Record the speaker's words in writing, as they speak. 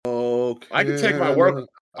I can take my work.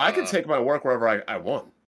 I can take my work wherever I want,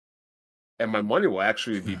 and my money will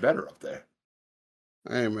actually be better up there.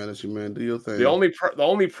 I ain't mad at you, man. Do your thing. The only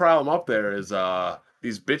problem up there is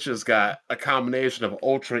these bitches got a combination of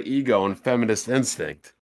ultra ego and feminist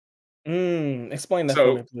instinct. Explain that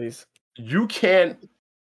for me, please. You can't.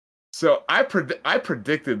 So I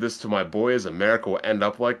predicted this to my boys. America will end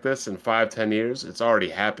up like this in 5-10 years. It's already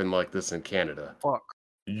happened like this in Canada. Fuck.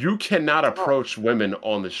 You cannot approach women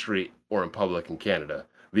on the street or in public in Canada.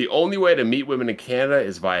 The only way to meet women in Canada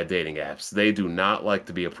is via dating apps. They do not like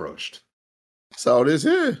to be approached. So it is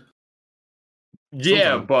here.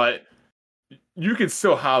 Yeah, but you can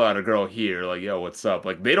still holler at a girl here, like, "Yo, what's up?"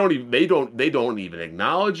 Like they don't even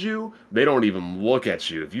acknowledge you. They don't even look at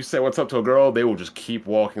you. If you say "what's up" to a girl, they will just keep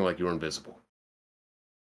walking like you're invisible.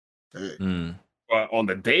 But on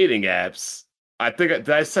the dating apps, I think did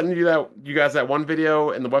I send you guys that one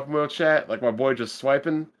video in the Weapon Wheel chat? Like my boy just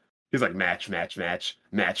swiping. He's like match, like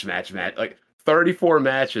 34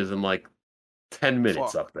 matches in like 10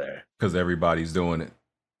 minutes up there. Because everybody's doing it.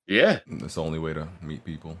 Yeah. That's the only way to meet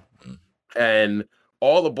people. And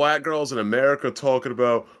all the black girls in America talking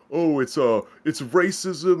about, oh, it's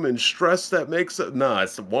racism and stress that makes it. Nah,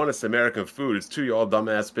 it's American food. It's two, y'all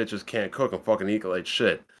dumbass bitches can't cook and fucking eat like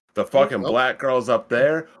shit. The fucking black girls up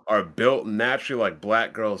there are built naturally like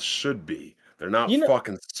black girls should be. They're not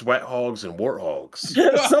fucking sweat hogs and wart hogs.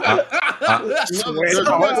 Yo,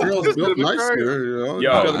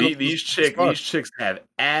 these chicks have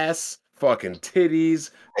ass, fucking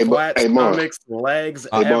titties, flat stomachs, legs.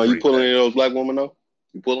 Hey, Mom, you pulling any of those black women though?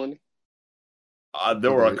 You pulling it?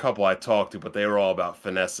 There were a couple I talked to, but they were all about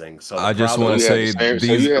finessing. So I just want to say, so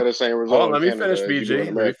you had the same result. Let me finish,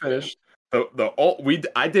 BG. Let me finish.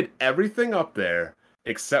 I did everything up there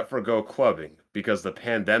except for go clubbing because the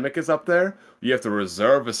pandemic is up there. You have to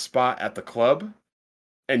reserve a spot at the club,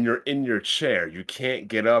 and you're in your chair. You can't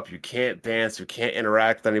get up. You can't dance. You can't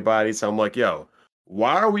interact with anybody. So I'm like, yo,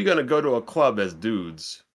 why are we gonna go to a club as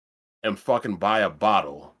dudes and fucking buy a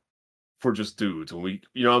bottle for just dudes? When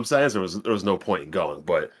you know what I'm saying? So there was no point in going,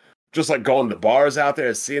 but just like going to bars out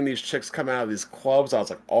there, seeing these chicks come out of these clubs, I was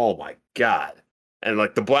like, oh my God. And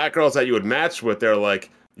like the black girls that you would match with, they're like,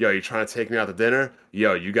 yo, you trying to take me out to dinner?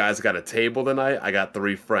 Yo, you guys got a table tonight? I got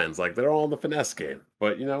 3 friends. Like they're all in the finesse game.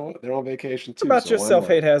 But you know what? They're on vacation too. About your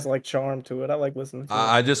self-hate has like charm to it. I like listening to it.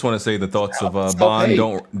 I just want to say the thoughts of Bond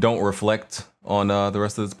don't reflect on the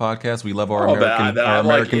rest of this podcast. We love our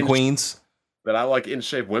American queens. That I like in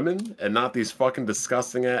shape women and not these fucking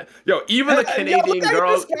disgusting even the Canadian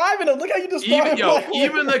girls. Look how you describe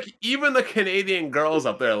it. Even the Canadian girls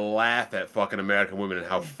up there laugh at fucking American women and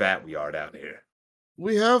how fat we are down here.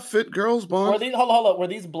 We have fit girls, Bond. Hold up. Were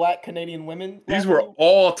these black Canadian women? These were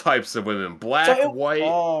all types of women. Black, white.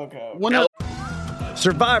 Oh, okay.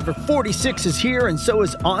 Survivor 46 is here, and so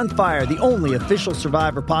is On Fire, the only official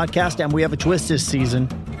Survivor podcast, and we have a twist this season.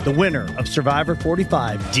 The winner of Survivor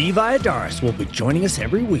 45, Dee Valladares, will be joining us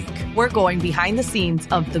every week. We're going behind the scenes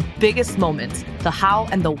of the biggest moments, the how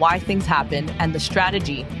and the why things happen, and the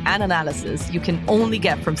strategy and analysis you can only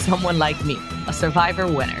get from someone like me, a Survivor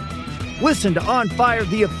winner. Listen to On Fire,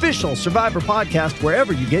 the official Survivor podcast,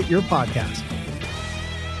 wherever you get your podcast.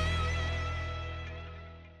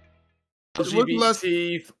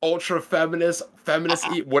 LGBT, ultra feminist,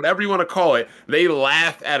 whatever you want to call it, they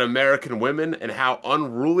laugh at American women and how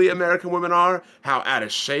unruly American women are, how out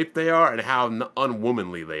of shape they are, and how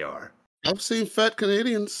unwomanly they are. I've seen fat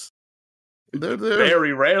Canadians. They're there.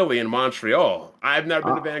 Very rarely in Montreal. I've never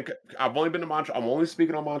been to Vancouver. I've only been to Montreal. I'm only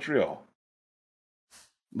speaking on Montreal.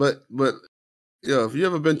 But yeah, if you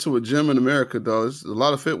ever been to a gym in America, though, there's a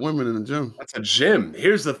lot of fit women in the gym. That's a gym.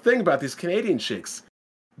 Here's the thing about these Canadian chicks.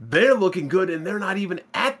 They're looking good and they're not even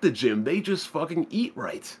at the gym. They just fucking eat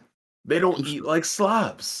right. They don't eat like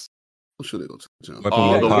slobs. I'm sure they go to the gym. Weapon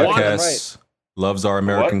Wheel Podcast loves our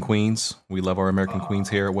American queens. We love our American queens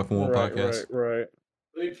here at Weapon Wheel Podcast. Right.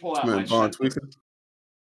 Let me pull out my shit.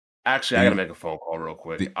 Actually, I gotta make a phone call real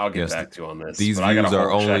quick. I'll get back to you on this. These views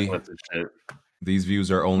are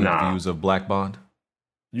only the views of Black Bond.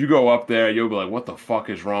 You go up there, you'll be like, what the fuck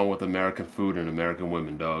is wrong with American food and American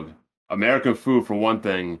women, dog? American food, for one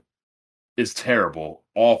thing, is terrible,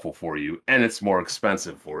 awful for you, and it's more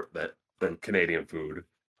expensive than Canadian food.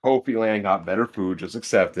 Kofi Land got better food, just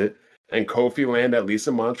accept it. And Kofi Land, at least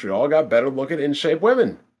in Montreal, got better looking in shape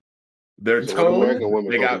women. They're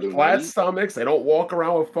toned, they got flat stomachs, they don't walk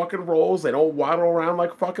around with fucking rolls, they don't waddle around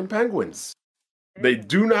like fucking penguins. They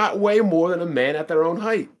do not weigh more than a man at their own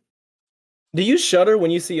height. Do you shudder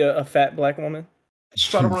when you see a fat black woman?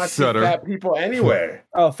 Shudder when I see fat people anywhere.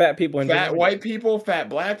 Oh, fat people in fat white people, fat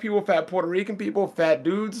black people, fat Puerto Rican people, fat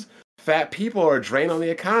dudes, fat people are a drain on the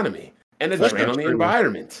economy and a drain on the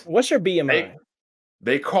environment. What's your BMI?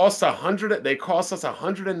 They cost us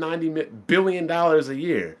 $190 billion a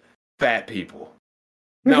year. Fat people.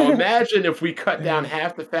 Now imagine if we cut down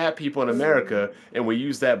half the fat people in America and we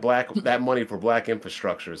use that money for black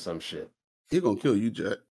infrastructure or some shit. He's gonna kill you,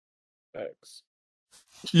 Jack. Thanks.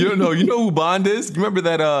 You know who Bond is? You remember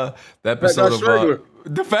that episode of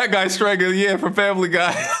the Fat Guy Strangler? Yeah, from Family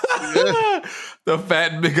Guy. Yeah. The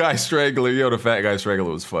Fat Big Guy Strangler. Yo, the Fat Guy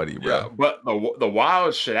Strangler was funny, bro. Yeah, but the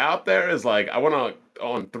wild shit out there is like, I went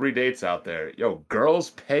on 3 dates out there. Yo,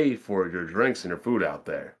 girls pay for your drinks and your food out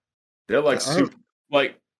there. They're like super,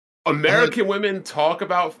 like American women talk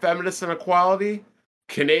about feminist and equality.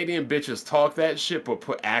 Canadian bitches talk that shit, but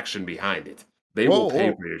put action behind it. They will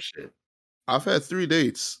pay for your shit. I've had 3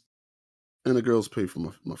 dates, and the girls pay for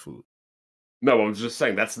my food. No, I'm just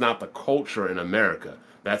saying that's not the culture in America.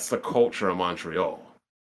 That's the culture in Montreal.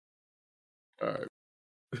 All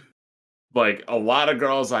right. Like, a lot of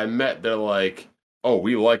girls I met, they're like, oh,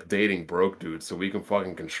 we like dating broke dudes so we can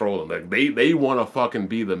fucking control them. Like, they want to fucking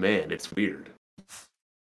be the man. It's weird.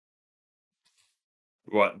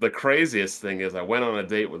 What the craziest thing is, I went on a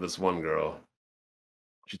date with this one girl.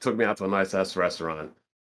 She took me out to a nice-ass restaurant.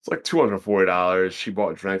 It's like $240. She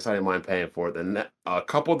bought drinks. I didn't mind paying for it. Then a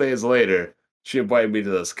couple days later, she invited me to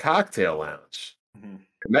this cocktail lounge. Mm-hmm.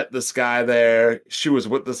 I met this guy there. She was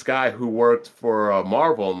with this guy who worked for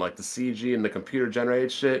Marvel and like the CG and the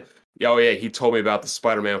computer-generated shit. Oh, yeah, he told me about the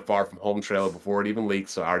Spider-Man Far From Home trailer before it even leaked,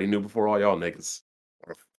 so I already knew before all y'all niggas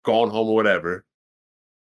were gone home or whatever.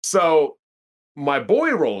 So my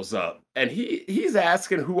boy rolls up, and he's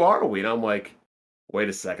asking, who are we? And I'm like, wait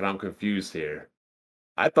a second, I'm confused here.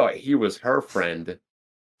 I thought he was her friend,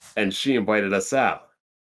 and she invited us out.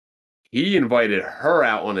 He invited her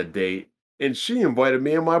out on a date, and she invited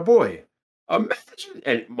me and my boy. Imagine,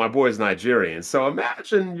 and my boy's Nigerian, so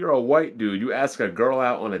imagine you're a white dude, you ask a girl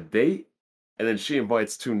out on a date, and then she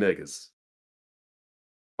invites 2 niggas.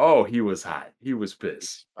 Oh, he was hot. He was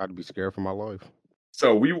pissed. I'd be scared for my life.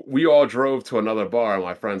 So we all drove to another bar,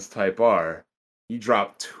 my friend's type bar. He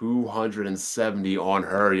dropped $270 on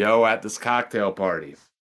her, at this cocktail party.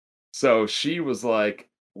 So she was like,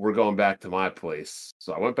 we're going back to my place.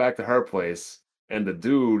 So I went back to her place, and the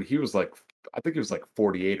dude, he was like, I think he was like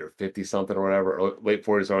 48 or 50 something or whatever, late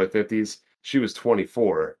 40s, early 50s. She was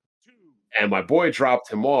 24. And my boy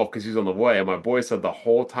dropped him off because he was on the way. And my boy said the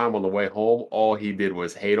whole time on the way home, all he did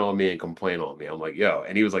was hate on me and complain on me. I'm like, yo.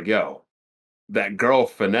 And he was like, yo, that girl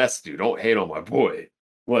finessed you. Don't hate on my boy.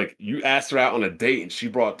 Like, you asked her out on a date and she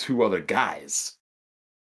brought 2 other guys.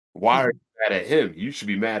 Why are you mad at him? You should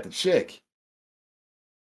be mad at the chick.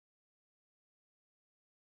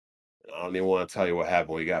 I don't even want to tell you what happened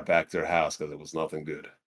when we got back to her house because it was nothing good.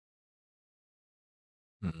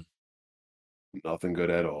 Nothing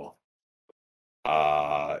good at all.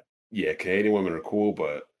 Yeah, Canadian women are cool,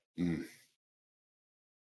 but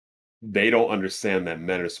they don't understand that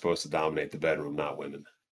men are supposed to dominate the bedroom, not women.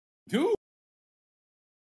 Dude.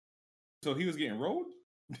 So he was getting rolled?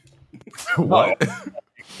 What?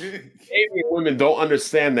 Canadian women don't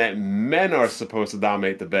understand that men are supposed to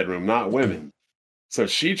dominate the bedroom, not women. So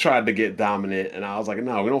she tried to get dominant, and I was like,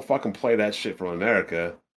 no, we don't fucking play that shit from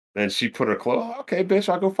America. Then she put her clothes, okay, bitch,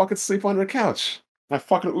 I'll go fucking sleep on her couch. I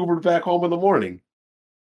fucking Ubered back home in the morning.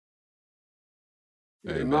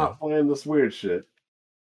 Hey, not playing this weird shit.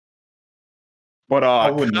 But I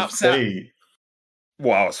wouldn't say.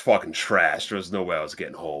 Well, I was fucking trashed. There was no way I was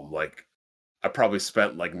getting home. Like, I probably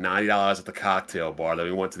spent like $90 at the cocktail bar. Then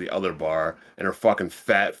we went to the other bar, and her fucking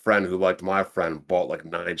fat friend who liked my friend bought like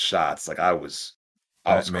 9 shots. Like, I was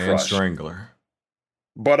man strangler.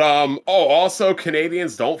 But also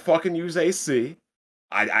Canadians don't fucking use AC.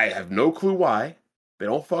 I have no clue why. They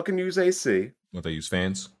don't fucking use AC. What, they use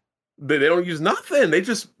fans? They don't use nothing. They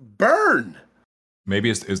just burn. Maybe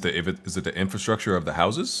is it the infrastructure of the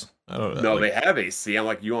houses? I don't know. No, they have AC. I'm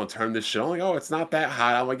like, you want to turn this shit on? Like, oh, it's not that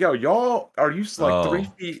hot. I'm like, yo, y'all are used to like 3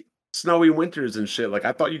 feet snowy winters and shit. Like,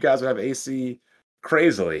 I thought you guys would have AC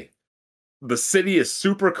crazily. The city is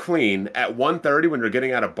super clean. At 1:30 when you're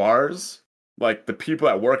getting out of bars, like the people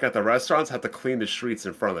that work at the restaurants have to clean the streets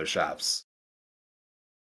in front of their shops.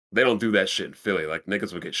 They don't do that shit in Philly. Like,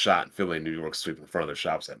 niggas would get shot in Philly and New York sweeping in front of their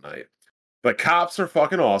shops at night. The cops are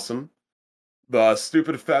fucking awesome. The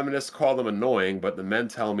stupid feminists call them annoying, but the men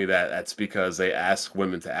tell me that that's because they ask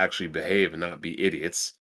women to actually behave and not be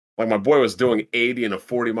idiots. Like, my boy was doing 80 in a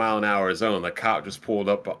 40-mile-an-hour zone. The cop just pulled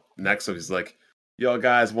up next to him. He's like, yo,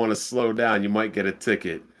 guys want to slow down. You might get a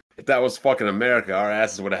ticket. If that was fucking America, our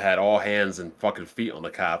asses would have had all hands and fucking feet on the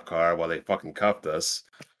cop car while they fucking cuffed us.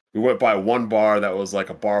 We went by one bar that was like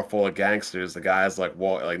a bar full of gangsters. The guy's like,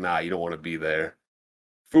 well, like, nah, you don't want to be there.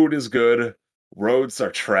 Food is good. Roads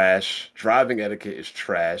are trash. Driving etiquette is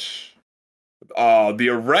trash. The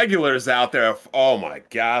irregulars out there, oh my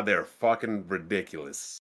God, they're fucking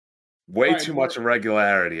ridiculous. Way too much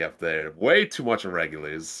irregularity up there. Way too much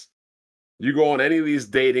irregulars. You go on any of these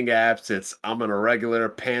dating apps, it's I'm an irregular,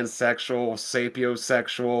 pansexual,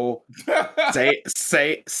 sapiosexual,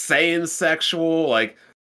 sane sexual. Like,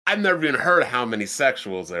 I've never even heard how many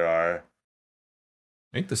sexuals there are.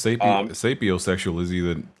 I think the sapiosexual is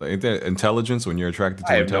either ain't that intelligence when you're attracted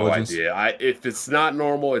to intelligence? No idea. If it's not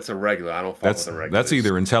normal, it's irregular. I don't fuck with irregulars. That's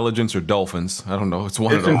either intelligence or dolphins. I don't know. It's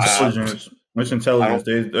one of those. It's intelligence.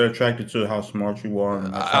 They're attracted to how smart you are.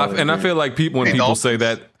 I feel like when people say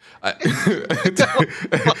that, I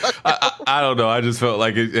don't know. I just felt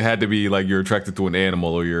like it had to be like you're attracted to an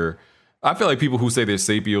animal or I feel like people who say they're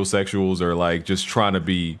sapiosexuals are like just trying to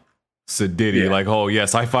be sedity. Like, oh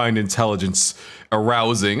yes, I find intelligence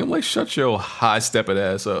arousing. I'm like, shut your high stepping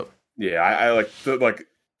ass up. Yeah, I like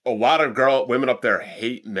a lot of women up there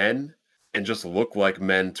hate men and just look like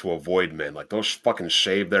men to avoid men. Like they'll fucking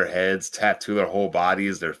shave their heads, tattoo their whole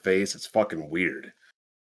bodies, their face. It's fucking weird.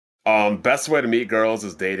 Best way to meet girls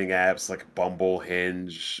is dating apps like Bumble,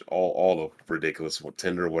 Hinge, all the ridiculous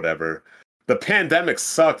Tinder, whatever. The pandemic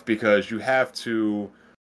sucked because you have to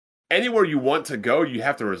anywhere you want to go, you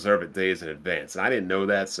have to reserve it days in advance. And I didn't know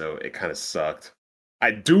that, so it kind of sucked.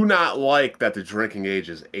 I do not like that the drinking age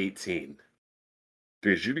is 18.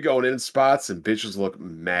 Because you be going in spots and bitches look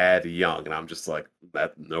mad young. And I'm just like,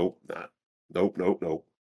 nope.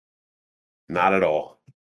 Not at all.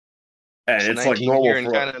 And so it's like normal here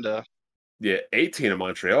in Canada. Yeah, 18 in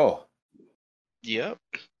Montreal. Yep.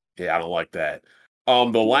 Yeah, I don't like that.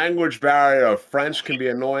 The language barrier of French can be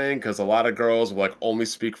annoying because a lot of girls will like only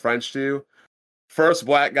speak French to you. First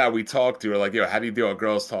black guy we talked to are like, yo, how do you deal with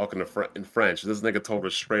girls talking in French? This nigga told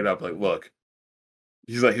us straight up, like, look.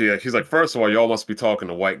 He's like, first of all, y'all must be talking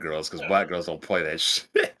to white girls because black girls don't play that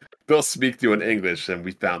shit. They'll speak to you in English, and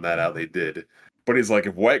we found that out they did. But he's like,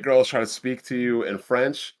 if white girls try to speak to you in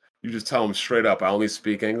French, you just tell them straight up, I only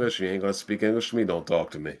speak English. You ain't gonna speak English to me, don't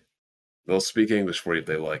talk to me. They'll speak English for you if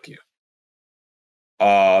they like you.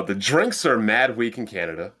 The drinks are mad weak in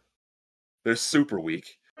Canada. They're super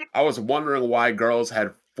weak. I was wondering why girls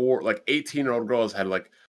had 18-year-old girls had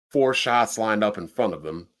 4 shots lined up in front of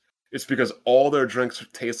them. It's because all their drinks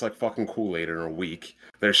taste like fucking Kool-Aid and are weak.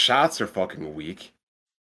 Their shots are fucking weak.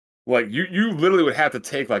 Like, you literally would have to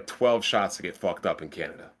take 12 shots to get fucked up in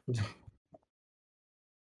Canada.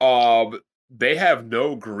 They have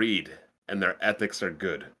no greed, and their ethics are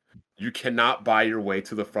good. You cannot buy your way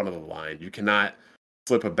to the front of the line. You cannot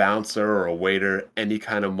slip a bouncer or a waiter any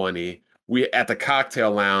kind of money. At the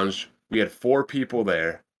cocktail lounge, we had 4 people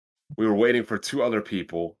there. We were waiting for 2 other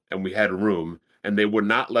people, and we had room, and they would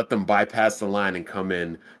not let them bypass the line and come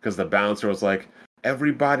in because the bouncer was like,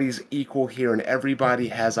 everybody's equal here and everybody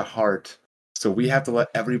has a heart. So we have to let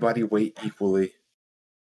everybody wait equally.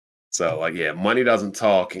 So, money doesn't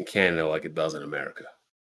talk in Canada like it does in America.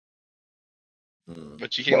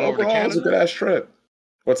 But you came over to Canada? It was a good-ass trip.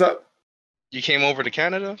 What's up? You came over to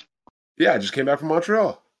Canada? Yeah, I just came back from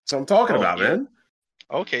Montreal. That's what I'm talking about, yeah. Man.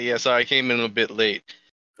 Okay, yeah, sorry, I came in a bit late.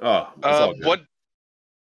 Oh, that's all good.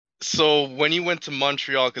 So when you went to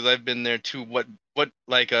Montreal, because I've been there too, what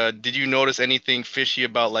did you notice anything fishy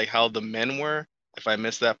about how the men were? If I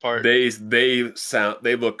missed that part, they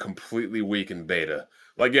look completely weak in beta.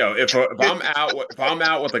 If I'm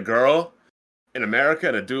out with a girl in America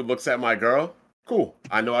and a dude looks at my girl, cool.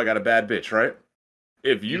 I know I got a bad bitch, right?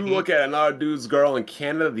 If you look at another dude's girl in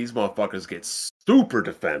Canada, these motherfuckers get super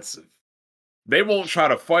defensive. They won't try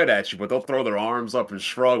to fight at you, but they'll throw their arms up and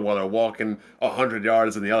shrug while they're walking 100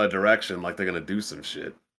 yards in the other direction like they're going to do some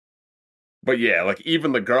shit. But yeah,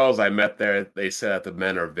 even the girls I met there, they said that the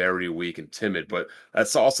men are very weak and timid, but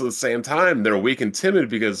that's also the same time they're weak and timid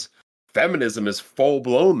because feminism is full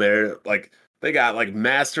blown there. They got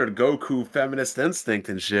mastered Goku feminist instinct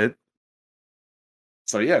and shit.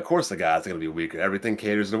 So yeah, of course the guys are going to be weaker. Everything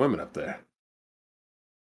caters to women up there.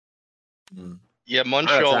 Yeah,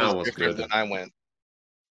 Montreal was different than I went.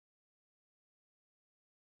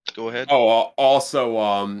 Go ahead. Oh, also,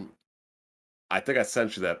 I think I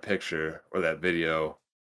sent you that picture or that video.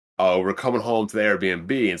 We're coming home to the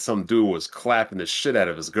Airbnb, and some dude was clapping the shit out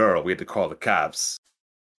of his girl. We had to call the cops.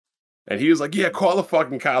 And he was like, yeah, call the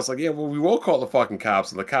fucking cops. Like, yeah, well, we will call the fucking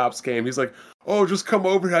cops. And the cops came. He's like, oh, just come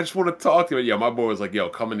over here. I just want to talk to you. Yeah, my boy was like, yo,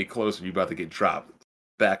 come any closer. You about to get dropped.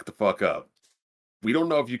 Back the fuck up. We don't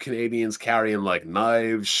know if you Canadians carrying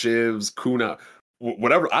knives, shivs, kuna.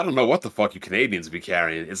 whatever. I don't know what the fuck you Canadians be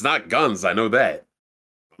carrying. It's not guns. I know that.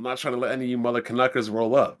 I'm not trying to let any of you mother Canuckers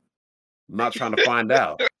roll up. I'm not trying to find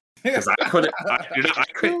out because I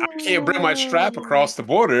can't bring my strap across the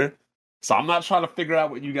border, so I'm not trying to figure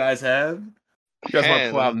out what you guys have. You guys want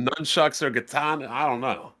to pull out nunchucks or katana? I don't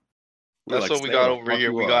know. That's what we got over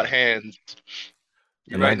here. We got hands.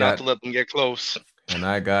 And right, not to let them get close. And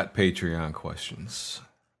I got Patreon questions.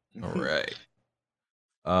 All right.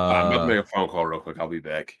 I'm gonna make a phone call real quick. I'll be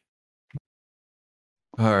back.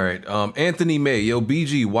 All right. Anthony May, yo,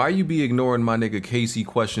 BG, why you be ignoring my nigga Casey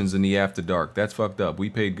questions in the After Dark? That's fucked up. We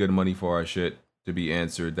paid good money for our shit to be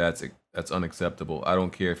answered. That's unacceptable. I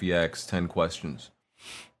don't care if he asks 10 questions.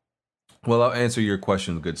 Well, I'll answer your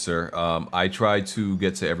question, good sir. I try to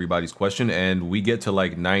get to everybody's question, and we get to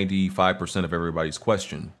like 95% of everybody's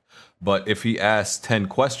question. But if he asks 10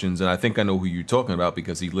 questions, and I think I know who you're talking about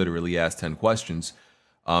because he literally asked 10 questions,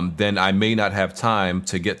 then I may not have time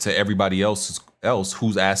to get to everybody else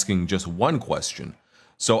who's asking just one question.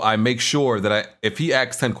 So I make sure that if he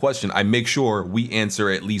asks 10 questions, I make sure we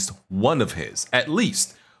answer at least one of his. At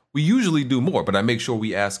least. We usually do more, but I make sure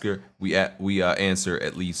we answer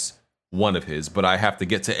at least one of his, but I have to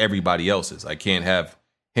get to everybody else's. I can't have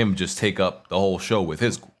him just take up the whole show with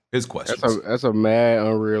his questions. That's a mad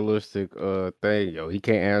unrealistic thing, yo. He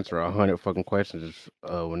can't answer 100 fucking questions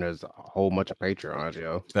when there's a whole bunch of Patreons,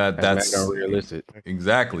 yo. That's unrealistic.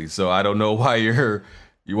 Exactly. So I don't know why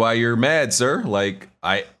you're mad, sir. Like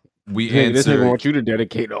this nigga want you to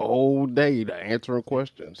dedicate the whole day to answering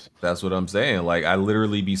questions. That's what I'm saying. Like I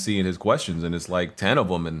literally be seeing his questions, and it's like 10 of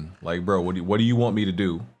them, and like, bro, what do you want me to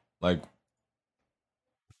do? Like,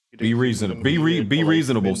 be reasonable. Be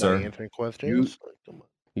reasonable, sir. Answering questions.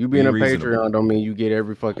 You being a Patreon don't mean you get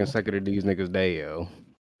every fucking second of these niggas' day, yo.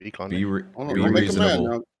 Be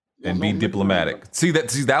reasonable and be diplomatic. See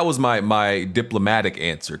that was my diplomatic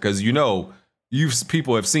answer, because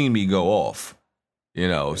people have seen me go off,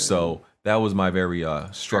 so that was my very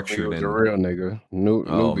structured and a real nigga. New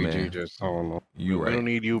BG just I don't know. You right. I don't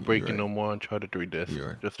need you breaking no more Uncharted 3 discs.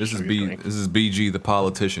 Right. This is BG the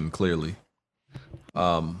politician, clearly.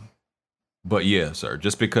 But yeah, sir.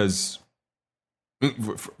 Just because,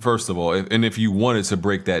 first of all, if you wanted to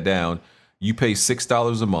break that down, you pay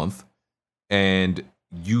 $6 a month, and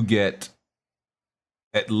you get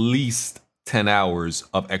at least 10 hours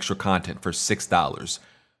of extra content for $6.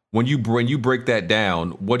 When you break that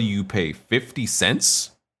down, what do you pay? 50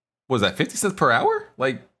 cents? What is that, 50 cents per hour?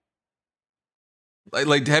 Like,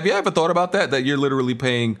 have you ever thought about that? That you're literally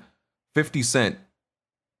paying 50 cents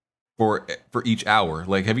for each hour.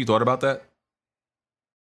 Like, have you thought about that?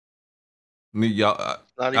 I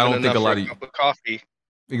don't think a lot of cup of coffee.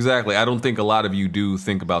 Exactly. I don't think a lot of you do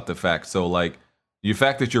think about the fact. So, like, the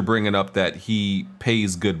fact that you're bringing up that he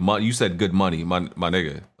pays good money, you said good money, my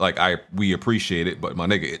nigga. Like, we appreciate it, but my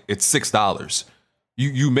nigga, it's $6.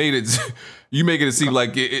 You made it, you making it seem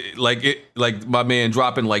like like my man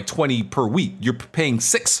dropping like 20 per week. You're paying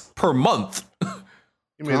 $6 per month.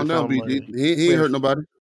 Calm down, BG. He ain't hurt nobody.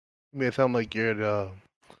 You made it sound like you're the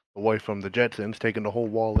wife from the Jetsons taking the whole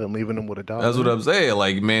wallet and leaving him with $1. That's what I'm saying.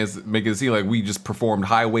 Like, man's making it seem like we just performed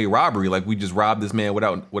highway robbery, like we just robbed this man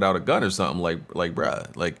without a gun or something. Like,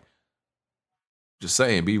 bruh, like, just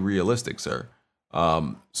saying, be realistic, sir.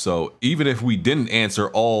 So even if we didn't answer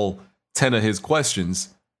all 10 of his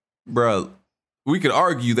questions, bruh, we could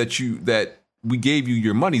argue that we gave you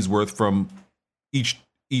your money's worth from each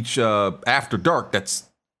After Dark. That's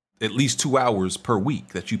at least 2 hours per week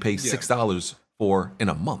that you pay $6 for in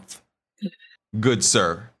a month. Good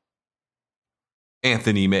sir.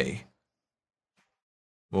 Anthony May.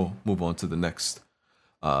 We'll move on to the next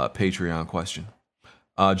Patreon question.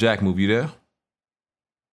 Jack, move you there?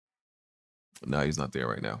 No, he's not there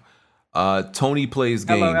right now. Tony plays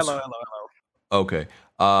games. Hello. Okay.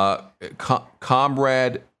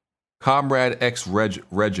 Comrade X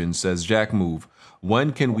Regin says, Jack, move.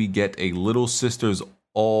 When can we get a Little Sisters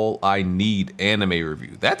All I Need anime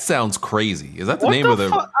review? That sounds crazy. Is that the name of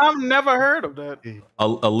the? I've never heard of that.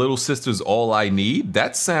 A Little Sisters All I Need?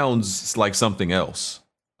 That sounds like something else.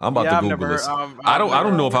 I'm about to Google this. I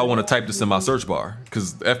don't know if I want to type this in my search bar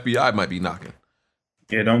because the FBI might be knocking.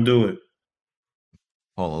 Yeah, don't do it.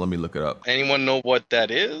 Hold on, let me look it up. Anyone know what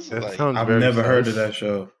that is? I've never heard of that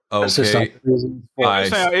show. Okay,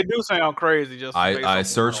 it do sound crazy. Just I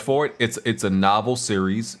searched for it. It's a novel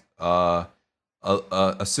series. A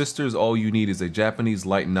Sister's All You Need is a Japanese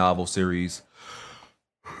light novel series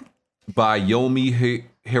by Yomi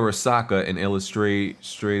Hirasaka and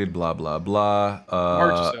illustrated blah blah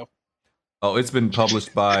blah. It's been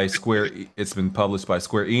published by Square. It's been published by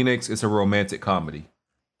Square Enix. It's a romantic comedy.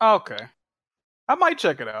 Okay, I might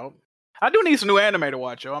check it out. I do need some new anime to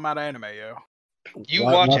watch, yo. I'm out of anime, yo. You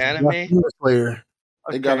watch anime? Demon Slayer.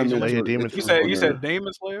 They got him in. You said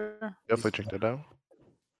Demon Slayer? Definitely check that out.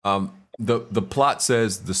 The plot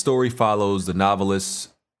says the story follows the novelist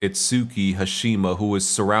Itsuki Hashima, who is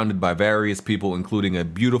surrounded by various people, including a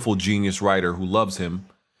beautiful genius writer who loves him,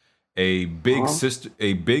 a big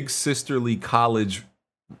sisterly college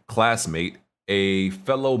classmate, a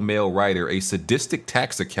fellow male writer, a sadistic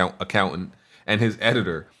tax accountant, and his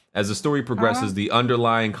editor. As the story progresses, the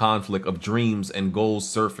underlying conflict of dreams and goals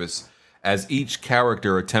surface as each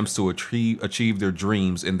character attempts to achieve their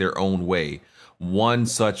dreams in their own way. One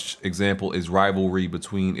such example is rivalry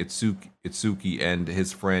between Itsuki and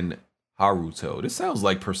his friend Haruto. This sounds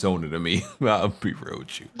like Persona to me. I'll be real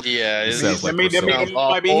with you. Yeah, it sounds like Persona. It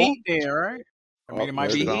might be Heat there, right? I mean, it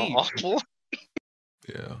might be Heat. Awful.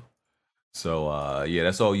 Yeah. So, yeah,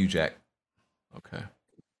 that's all you, Jack. Okay.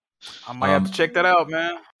 I might have to check that out,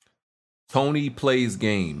 man. Tony plays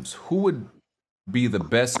games. Who would be the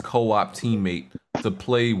best co-op teammate to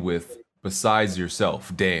play with besides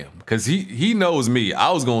yourself? Damn, because he knows me.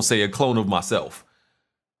 I was gonna say a clone of myself.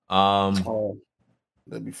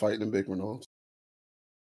 They'd be fighting in big Renaults.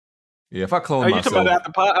 Yeah, if I clone myself. You talking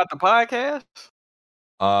about at the podcast?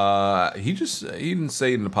 He didn't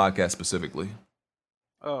say it in the podcast specifically.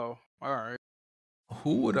 Oh, all right.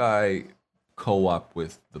 Who would I co-op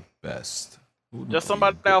with the best? Just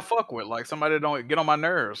somebody that I'll fuck with, like somebody that don't get on my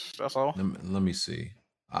nerves. That's all. Let me see.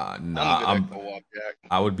 I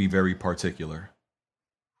would be very particular.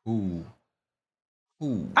 Who?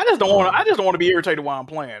 I just don't want to be irritated while I'm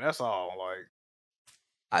playing. That's all. Like,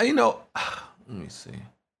 let me see.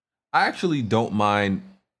 I actually wouldn't mind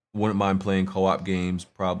playing co-op games.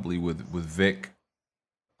 Probably with Vic.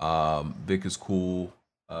 Vic is cool.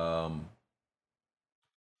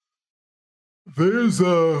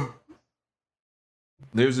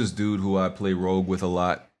 There's this dude who I play Rogue with a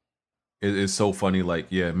lot. It's so funny. Like,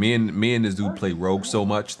 yeah, me and this dude play Rogue so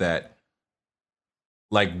much that,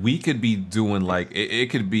 like, we could be doing like it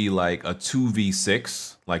could be like a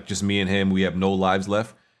 2v6, like just me and him. We have no lives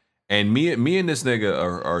left, and me and this nigga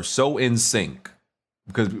are so in sync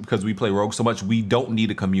because we play Rogue so much. We don't need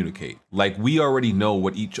to communicate. Like, we already know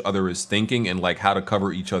what each other is thinking and like how to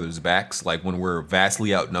cover each other's backs. Like when we're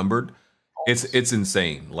vastly outnumbered, it's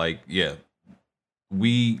insane. Like, yeah.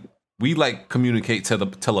 We like communicate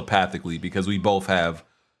telepathically because we both have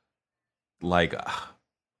like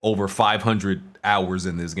over 500 hours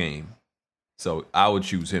in this game. So I would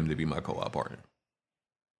choose him to be my co-op partner.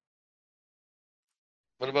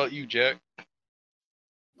 What about you, Jack?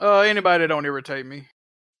 Anybody that don't irritate me.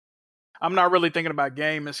 I'm not really thinking about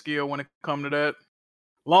game and skill when it comes to that. As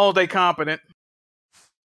long as they competent.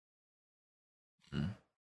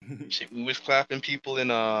 Shit, we was clapping people in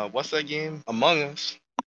what's that game? Among Us.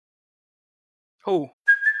 Who?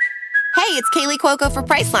 Hey, it's Kaylee Cuoco for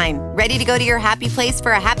Priceline. Ready to go to your happy place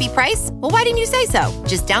for a happy price? Well, why didn't you say so?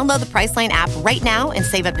 Just download the Priceline app right now and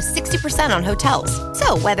save up to 60% on hotels.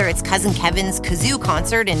 So whether it's Cousin Kevin's Kazoo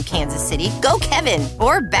Concert in Kansas City, go Kevin,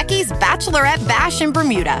 or Becky's Bachelorette Bash in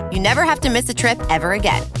Bermuda, you never have to miss a trip ever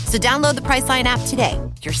again. So download the Priceline app today.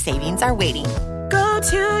 Your savings are waiting. Go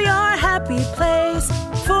to your happy place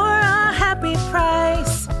for a happy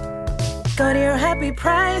price. Go to your happy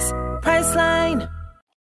price, Priceline.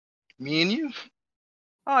 Me and you.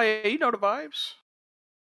 Oh yeah, you know the vibes.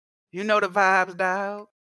 You know the vibes, dog.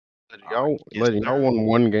 Y'all won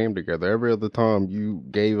one game together. Every other time you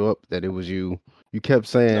gave up that it was you. You kept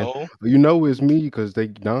saying, it's me because they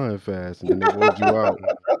dying fast, and then they voted you out.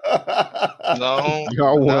 No,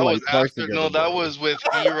 y'all won that like was twice after. together. No, that was with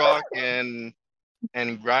E-Rock and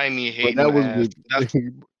Grimy hating. But that was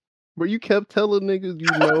but you kept telling niggas,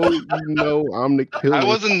 I'm the killer. I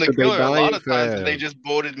wasn't the killer. A lot of times fast. they just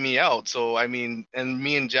voted me out. So I mean, and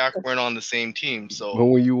me and Jack weren't on the same team. So But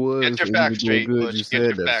when you was, get your when facts you were doing straight. good, Butch. you Get said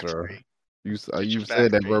your that, facts sir. straight. You your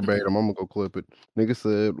said that facts verbatim. I'm gonna go clip it. Nigga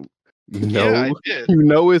said, Yeah, I did.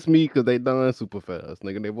 it's me because they dying super fast.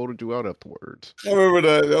 Nigga, they voted you out afterwards. I remember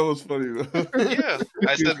that. That was funny. Yeah,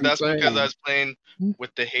 I said that's insane. because I was playing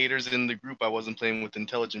with the haters in the group. I wasn't playing with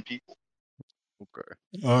intelligent people.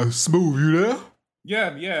 Okay. Smooth, you there?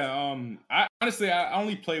 Yeah. I honestly, I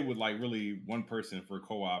only play with like really one person for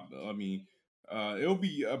co-op. I mean, it'll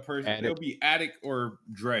be a person. Attic. It'll be Attic or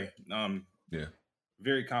Dre. Yeah.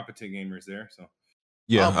 Very competent gamers there. So.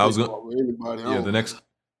 Yeah, I'll I was play going. with anybody. I The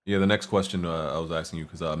don't- next question I was asking you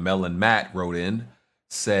because Mel and Matt wrote in,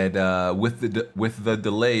 said with the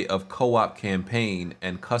delay of co-op campaign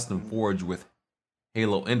and custom forge with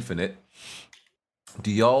Halo Infinite,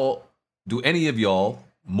 do any of y'all,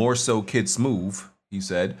 more so Kid Smooth, he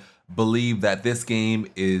said, believe that this game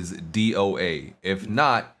is DOA? If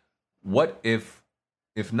not, what if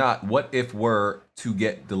were to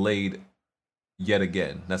get delayed yet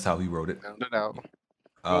again? That's how he wrote it. Found it out.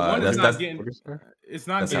 It's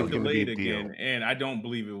not getting delayed again, and I don't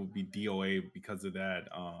believe it will be DOA because of that.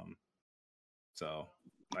 So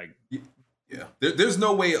like, yeah, there's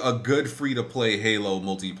no way a good free to play Halo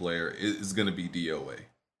multiplayer is going to be DOA.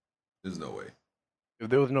 There's no way. If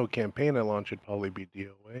there was no campaign at launch, it'd probably be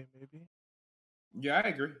DOA, maybe. Yeah, I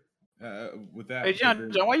agree with that. Hey,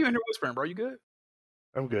 John, why you in here whispering, bro? You good?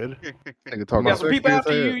 I'm good. Nigga talking got some people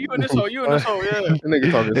after you. You in this hole. You in this hole. Yeah.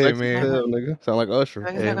 Nigga talking Hey, sexy man. as hell, nigga. Sound like Usher.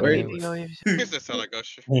 That sound like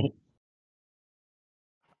Usher.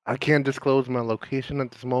 I can't disclose my location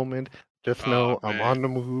at this moment. Just know I'm on the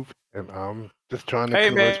move, and I'm just trying to. Hey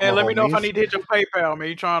converse man, my let me know if I homies. need to hit your PayPal, man.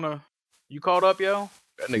 You caught up, yo?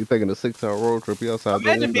 That nigga taking a 6-hour road trip. He outside the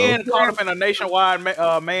Imagine window. being caught up in a nationwide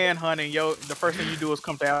manhunt, and the first thing you do is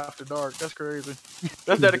come to After Dark. That's crazy.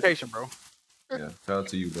 That's dedication, bro. Yeah, shout out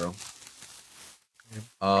to you, bro.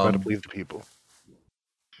 Trying to please the people.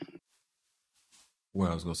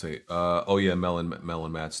 What I was gonna say?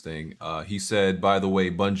 Melon Matt's thing. He said, by the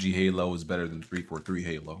way, Bungie Halo is better than 343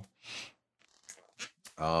 Halo.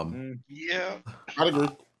 Yeah, I'd agree.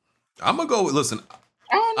 I'm gonna go. Listen,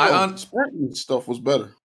 I don't know. Sprinting stuff was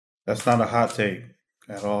better. That's not a hot take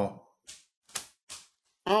at all.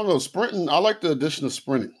 I don't know. Sprinting. I like the addition of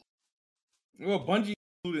sprinting. Well, Bungie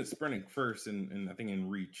included sprinting first, and I think in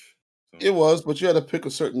Reach. So. It was, but you had to pick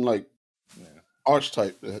a certain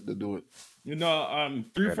archetype that had to do it.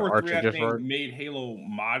 343 I think made Halo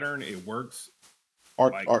modern. It works.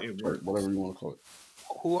 Art, it works. Whatever you want to call it.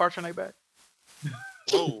 Who arching they back?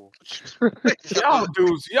 Oh, y'all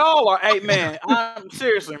dudes, y'all are. Hey man, I'm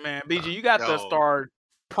seriously, man. BG, you got to start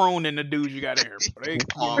pruning the dudes you got in here. They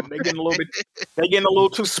getting a little bit. They getting a little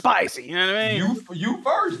too spicy. You know what I mean? You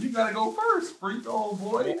first. You gotta go first, freak old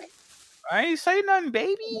boy. I ain't say nothing,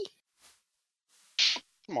 baby.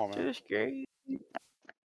 Come on, man. Just great.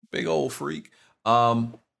 Big old freak.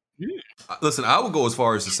 Listen, I would go as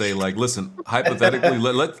far as to say, like, listen, hypothetically,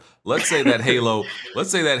 let's say that Halo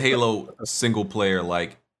single player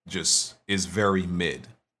just is very mid.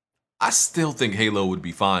 I still think Halo would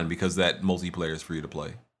be fine because that multiplayer is free to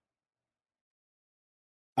play.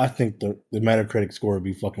 I think the Metacritic score would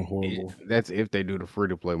be fucking horrible. That's if they do the free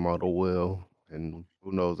to play model well, and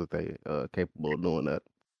who knows if they capable of doing that.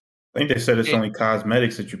 I think they said it's only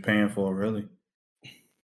cosmetics that you're paying for, really.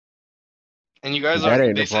 And you guys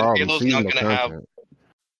they said Halo's not gonna have,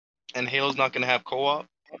 and Halo's not gonna have co-op.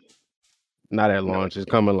 Not at launch. It's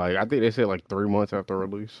coming I think they said 3 months after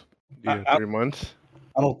release. Yeah, 3 months.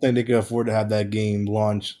 I don't think they can afford to have that game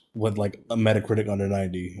launch with a Metacritic under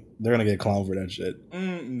 90. They're gonna get clowned for that shit.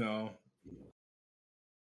 No.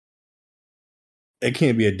 It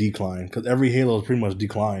can't be a decline because every Halo is pretty much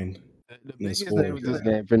declined. The biggest thing with this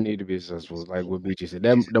game for need to be successful is like what BG said.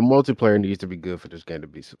 The multiplayer needs to be good for this game to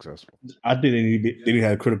be successful. I think they need to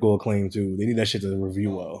have critical acclaim too. They need that shit to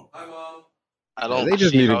review well. I don't. They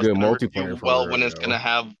just need a good multiplayer. When it's gonna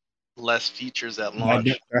have less features at launch.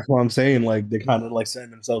 That's what I'm saying. They're kind of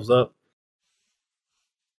setting themselves up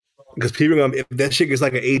because people are gonna, if that shit gets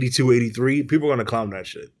an 82, 83, people are gonna clown that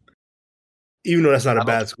shit. Even though that's not a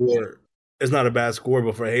bad score. It's not a bad score,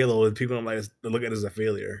 but for Halo, people are they look at it as a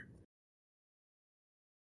failure.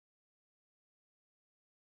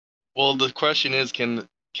 Well, the question is, can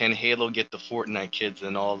Halo get the Fortnite kids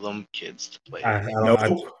and all of them kids to play?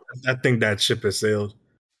 I think that ship has sailed.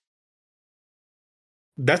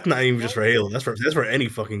 That's not even just for Halo. That's for any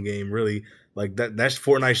fucking game, really. That's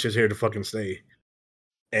Fortnite shit's here to fucking stay.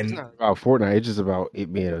 And it's not about Fortnite. It's just about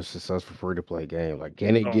it being a successful free to play game.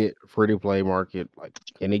 Can it get free to play market?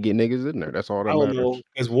 Can it get niggas in there? That's all that matters. I don't know.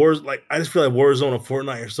 Because I just feel like Warzone and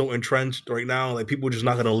Fortnite are so entrenched right now. People are just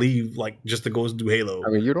not gonna leave just to go do Halo. I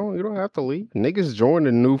mean, you don't have to leave. Niggas join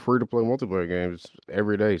the new free to play multiplayer games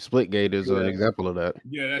every day. Splitgate is an example of that.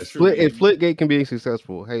 Yeah, that's true. If Splitgate can be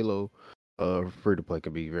successful, Halo free to play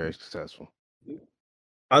can be very successful.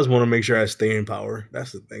 I just want to make sure I stay in power.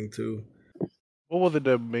 That's the thing too. What was it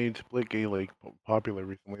that made Splitgate popular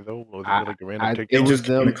recently though? Was it a random ticket? It was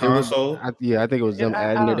them. The console. I think it was them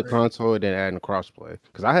adding it to console and then adding crossplay.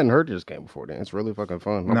 Because I hadn't heard this game before then. It's really fucking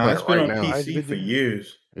fun. It's been on PC for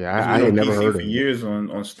years. Yeah, I ain't never heard of it. For years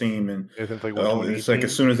on Steam, and it's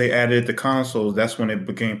as soon as they added the consoles, that's when it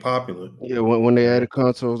became popular. Yeah, when they added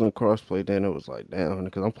consoles and crossplay, then it was damn.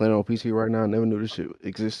 Because I'm playing on PC right now, I never knew this shit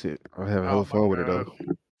existed. I have a hell of fun with it though.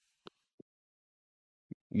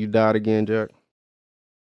 You died again, Jack?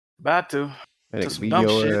 About to. That nigga beat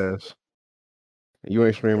your ass. You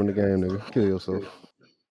ain't streaming the game, nigga. Kill yourself.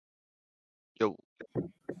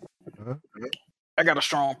 I got a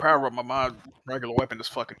strong power up, but my regular weapon is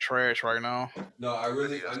fucking trash right now. No, I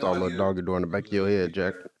Start little doggy door in the back of your head,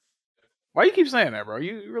 Jack. Why you keep saying that, bro?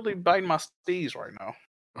 You really biting my steez right now.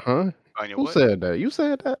 Huh? Who said that? You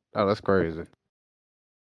said that? Oh, that's crazy.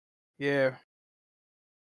 Yeah.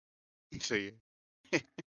 See.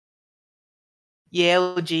 Yeah,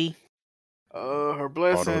 OG. Her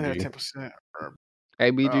blessing had OG. 10%.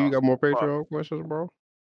 Hey, BG, you got more Patreon questions, bro?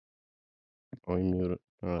 Oh, you muted.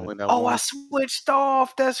 All right. Oh, I switched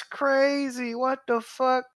off. That's crazy. What the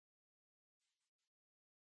fuck?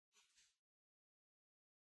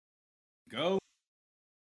 Go.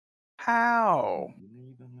 How?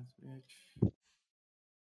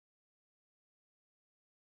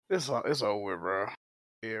 It's over, bro.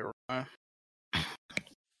 Yeah, right.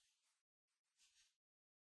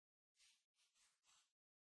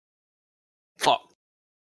 Fuck.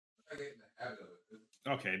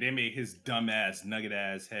 Okay, they made his dumb ass, nugget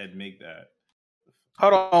ass head make that.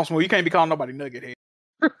 Hold on, Smooth. You can't be calling nobody nugget head.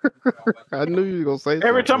 I knew you were gonna say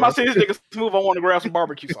Every time I something, see this nigga Smooth, I want to grab some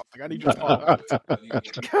barbecue sauce. Like, I need you to stop.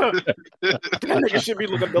 That nigga should be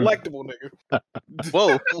looking delectable, nigga.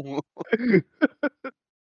 Whoa.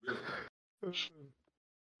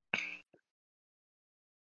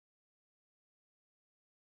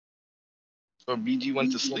 So BG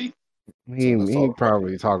went to sleep. He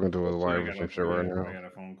probably talking to his wife or some shit right now. I got a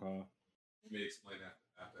phone call. Let me explain that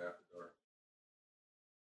after dark.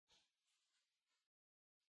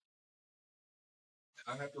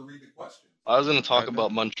 I have to read the question. I was gonna talk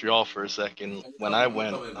about Montreal for a second. When I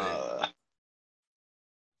went,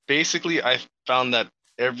 basically I found that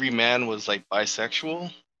every man was like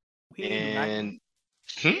bisexual, and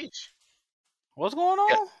what's going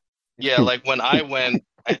on? Yeah, like when I went,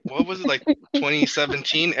 what was it, like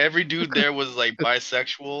 2017? Every dude there was like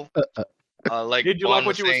bisexual. Like, did you like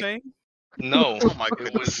what you were saying? No. Oh my God.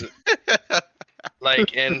 It was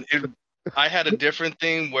like, and I had a different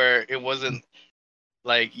thing where it wasn't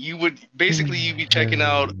like you'd be checking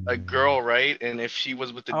out a girl, right? And if she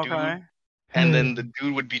was with the dude, and then the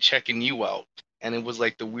dude would be checking you out, and it was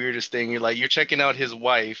like the weirdest thing. You're checking out his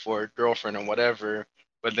wife or girlfriend or whatever,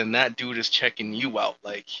 but then that dude is checking you out.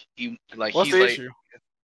 Like what's he's the like, issue?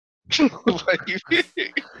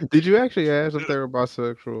 Did you actually ask if they were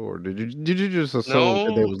bisexual, or did you just assume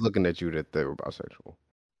that they was looking at you that they were bisexual?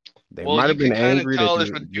 They might have been angry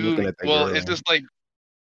that you looking at the girl. It's just like,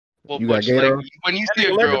 you got gator. Like, when you see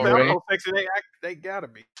a girl, right? Sexy, they gotta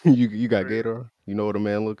be. you got gator. You know what a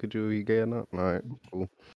man look at you? He gay or not? All right, cool.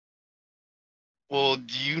 Well,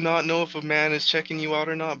 do you not know if a man is checking you out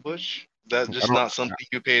or not, Butch? That's just not something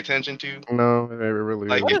you pay attention to. No, it really.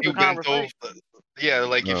 Like isn't. if you bent over, yeah,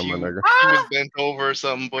 like if you was bent over or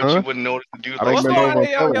something, but you wouldn't notice the dude. What's Like, going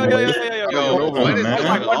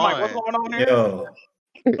on here? Yo.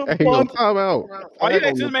 Hey, yo, time out. Why you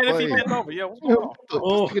ask this man if he bent over? Yeah, what's going on?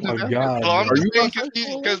 Oh my God! Well, I'm just saying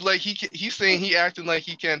because like he's saying he acting like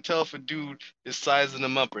he can't tell if a dude is sizing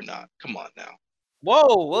him up or not. Come on now.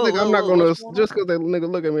 Whoa! Nigga, I'm not gonna just because that nigga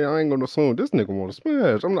look at me. I ain't gonna assume this nigga want to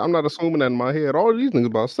smash. I'm not assuming that in my head. All these niggas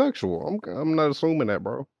bisexual. I'm not assuming that,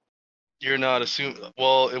 bro. You're not assuming.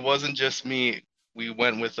 Well, it wasn't just me. We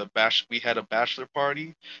went with we had a bachelor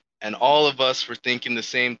party, and all of us were thinking the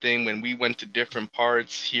same thing when we went to different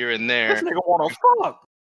parts here and there. This nigga wanna fuck.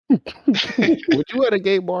 Would you at a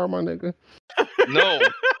gay bar, my nigga? No.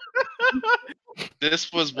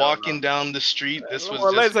 This was walking down the street. This was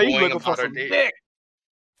just going about our date.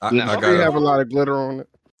 I have a lot of glitter on it.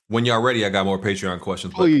 When y'all ready, I got more Patreon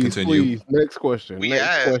questions. But Please, continue. please. Next question.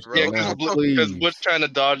 Next question. Yeah, because Butch trying to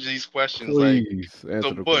dodge these questions. Please, like,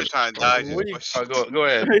 so Butch, go ahead.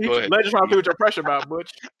 Go ahead. Let's try to see what your pressure about,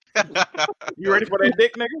 Butch. You ready for that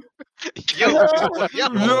dick, nigga? Yo,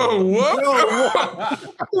 what?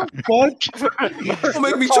 What? Don't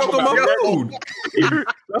make me choke on my food.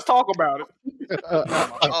 Let's talk about it. Oh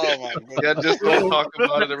my God! Yeah, just don't talk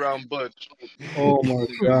about it around Butch. Oh my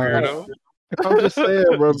God! I'm just saying,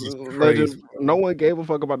 bro. No one gave a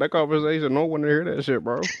fuck about that conversation. No one to hear that shit,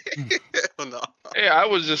 bro. Hey, I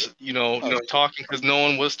was just, talking because no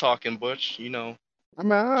one was talking, Butch. I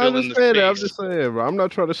mean, I understand that. I'm just saying, bro. I'm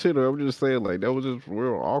not trying to shit her. I'm just saying, like, that was just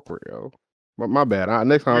real awkward, yo. But my bad.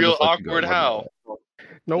 Next time, real awkward. How?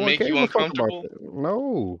 No one make you uncomfortable?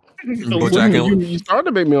 No. Butch you started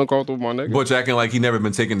to make me uncomfortable, my nigga. Butch acting like he never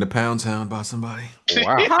been taken to Pound Town by somebody.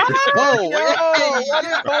 Wow.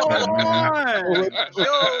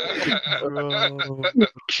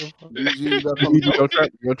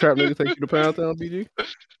 Your trap nigga take you to Pound Town, BG?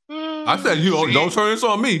 I said don't turn this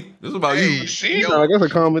on me. This is about you. See? That's a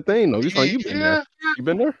common thing, though. You been there? You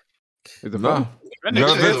been there? Is it fun? That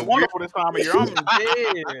nigga said it's wonderful this time of year. I'm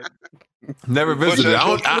dead. Never visited. I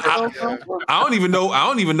don't even know. I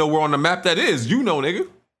don't even know where on the map that is. You know, nigga.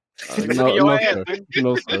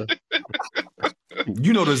 No, sir.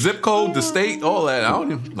 You know the zip code, the state, all that. I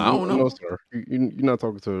don't know. No, sir. You're not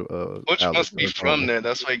talking to. Butch must be from there.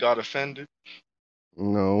 That's why he got offended.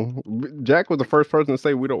 No, Jack was the first person to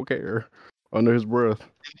say we don't care under his breath.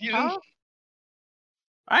 Huh?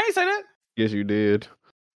 I ain't say that. Yes, you did.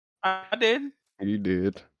 I did. You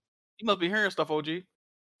did. You must be hearing stuff, OG.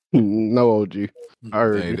 No, OG. I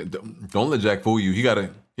heard you. Don't let Jack fool you. He got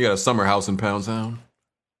a summer house in Pound Town.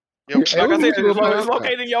 Yo, like I said, it's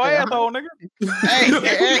located in your asshole, nigga. Hey,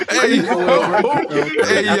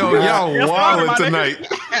 y'all wildin' tonight.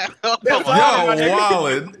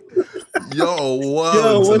 Y'all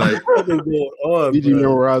wildin' tonight. Did you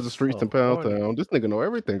memorize the streets in Pound Town? This nigga know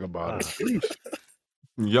everything about it.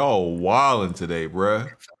 Y'all wildin' today, bruh.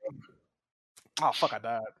 Oh, fuck, I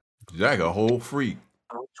died. Jack a whole freak.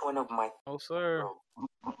 Oh, sir.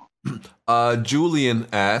 Julian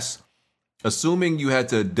asks, assuming you had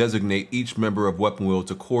to designate each member of Weapon Wheel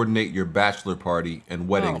to coordinate your bachelor party and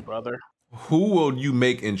wedding, brother, who will you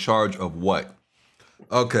make in charge of what?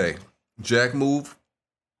 Okay, Jack Move,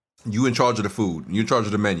 you in charge of the food. You in charge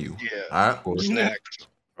of the menu. Yeah. All right. Of course. Snacks.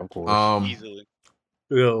 Of course. Easily.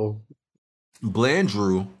 Yo.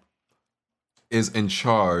 Blandrew is in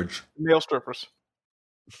charge. Male strippers.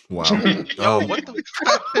 Wow. Yo, what the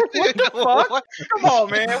fuck? Come on,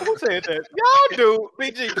 man. Who said that? Y'all do.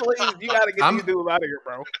 BG, please. You gotta get these dudes out of here,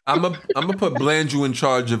 bro. I'm gonna put Blandrew in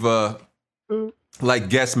charge of like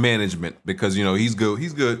guest management because you know he's good.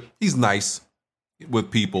 He's nice with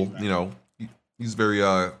people. You know, he's very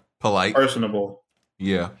polite, personable.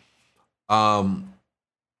 Yeah.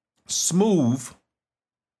 Smooth.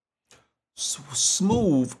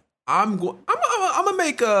 I'm gonna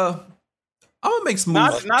make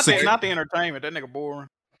Smooth. Not the entertainment. That nigga boring.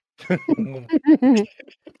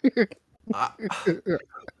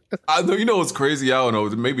 I know, you know what's crazy? I don't know.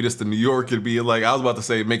 Maybe just the New York could be like, I was about to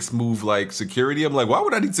say make Smooth like security. I'm like, why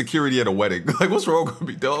would I need security at a wedding? Like, what's wrong with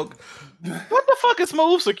me, dog? What the fuck is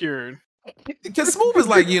Smooth secured? Because Smooth is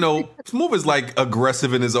like, you know, Smooth is like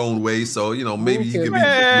aggressive in his own way. So, you know, maybe he could be.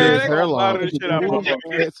 That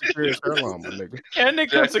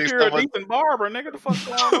nigga could secure a decent barber, nigga. The fuck's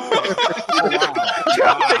going on?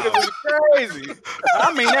 Y'all niggas is crazy.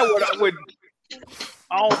 I mean, that would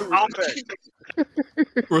all due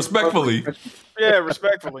respect. Respectfully. Yeah,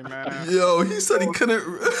 respectfully, man. Yo, he said he couldn't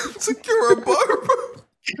secure a barber.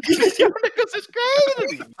 Y'all niggas is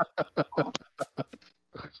crazy.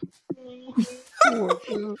 What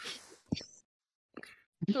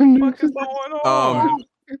the fuck is going on?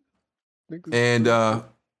 And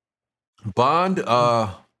Bond,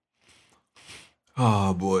 oh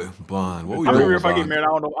boy, Bond. What we I doing remember with if I get Bond? married, I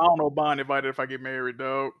don't know Bond invited if I get married,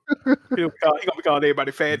 dog. He gonna be calling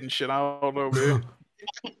everybody fat and shit. I don't know, man.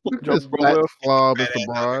 Mr.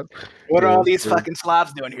 Bond. What are all these fucking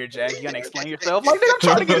slobs doing here, Jack? You gonna explain yourself? Like, nigga, I'm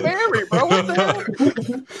trying to get married, bro. What the hell?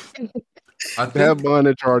 I have Bond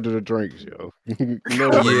in charge of the drinks, yo.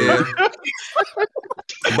 Yeah.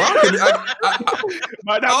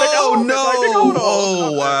 Oh no!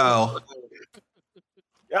 Oh wow!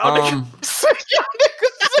 Y'all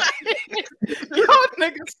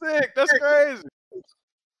niggas sick. That's crazy.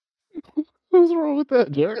 What's wrong with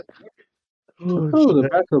that, Jack? That was a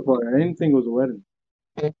bachelor party. I didn't think it was a wedding.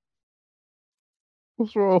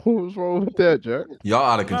 What's wrong with that, Jack? Y'all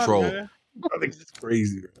out of control. I think it's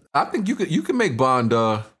crazy. I think you can make Bond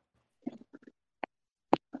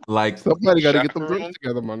like somebody got to get the drinks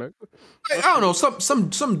together, my nigga. I don't know,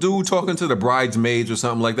 some dude talking to the bridesmaids or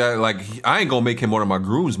something like that. Like I ain't gonna make him one of my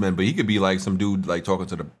groomsmen, but he could be like some dude like talking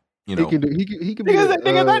to the, you know. He can be. Nigga,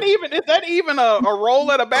 is that even a role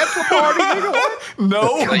at a bachelor party? Nigga? What? No,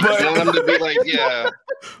 like, but you want him to be like, yeah.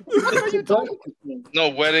 No,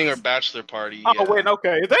 wedding or bachelor party. Oh, wait,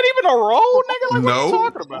 okay. Is that even a role, nigga? Like, what are you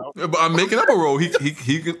talking about? But I'm making up a role. He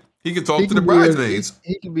can talk to the bridesmaids.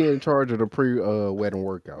 He can be in charge of the pre-wedding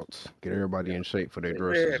workouts. Get everybody in shape for their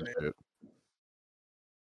dresses and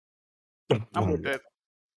shit. I'm with that.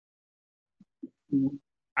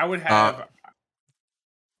 I would have.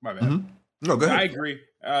 My bad. Mm-hmm. No, go ahead. I agree.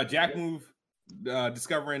 Jack Move,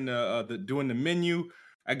 discovering doing the menu.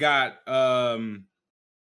 I got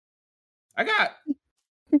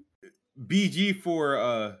BG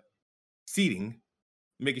for seating,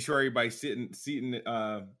 making sure everybody's seating,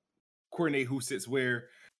 coordinate who sits where.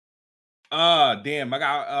 Damn, I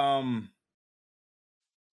got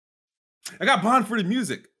Bond for the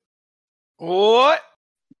music. What?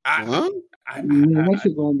 That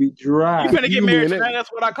shit gonna be dry. You finna get married tonight.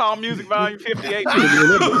 That's what I call music volume 58.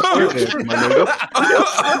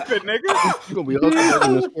 Nigga. You gonna be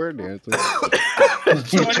hustling the square dancing.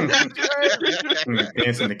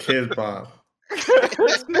 Dancing the kids, Bob.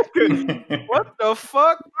 What the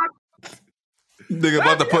fuck? Nigga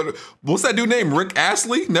about to put what's that dude name? Rick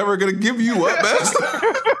Astley? Never gonna give you up,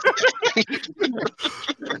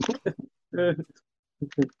 man.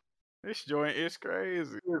 This joint is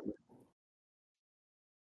crazy.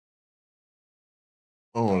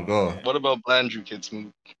 Oh my god. What about Blandrew Kids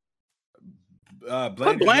move?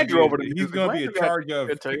 Blandrew over there. He's gonna be in charge of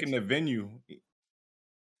picking the venue.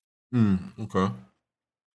 Okay.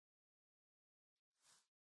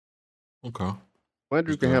 Okay.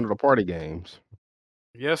 Blandrew can handle the party games.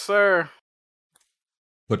 Yes, sir.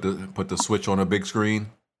 Put the Switch on a big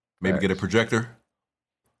screen. Maybe get a projector.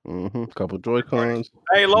 Couple Joy-Cons.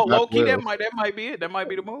 Hey, low key, that might be it. That might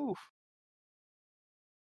be the move.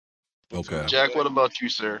 Okay. Jack, what about you,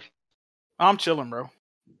 sir? I'm chilling, bro.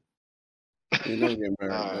 You don't get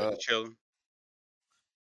married. Chilling.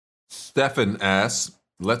 Stefan asks,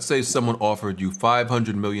 let's say someone offered you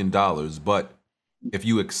 $500 million, but if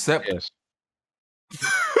you accept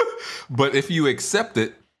but if you accept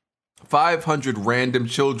it, 500 random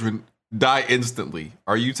children die instantly.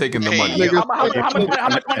 Are you taking the money? How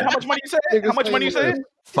much money you said? How much money you said?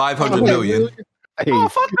 500 million. Oh,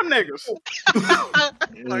 fuck them niggas.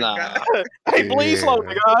 Nah. Hey, bleed slow,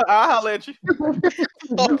 nigga. I'll holler at you.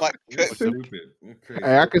 Oh my goodness. Hey,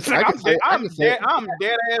 I'm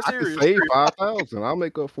dead ass serious. I can save 5,000. I'll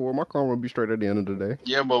make up for it. My car will be straight at the end of the day.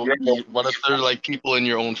 Yeah, but what if they're like people in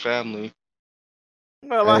your own family?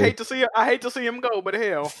 Well, I hate to see him go, but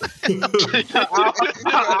hell,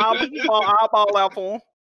 I'll ball out for him.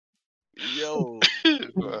 Yo,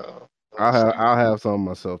 I'll have some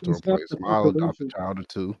myself to replace him. I'll adopt a child or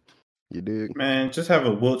two. You dig? Man, just have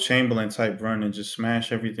a Wilt Chamberlain type run and just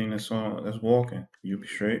smash everything that's walking. You'll be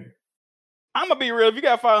straight. I'm gonna be real. If you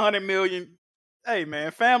got 500 million, hey man,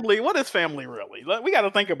 family. What is family really? Like, we got to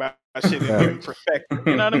think about shit in perspective.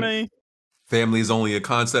 You know what I mean? Family is only a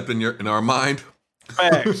concept in our mind.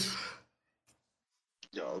 Facts.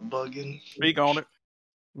 Y'all bugging. Speak on it.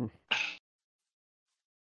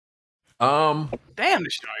 Damn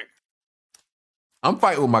this joint. I'm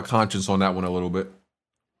fighting with my conscience on that one a little bit.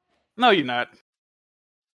 No, you're not.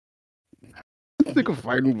 Nigga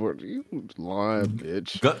fighting for you, lying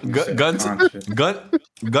bitch. Gun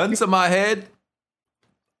to my head.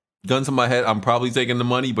 Gun to my head. I'm probably taking the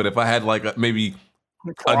money, but if I had like maybe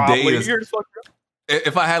a day.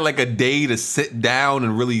 If I had like a day to sit down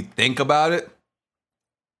and really think about it,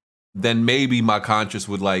 then maybe my conscience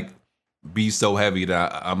would like be so heavy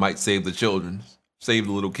that I might save the children, save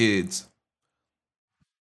the little kids.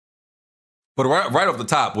 But right off the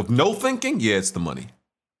top, with no thinking, yeah, it's the money.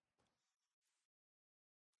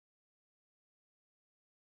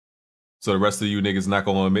 So the rest of you niggas not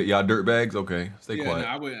gonna admit y'all dirtbags? Okay, stay quiet. No,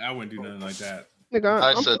 I wouldn't do nothing like that.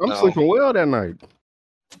 Nigga, I'm sleeping well that night.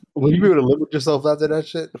 Will you be able to live with yourself after that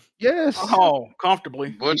shit? Yes. Oh,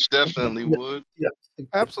 comfortably. Butch definitely would. Yeah.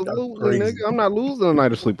 Absolutely, nigga. I'm not losing a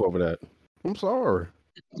night of sleep over that. I'm sorry.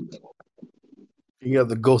 You have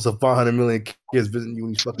the ghost of 500 million kids visiting you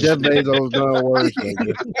when you fucking Jeff Bezos done worse.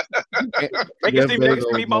 Make it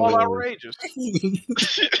seem all outrageous. The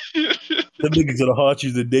nigga's gonna haunt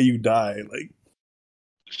you the day you die. Like,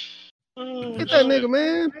 get that nigga,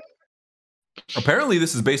 man. Apparently,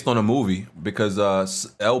 this is based on a movie because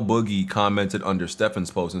L Boogie commented under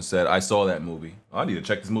Stefan's post and said, "I saw that movie. I need to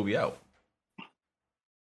check this movie out."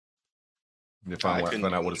 If I find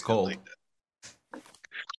out what it's called.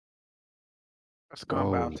 I'm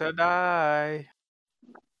about to die.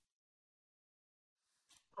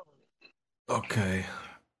 Okay.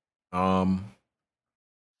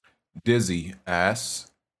 Dizzy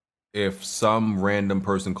asks, if some random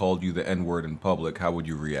person called you the N-word in public, how would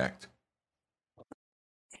you react?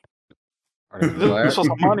 This was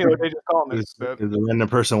some money, or they just called me. Is the random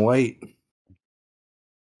person white?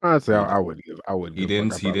 Honestly, I would. He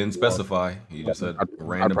didn't specify. He just said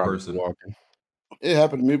random person. It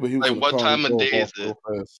happened to me, but he was like, what time of day is it?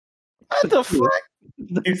 What the fuck?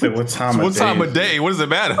 He said, "What time of day? What does it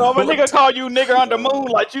matter?" Oh, my nigga call you nigger on the moon,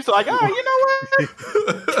 like you like, oh, you know what?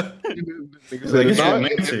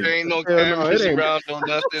 If there ain't no cameras around, no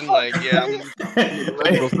nothing. Like, yeah. He said,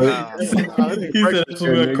 "That's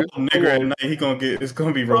what we call nigger at night." It's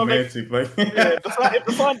gonna be romantic. Like, if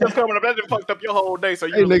the sun just coming up, that just fucked up your whole day. So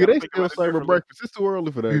you hey, nigga, they still serving breakfast. It's too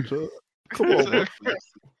early for that, Chuck. Come on, bro.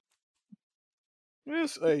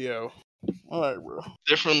 Yes, hey yo. All right, bro.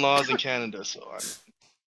 Different laws in Canada, so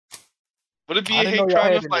Would it be a hate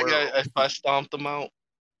crime if I stomped him out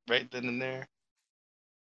right then and there?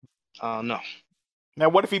 No. Now,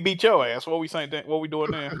 what if he beat your ass? What we saying? What we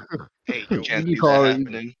doing there? Hey, you can't see that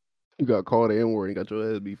happening. You got called the N-word and got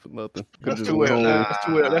your ass beat for nothing. That's 2 L's.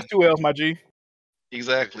 That's 2 L's, my G.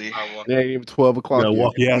 Exactly. It ain't even 12 o'clock. Yeah,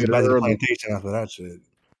 walk your ass back to the plantation after that shit.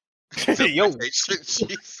 Yo.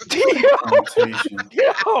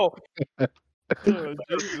 Yo.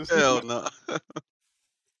 Hell no.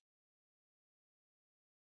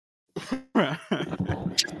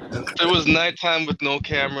 If it was nighttime with no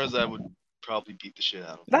cameras, I would probably beat the shit out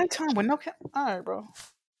of him. Nighttime with no camera? All right, bro.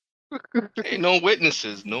 Hey, no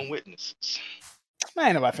witnesses. No witnesses.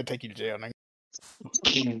 Man, nobody finna take you to jail, nigga.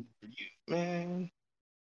 Man.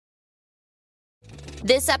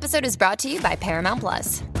 This episode is brought to you by Paramount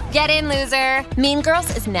Plus. Get in, loser! Mean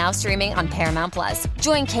Girls is now streaming on Paramount Plus.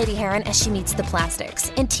 Join Katie Heron as she meets the plastics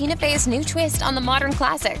in Tina Fey's new twist on the modern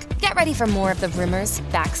classic. Get ready for more of the rumors,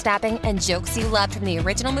 backstabbing, and jokes you loved from the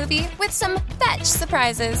original movie with some fetch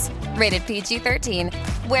surprises. Rated PG-13.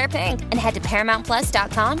 Wear pink and head to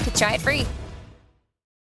ParamountPlus.com to try it free.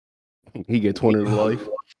 He get 20 to life.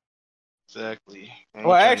 Exactly.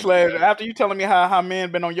 Well, actually, after you telling me how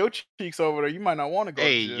men been on your cheeks over there, you might not want to go.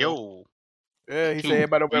 Hey, to jail. yo. Yeah, he said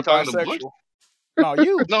everybody over there talking to bisexual. No,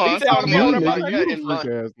 you. No, I'm talking about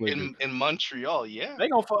in Montreal. Yeah, they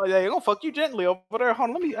gonna fuck you gently over there.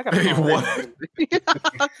 Hold on, I gotta. What?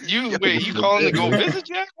 You calling to go visit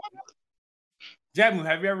Jack? Jamu,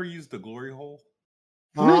 have you ever used the glory hole?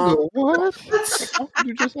 Nigga, what?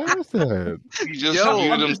 You just asked that. He just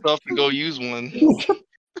muted himself to go use one.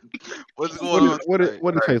 What's going on? What it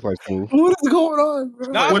tastes like, Smooth? What is going on, bro?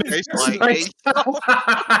 No, what it tastes like?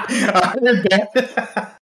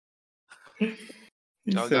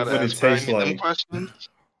 Y'all gotta ask Brian them questions.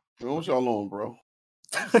 What y'all on, bro?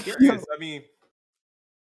 I'm curious. I mean,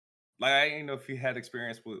 like, I didn't know if you had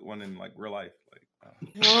experience with one in like real life. Like,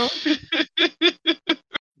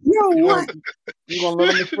 Yo, what? You gonna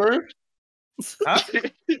let him experience? Huh?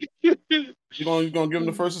 You gonna give him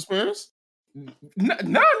the first experience? No,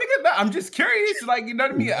 nigga. No, I'm just curious. Like, you know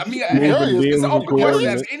what I mean? It's an open question.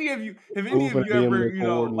 If any of you ever,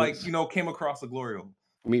 came across a glory hole?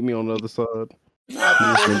 Meet me on the other side. Meet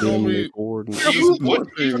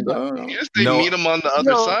him on the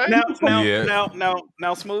other side.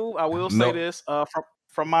 Now, Smooth. I will say this.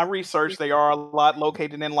 From my research, they are a lot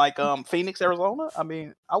located in like Phoenix, Arizona. I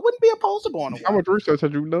mean, I wouldn't be opposed to going to one. How much research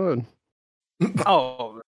have you done?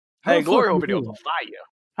 Oh, hey, glory hole videos on fire.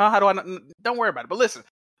 How do I? Don't worry about it. But listen,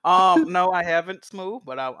 no, I haven't, Smooth.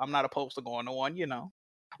 But I'm not opposed to going to one. You know,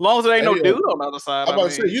 as long as there ain't no dude on the other side. I'm about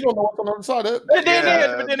to say you don't know what's on the other side of that. But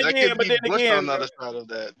then again, on the other side of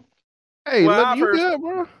that. Hey, you good,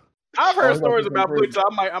 bro? I've heard stories about Butch, so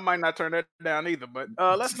I might not turn that down either. But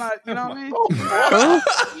let's not, you know what I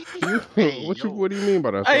mean? What do you mean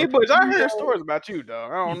by that? Hey, Butch, I heard stories about you,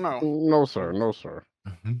 dog. I don't know. No, sir.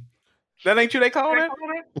 That ain't you they call it?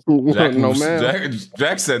 Jack, no, man.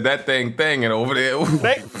 Jack said that thing and over there.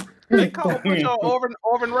 They call Butch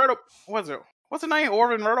Orvin Reddle. What's it? What's the name?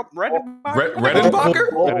 Orvin Redenbacher?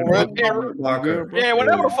 Redenbacher? Yeah,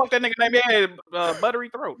 whatever the fuck that nigga name is. Buttery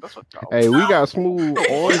throat. That's what it's called. Hey, we got Smooth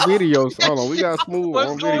on videos. Hold on, we got Smooth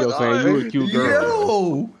on video saying you a cute girl.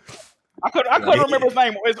 Yo. I couldn't remember his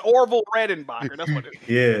name. It's Orville Redenbacher. That's what it is.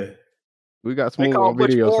 Yeah. We got Smooth on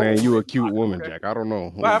video saying you a cute woman, Jack. I don't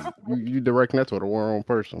know. You directing that to the wrong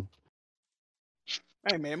person.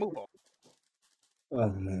 Hey, man, move on. Oh,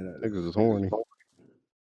 man. Niggas is horny.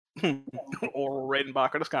 Oral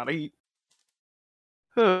Redenbacher, that's kind of heat.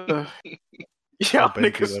 Yeah,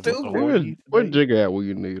 niggas stupid. Where Jigga at when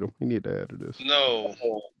you need him? You need to add to this. No.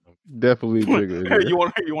 Definitely Jigga. Hey, you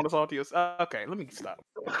want to talk to us? Okay, let me stop.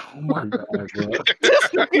 Oh my god, bro. This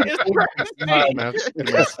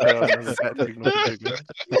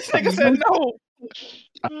nigga said no.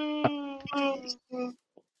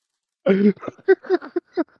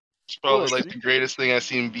 It's probably like the greatest thing I've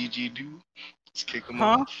seen BG do. Just kick him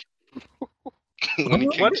off. When he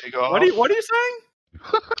kicked Jigga off. What are you saying?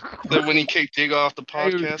 That when he kicked Jigga off the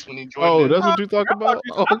podcast when he joined. Oh, that's what you talking about?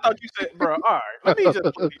 I thought you said, bro. All right, let me just.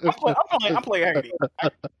 I'm playing Haiti.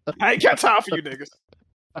 I ain't got time for you niggas.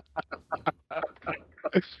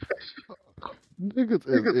 Niggas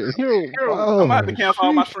is here. I'm gonna have to cancel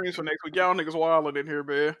all my streams for next week. Y'all niggas wilding in here,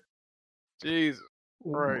 man. Jesus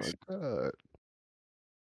Christ. Oh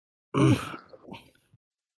my god.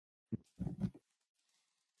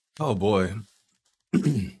 Oh boy.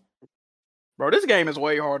 Bro, this game is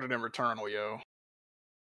way harder than Returnal, yo.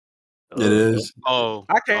 It is. Oh,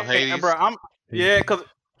 I can't, bro.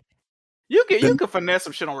 You can finesse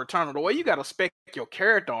some shit on Returnal. The way you gotta spec your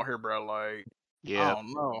character on here, bro. Like, I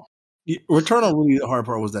don't know. Returnal, really the hard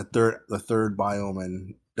part was the third biome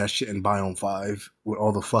and that shit in Biome 5 with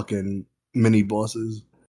all the fucking mini bosses.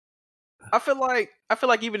 I feel like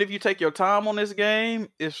even if you take your time on this game,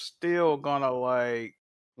 it's still gonna like.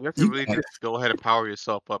 You have to really just go ahead and power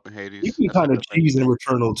yourself up in Hades. You can kind of cheese in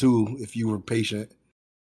Returnal too if you were patient.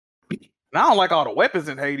 And I don't like all the weapons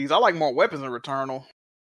in Hades. I like more weapons in Returnal.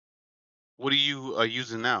 What are you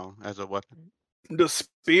using now as a weapon? The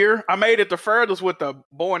spear. I made it the furthest with the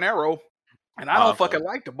bow and arrow, and I don't fucking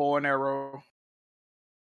like the bow and arrow.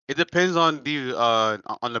 It depends on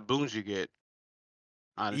the boons you get.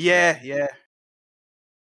 Honestly. Yeah.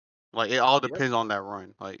 Like it all depends on that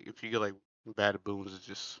run. Like if you get like bad boons, it's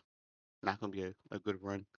just not gonna be a good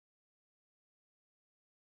run.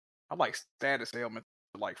 I like status ailment,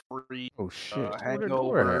 like free. Oh shit!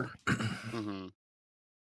 Hangover.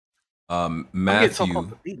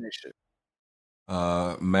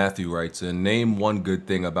 Matthew writes in, name one good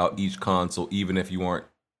thing about each console, even if you aren't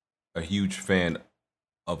a huge fan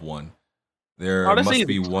of one. There must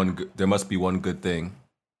be one good thing.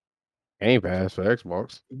 Game Pass for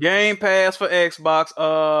Xbox. Game Pass for Xbox.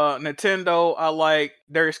 Nintendo, I like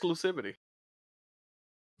their exclusivity.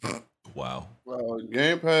 Wow.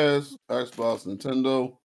 Game Pass, Xbox,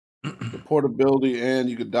 Nintendo, the portability, and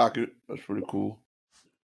you could dock it. That's pretty cool.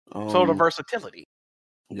 So the versatility.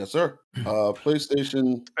 Yes, sir.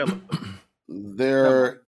 PlayStation,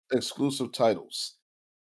 their exclusive titles.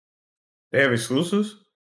 They have exclusives?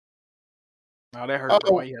 No, that hurt.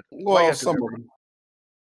 Well, some of them.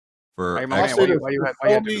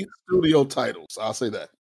 Sony studio titles. I'll say that.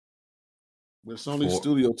 With Sony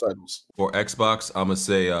studio titles. For Xbox, I'm gonna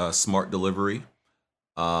say Smart Delivery.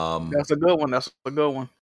 That's a good one.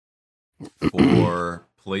 For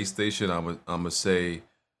PlayStation, I'm gonna say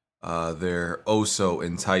their so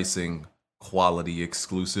enticing quality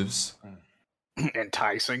exclusives.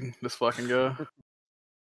 Enticing, this fucking guy.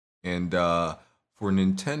 And for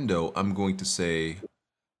Nintendo, I'm going to say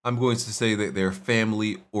that they're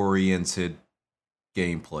family-oriented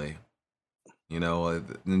gameplay. You know,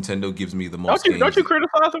 Nintendo gives me the most. Don't you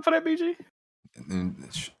criticize them for that, BG?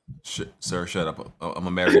 Sir, shut up. I'm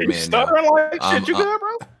a married man now. Like shit, you good,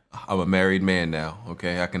 bro? I'm a married man now.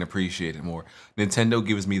 Okay, I can appreciate it more. Nintendo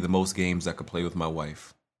gives me the most games I could play with my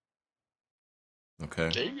wife. Okay.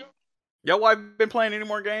 There you go. Your wife been playing any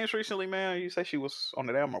more games recently, man? You say she was on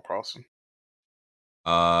the Animal Crossing.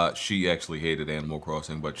 She actually hated Animal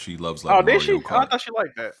Crossing, but she loves Mario Kart. I thought she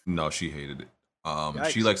liked that. No, she hated it.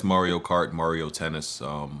 She likes Mario Kart, Mario Tennis.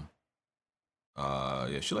 Yeah,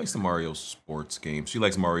 she likes the Mario sports games. She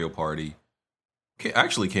likes Mario Party.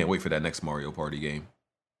 Can't wait for that next Mario Party game.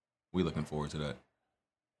 We looking forward to that.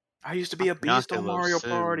 I used to be a beast on Mario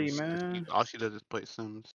Party, man. All she does is play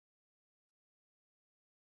Sims.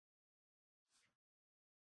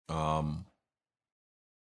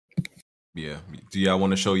 Yeah. Do y'all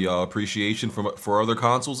want to show y'all appreciation for other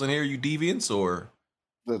consoles in here, you deviants, or?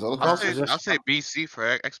 I'll say BC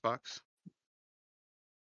for Xbox.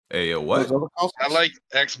 Hey, what? I like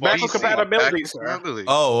Xbox. Backward compatibility.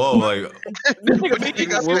 Oh, like. Don't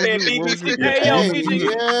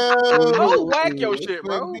whack your shit,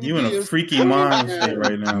 bro. You in a freaky mind state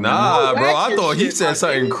right now. Nah, bro. I thought he said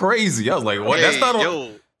something crazy. I was like, what? That's not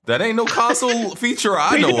on. That ain't no console feature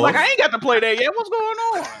I know of. Like, I ain't got to play that yet. What's going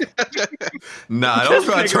on? Nah, don't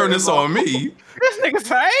try to turn this on me. This nigga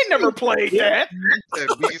said, I ain't never played that.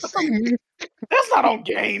 That's not on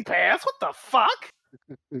Game Pass. What the fuck?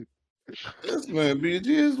 This man BG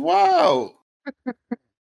is wild.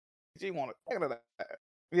 BG want to.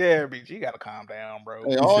 Yeah, BG, you gotta calm down, bro.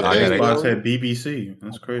 Hey, Xbox had BBC.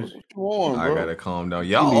 That's crazy. I gotta calm down.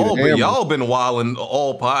 Y'all been wilding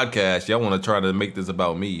all podcasts. Y'all want to try to make this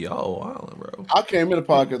about me? Y'all wilding, bro. I came in the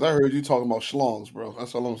podcast. I heard you talking about schlongs, bro.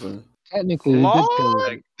 That's all I'm saying. Technically,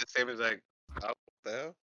 the same as like, what the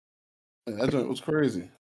hell? Yeah, that was crazy.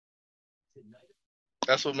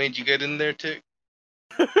 That's what made you get in there, Tick?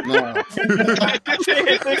 No.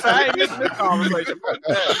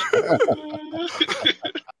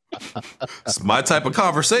 It's my type of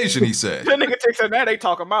conversation, he said. That nigga takes that they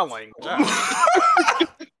talking my language.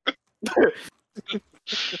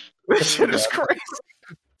 This shit is crazy.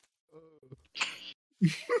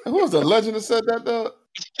 Who was the legend that said that, though?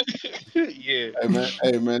 Yeah.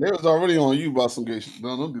 Hey man, they was already on you about some gay shit.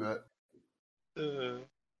 No, don't do that.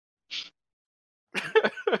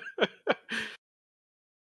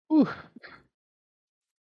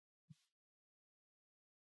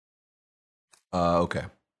 Okay.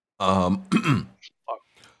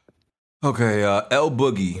 Okay, L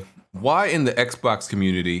Boogie. why in the Xbox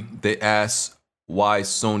community they ask why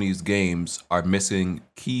Sony's games are missing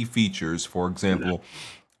key features, for example,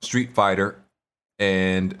 Street Fighter,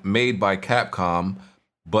 and made by Capcom,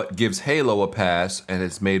 but gives Halo a pass and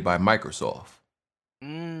it's made by Microsoft.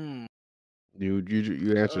 Dude,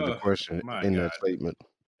 you answered the question in that statement.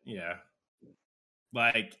 Yeah.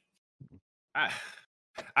 Like,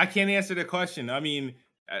 I can't answer the question. I mean,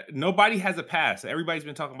 nobody has a pass. Everybody's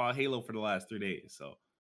been talking about Halo for the last 3 days. So,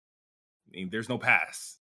 I mean, there's no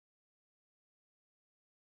pass.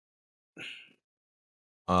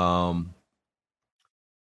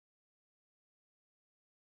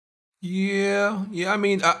 Yeah. I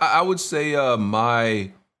mean, I would say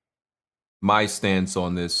my stance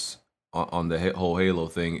on this, on the whole Halo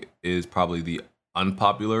thing, is probably the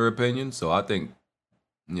unpopular opinion. So I think,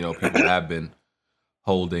 people have been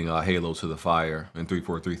holding Halo to the fire and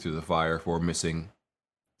 343 to the fire for missing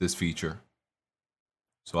this feature.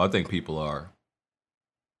 So I think people are,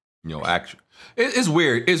 actually, it's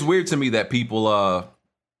weird. It's weird to me that people are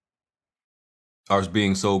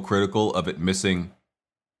being so critical of it missing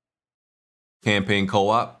campaign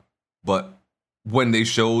co-op, but when they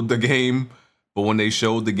showed the game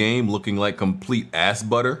looking like complete ass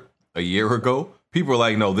butter a year ago, people were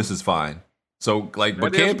like, "No, this is fine." So like,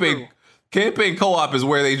 but campaign co-op is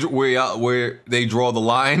where they draw the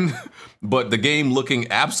line. But the game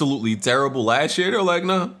looking absolutely terrible last year, they're like,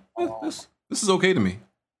 "No, this is okay to me."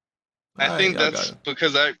 I think that's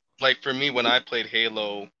because for me, when I played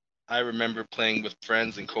Halo, I remember playing with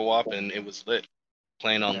friends in co-op and it was lit.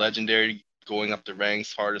 Playing on Legendary, going up the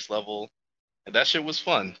ranks, hardest level, and that shit was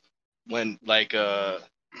fun. When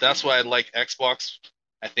that's why I like Xbox.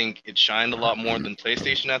 I think it shined a lot more than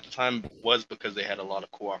PlayStation at the time, was because they had a lot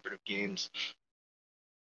of cooperative games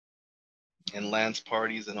and LAN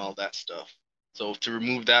parties and all that stuff. So to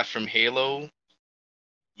remove that from Halo,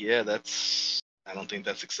 I don't think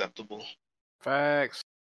that's acceptable. Facts.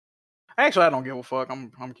 Actually, I don't give a fuck. I'm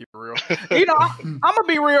gonna keep it real. I'm gonna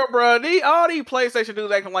be real, bro. All these PlayStation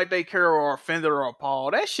dudes acting like they care or offended or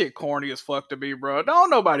appalled. That shit corny as fuck to me, bro.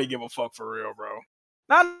 Don't nobody give a fuck for real, bro.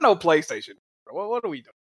 Not no PlayStation. What are we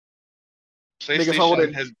doing?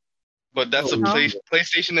 PlayStation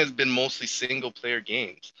PlayStation has been mostly single player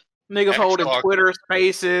games. Niggas holding Twitter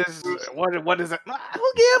Spaces. What is it?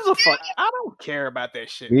 Who gives a fuck? I don't care about that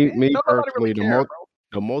shit. Me personally,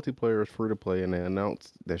 the multiplayer is free to play, and they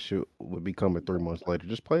announced that shit would be coming 3 months later.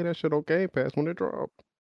 Just play that shit on Game Pass when it drops.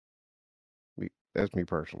 That's me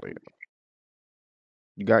personally.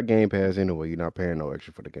 You got Game Pass anyway. You're not paying no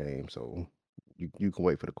extra for the game, so you can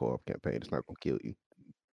wait for the co-op campaign. It's not gonna kill you,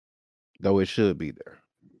 though it should be there.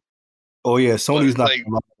 Oh yeah, Sony's not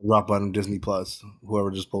gonna drop on Disney Plus. Whoever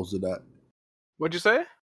just posted that. What'd you say?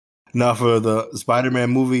 No, for the Spider-Man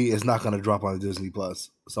movie, it's not gonna drop on Disney Plus.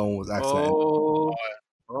 Someone was asking.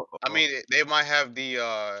 I mean, they might have the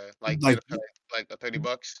like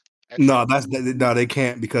 $30. No, they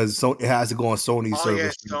can't because it has to go on Sony's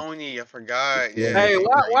service. Yeah, Sony. I forgot. Yeah. Hey,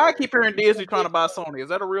 why I keep hearing Disney trying to buy Sony? Is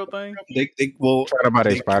that a real thing? They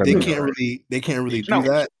can't really do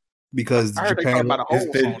that because Japan. It's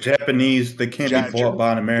the Japanese. They can't be bought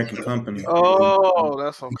by an American company. Oh,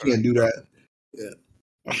 that's okay. You can't do that.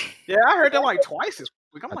 Yeah, I heard that like twice this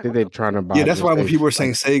week. I think they're trying to buy. Yeah, that's why when people were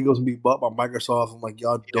saying Sega's gonna be bought by Microsoft, I'm like,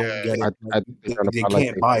 y'all don't get it. They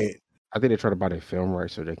can't buy it. I think they try to buy their film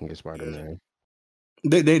rights so they can get Spider-Man.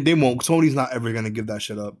 They won't. Sony's not ever gonna give that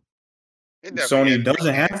shit up. Sony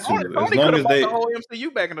doesn't have to. Sony could have bought the whole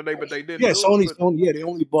MCU back in the day, but they didn't. Yeah, Sony. Yeah, they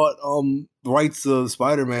only bought rights to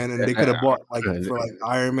Spider-Man, and they could have bought for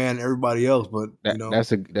Iron Man, and everybody else. But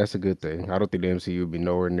that's a good thing. I don't think the MCU would be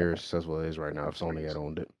nowhere near as successful as it is right now if Sony had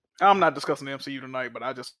owned it. I'm not discussing the MCU tonight, but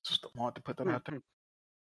I just want to put that out there.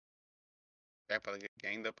 That probably get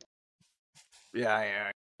ganged up.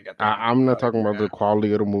 Yeah. I'm not talking about the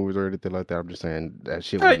quality of the movies or anything like that. I'm just saying that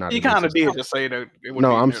shit would not. You kind of did just say that.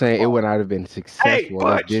 I'm saying it would not have been successful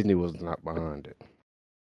if Disney was not behind it.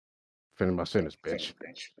 Finish my sentence, bitch.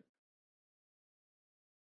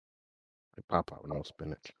 Pop out with no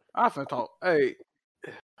spinach. I finna talk. Hey,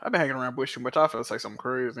 I've been hanging around Bush too much. I finna say something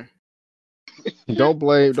crazy. Don't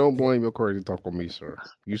blame your crazy talk on me, sir.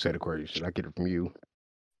 You said the crazy shit. I get it from you,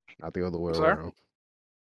 not the other way around.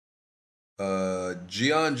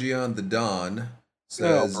 Gian the Don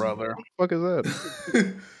says, brother. What the fuck is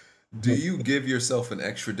that? Do you give yourself an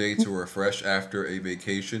extra day to refresh after a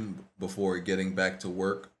vacation before getting back to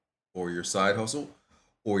work or your side hustle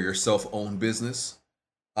or your self-owned business?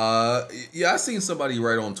 Yeah, I seen somebody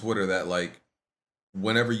write on Twitter that like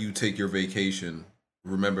whenever you take your vacation,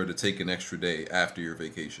 remember to take an extra day after your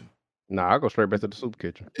vacation. Nah, I go straight back to the soup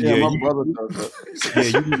kitchen. Yeah, my brother does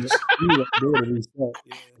that.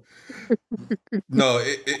 No,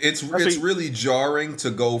 it's really jarring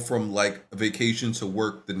to go from like vacation to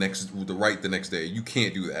work the next day. You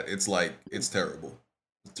can't do that. It's like it's terrible.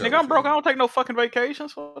 Nigga, I'm broke. I don't take no fucking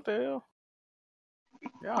vacations. What the hell?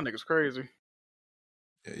 Y'all niggas crazy.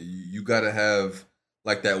 Yeah, you gotta have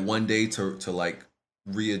like that one day to like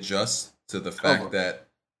readjust to the fact that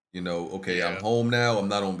okay, I'm home now. I'm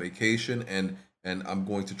not on vacation, and I'm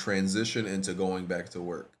going to transition into going back to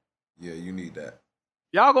work. Yeah, you need that.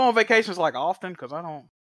 Y'all go on vacations like often? Cause I don't.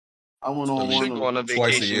 I went on one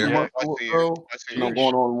twice a year. I'm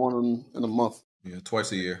going on one in a month. Yeah,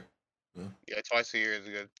 twice a year. Yeah, twice a year is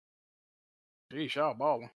good. Geez, y'all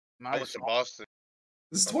balling. I went to Boston.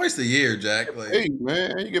 It's twice a year, Jack. Like, hey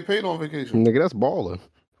man, you get paid on vacation. Nigga, that's balling.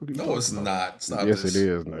 No, it's not. It's not. Yes, it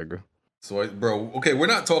is, nigga. So, bro, okay, we're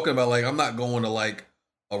not talking about like I'm not going to like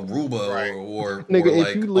Aruba or nigga,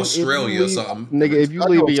 like Australia or something. Nigga, if you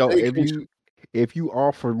leave if you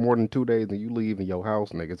off for more than 2 days and you leave in your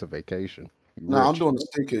house, nigga, it's a vacation. Nah, I'm doing a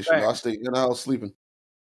staycation. I stay in the house sleeping.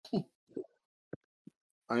 I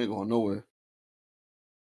ain't going nowhere.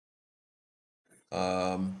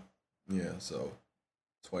 Yeah, so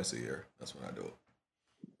twice a year. That's when I do it.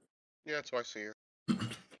 Yeah, twice a year.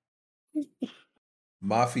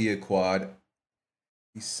 Mafia Quad.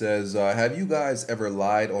 He says, "Have you guys ever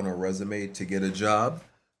lied on a resume to get a job?"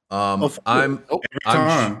 I'm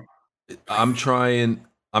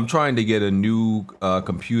trying to get a new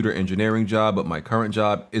computer engineering job, but my current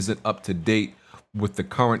job isn't up to date with the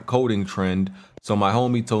current coding trend. So my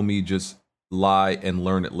homie told me just lie and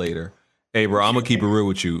learn it later. Hey, bro, I'm gonna keep it real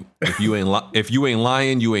with you. If you ain't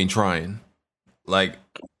lying, you ain't trying. Like,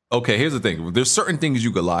 okay, here's the thing. There's certain things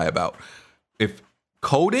you could lie about. If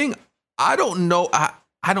coding, I don't know.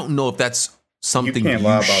 I don't know if that's something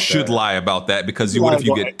you should lie about that because what if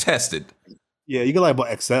you get tested? Yeah, you can lie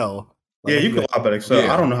about Excel. Yeah, you can lie about Excel.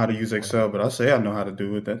 Yeah. I don't know how to use Excel, but I say I know how to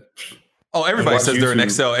do it. Then. Oh, everybody says they're an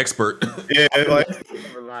Excel expert. Yeah, like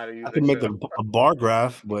I can make a bar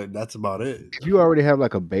graph, but that's about it. If you already have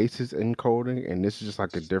like a basis in coding, and this is just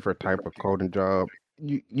like a different type of coding job,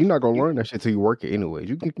 you're not gonna learn that shit till you work it anyways.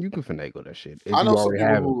 You can finagle that shit if I know you already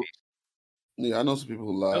have it. Yeah, I know some people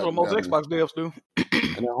who lie. That's what most Xbox devs do.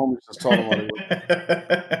 And their homies just taught them what it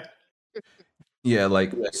was. Yeah,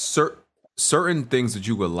 like certain things that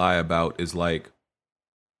you would lie about is like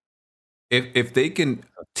if they can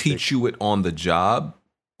teach you it on the job,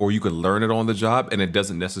 or you can learn it on the job, and it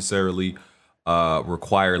doesn't necessarily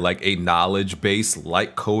require like a knowledge base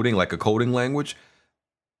like coding, like a coding language,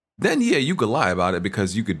 then yeah, you could lie about it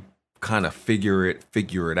because you could kind of figure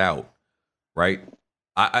it out, right?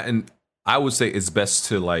 I would say it's best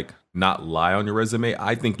to like not lie on your resume.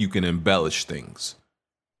 I think you can embellish things.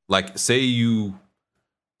 Like say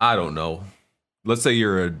I don't know. Let's say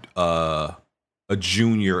you're a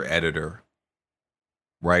junior editor,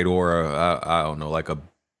 right? Or I don't know, like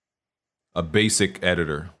a basic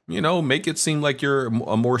editor. Make it seem like you're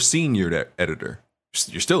a more senior editor.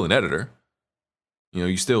 You're still an editor.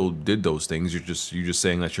 You still did those things. You're just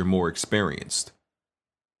saying that you're more experienced.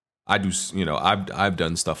 I do, I've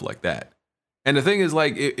done stuff like that. And the thing is,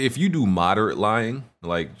 like, if you do moderate lying,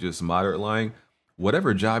 like just moderate lying,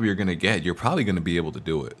 whatever job you're gonna get, you're probably gonna be able to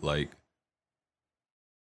do it. Like,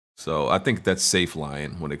 so I think that's safe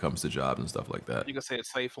lying when it comes to jobs and stuff like that. You can say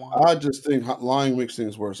it's safe lying. I just think lying makes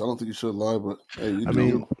things worse. I don't think you should lie, but hey, I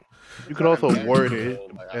mean, you could also word it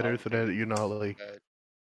better so that you're not like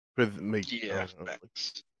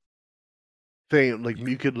saying like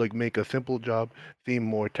you could like make a simple job seem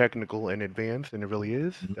more technical and advanced than it really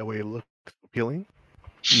is. That way it looks appealing.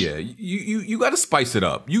 Yeah, you got to spice it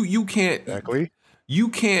up. You can't exactly. You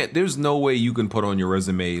can't. There's no way you can put on your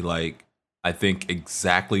resume like I think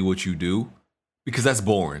exactly what you do, because that's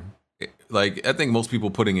boring. Like I think most people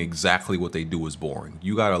putting exactly what they do is boring.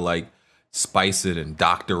 You gotta like spice it and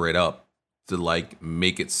doctor it up to like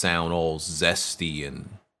make it sound all zesty and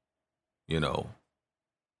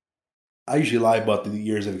I usually lie about the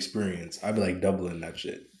years of experience. I'd be like doubling that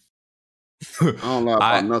shit. I don't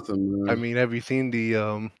lie about nothing, man. I mean, have you seen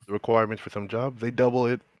the requirements for some jobs? They double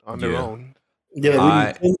it on their own.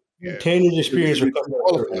 Yeah, 10 years experience. 10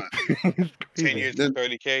 years to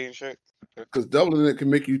 30K and shit. Because doubling it can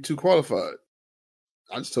make you too qualified.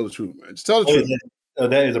 I just tell the truth, man. Just tell the truth.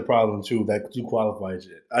 That is a problem too. That too qualified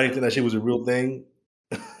shit. I didn't think that shit was a real thing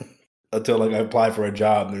until like I applied for a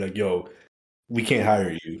job and they're like, "Yo, we can't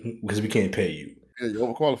hire you because we can't pay you." Yeah, you're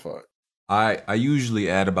overqualified. I usually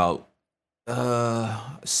add about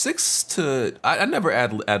 6 to I never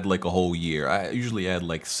add like a whole year. I usually add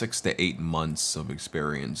like 6 to 8 months of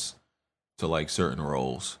experience to like certain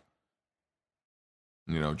roles.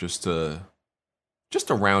 You know, just to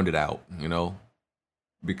round it out, you know,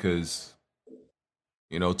 because,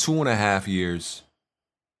 you know, 2.5 years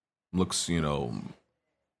looks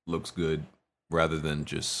good rather than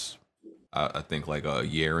just, I think like a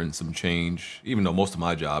year and some change, even though most of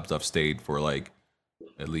my jobs I've stayed for like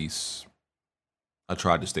at least, I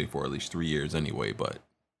tried to stay for at least 3 years anyway, but.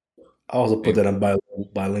 I also put that on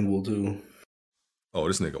bilingual too. Oh,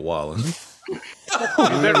 this nigga wildin'.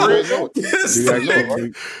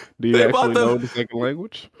 Do you actually know the second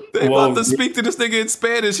language? They about to speak to this nigga in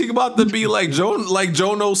Spanish. He about to be like Joe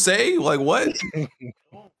no say? Like what?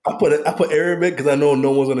 I put Arabic because I know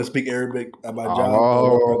no one's gonna speak Arabic at my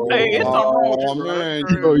job. Hey, it's not wrong. Man,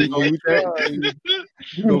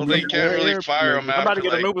 Well, they can't really fire him I'm about to after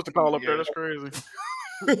get like, Anubis to call up there. That's crazy.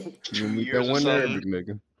 You meet years that or one something. Arabic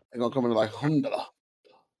nigga. They're gonna come in like Honda.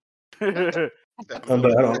 I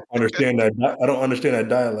don't understand that. I don't understand that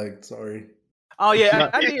dialect. Sorry. Oh yeah,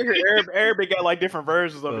 I did hear Arabic got like different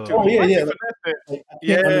versions of it too. Oh yeah.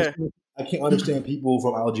 Yeah. I can't understand people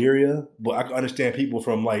from Algeria, but I can understand people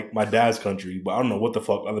from like my dad's country. But I don't know what the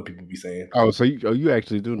fuck other people be saying. Oh, so you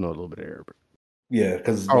actually do know a little bit of Arabic. Yeah,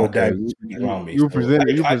 because my dad was speaking around me. You presented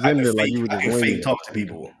it like you were I just can winging fake it. talk to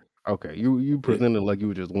people. Okay, you presented like you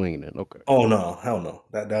were just winging it. Okay. Oh no, hell no.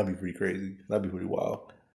 That'd be pretty crazy. That'd be pretty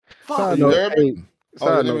wild. Side you note, Arabic? hey, Oh,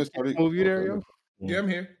 side yeah, note, Miss Cody. move you there, Okay. yo. Yeah, I'm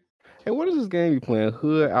here. Hey, what is this game you playing?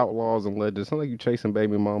 Hood Outlaws and Legends. Sound like you chasing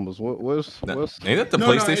baby mamas. What's Ain't that the No,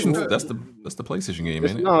 PlayStation? it's That's the PlayStation game,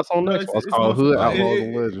 It's, ain't it? no, it's on No, Xbox. It's called Hood multiplayer. Outlaws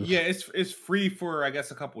and Legends. Yeah, it's free for I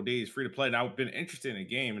guess a couple of days, free to play. And I've been interested in the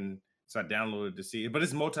game, and so I downloaded to see it. But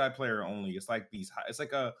it's multiplayer only. It's like it's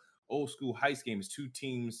like a old school heist game. It's 2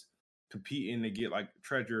 teams competing to get like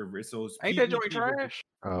treasure. So it's Ain't that PvP joint trash?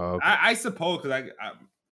 Okay. I suppose because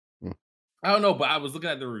I don't know, but I was looking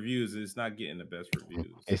at the reviews. And it's not getting the best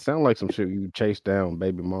reviews. It sounds like some shit you chase down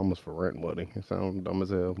baby mamas for rent money. It sounds dumb as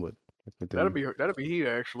hell, but That'd be heat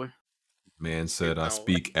actually. Man said I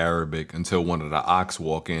speak Arabic until one of the ox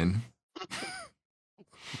walk in.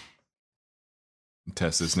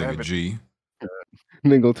 Test this nigga G.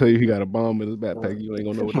 Nigga gonna tell you he got a bomb in his backpack. You ain't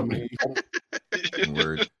gonna know what that means.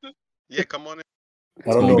 Word. Yeah, come on in.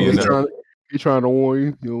 I don't know. He trying to warn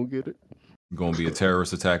you. You don't get it. Gonna be a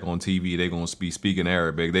terrorist attack on TV. They gonna be speaking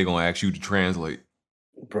Arabic. They gonna ask you to translate.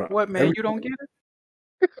 Bro, What man? You don't get it?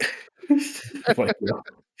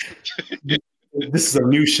 This is a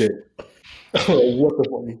new shit. What the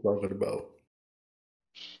fuck are you talking about?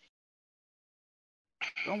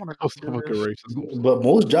 I want to go fucking racist. But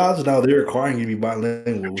most jobs now they're requiring you to be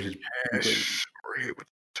bilingual, which is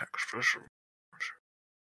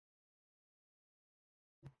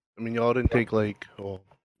I mean, y'all didn't take like,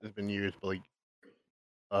 it's been years, but like,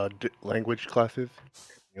 language classes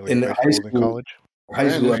in high school. And college. High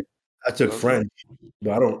school, I took French,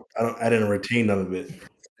 but I didn't retain none of it.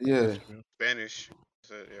 Yeah, Spanish.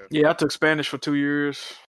 So, Yeah, I took Spanish for 2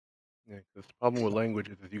 years. Yeah, 'cause the problem with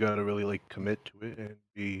languages is you gotta really like commit to it and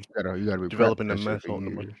be You gotta be developing the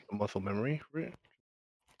practicing for muscle memory for it.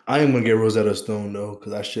 I am gonna get Rosetta Stone though,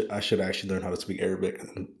 because I should actually learn how to speak Arabic.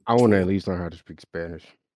 I want to at least learn how to speak Spanish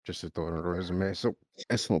just to throw it on the resume. So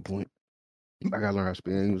that's no point. I gotta learn how to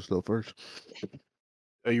speak English though first.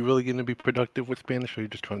 Are you really gonna be productive with Spanish, or are you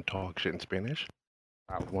just trying to talk shit in Spanish?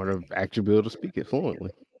 I want to actually be able to speak it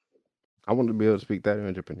fluently. I want to be able to speak that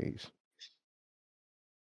in Japanese.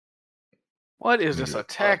 What is this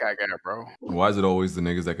attack I got, bro? Why is it always the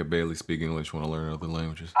niggas that could barely speak English want to learn other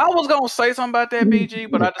languages? I was gonna say something about that, BG,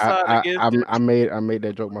 but I decided to give. I made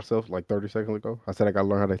that joke myself like 30 seconds ago. I said I gotta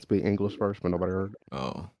learn how to speak English first, but nobody heard it.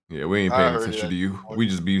 Oh, yeah, we ain't paying attention to you. We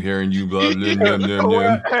just be hearing you blah blah blah blah.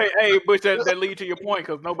 blah. Hey, but that lead to your point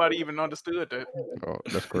because nobody even understood that. Oh,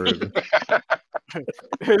 that's crazy.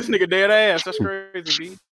 This nigga dead ass. That's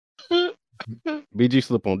crazy, B. BG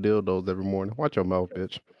slip on dildos every morning. Watch your mouth,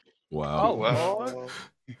 bitch. Wow. Oh well.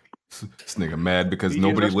 This nigga mad because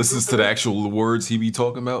nobody listens to the actual words he be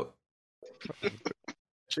talking about.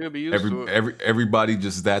 Should be used to it. Everybody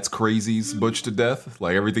just that's crazy's Butch to death.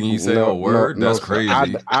 Like everything he say, word, that's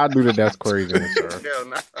crazy. I do the that's crazy, sir.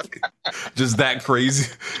 Just that crazy.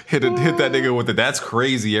 Hit that nigga with the that's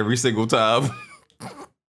crazy every single time.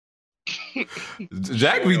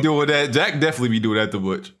 Jack be doing that. Jack definitely be doing that to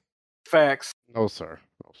Butch. Facts. No, sir.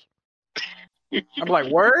 I'm like,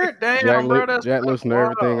 word? Damn, bro. That's Jack listen to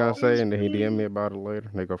everything I say, and then he DM me about it later.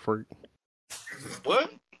 Nigga freak. What?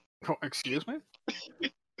 Oh, excuse me?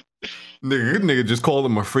 Nigga just called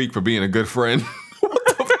him a freak for being a good friend.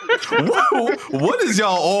 What is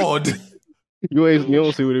y'all on? You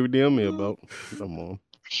don't see what he DM me about. Come on.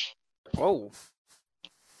 Whoa.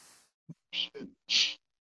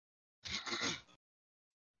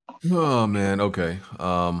 Oh man, okay.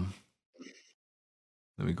 Let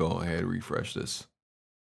me go ahead and refresh this.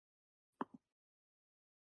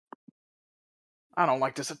 I don't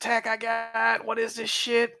like this attack I got. What is this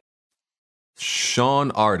shit?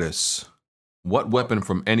 Sean Artis, what weapon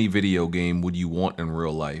from any video game would you want in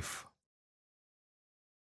real life?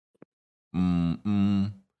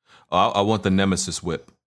 I want the Nemesis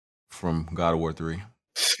whip from God of War 3.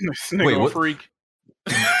 Wait, what? Freak.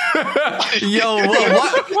 Yo,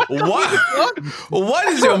 what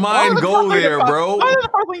does your mind go there, bro? Why does the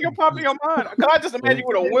first thing pop in your mind? Cause I just imagine you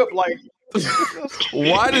with a whip, like.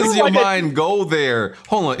 Why does your mind go there?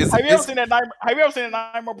 Hold on. Have you ever seen that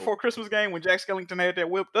Nightmare Before Christmas game when Jack Skellington had that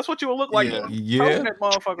whip? That's what you would look like. Yeah. That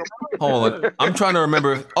motherfucker. Hold on. I'm trying to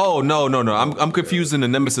remember. Oh no. I'm confusing the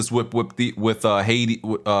Nemesis whip with Hades.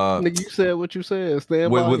 Nigga, you said what you said.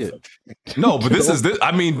 Stand by it. No, but this.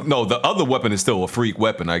 I mean, no. The other weapon is still a freak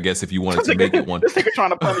weapon, I guess, if you wanted to make it one. This nigga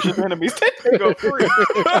trying to punish his enemies. That nigga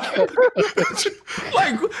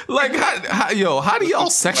like how do y'all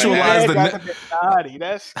sexualize the?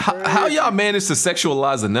 That's how y'all manage to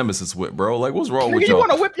sexualize the Nemesis whip, bro? Like, what's wrong with y'all? You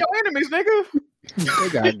want to whip your enemies, nigga? They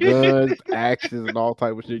got guns, axes, and all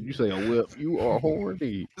type of shit. You say a whip, you are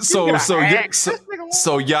horny. So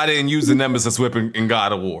y'all didn't use the Nemesis whip in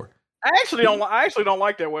God of War. I actually don't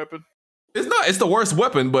like that weapon. It's not. It's the worst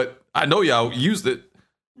weapon, but I know y'all used it.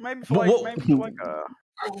 Maybe for like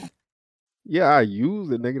yeah, I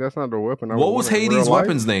used it, nigga. That's not the weapon. What was Hades'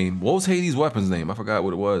 weapon's name? What was Hades' weapon's name? I forgot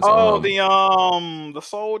what it was. Oh, the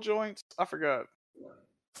soul joints. I forgot.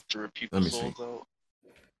 To rip people's Let me souls see. out.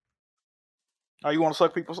 Oh, you want to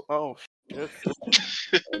suck people's? Oh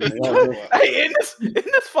shit. Hey, in this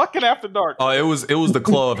fucking After Dark. Oh, it was the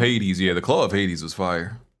Claw of Hades. Yeah, the Claw of Hades was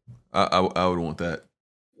fire. I would want that.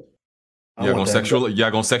 Y'all gonna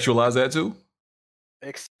sexualize that too?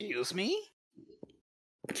 Excuse me?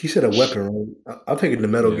 He said a weapon, right? I'll take it to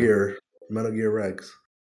Metal Gear Rex.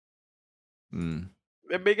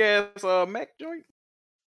 That big ass mech joint?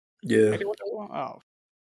 Yeah. Oh.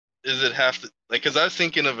 Does it have to, like, because I was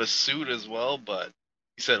thinking of a suit as well, but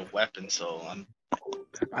you said a weapon, so I'm.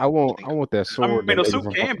 I want that sword. I mean, a suit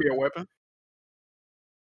can be a weapon.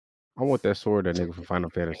 I want that sword that nigga from Final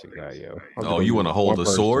Fantasy got, yo. Oh, you want to hold a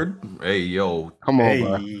sword? Hey, yo. Come on,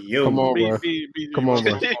 bro. Come on, bro. Come on,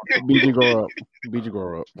 bro. BG grow up. BG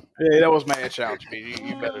grow up. Yeah, that was mad challenge, BG.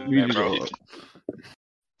 You better than that, bro.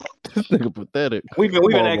 This nigga pathetic. We've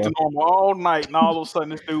been acting normal all night, and all of a sudden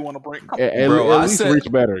this dude want to break. Bro, at least reach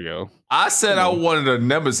better, yo. I said I wanted a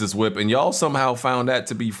Nemesis whip, and y'all somehow found that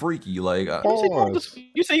to be freaky. Like,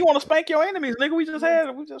 you said you want to spank your enemies, nigga. We just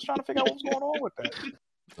trying to figure out what's going on with that.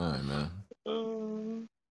 All right, man.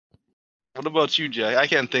 What about you, Jay? I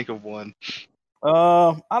can't think of one.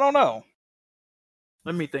 I don't know.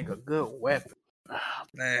 Let me think of a good weapon. Oh,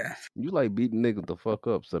 man, you like beating niggas the fuck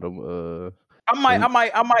up, so them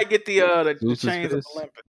I might get the chains of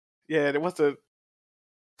Olympus. Yeah, what's the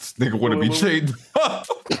this nigga want to be chained up.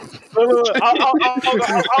 I'm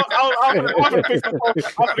gonna pick some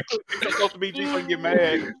close to BG so you get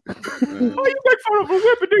mad. Oh, you make fun of a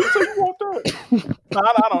whipping dude, so you want that? No,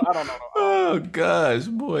 I don't know. Oh gosh,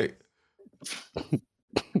 boy.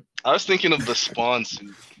 I was thinking of the Spawn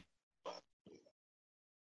suit.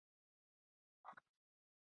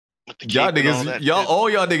 Y'all niggas, all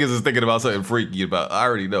y'all niggas is thinking about something freaky about. I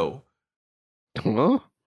already know. Huh?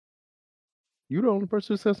 You the only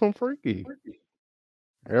person who said something freaky.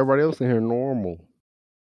 Everybody else in here normal.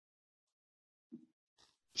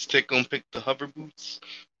 Stick gonna pick the hover boots.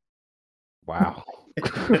 Wow.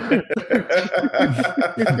 That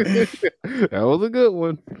was a good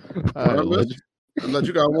one. Unless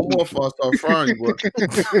you got one more before I start frying you, boy.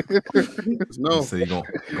 No. So you gonna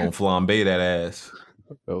flambe that ass.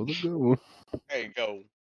 That was a good one. There you go.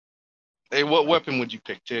 Hey, what weapon would you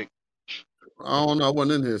pick, Tick? I don't know. I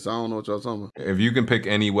wasn't in here, so I don't know what y'all talking about. If you can pick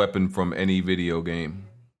any weapon from any video game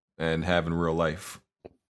and have in real life.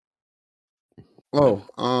 Oh,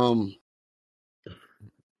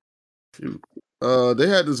 they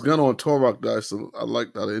had this gun on Turok that I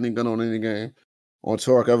like that. Any gun on any game on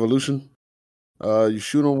Turok Evolution. You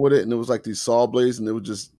shoot them with it, and it was like these saw blades, and it would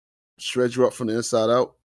just shred you up from the inside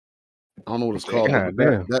out. I don't know what it's called. God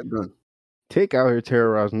damn. That gun. Tick out here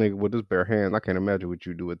terrorizing nigga with his bare hands. I can't imagine what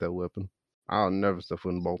you do with that weapon. I'll never step foot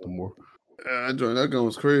in Baltimore. I joined that gun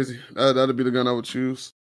was crazy. That'd be the gun I would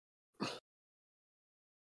choose. Just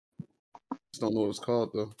don't know what it's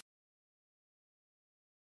called though.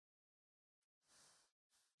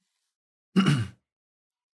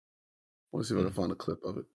 Let's see if I can find a clip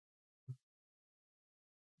of it.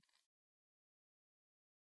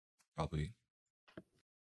 probably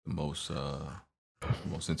the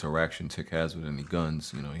most interaction Tick has with any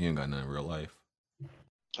guns. You know, he ain't got none in real life.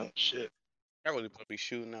 Oh shit! I really gonna be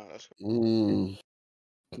shooting out. That's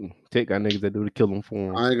Tick got niggas that do the killing for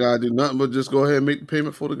him. I ain't gotta do nothing but just go ahead and make the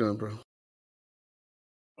payment for the gun, bro.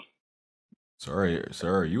 Sorry,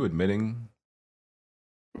 sir. Are you admitting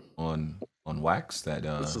on wax that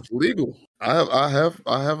this is legal? I have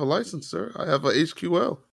a license, sir. I have a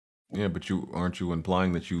HQL. Yeah, but aren't you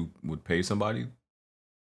implying that you would pay somebody?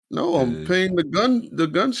 No, I'm paying the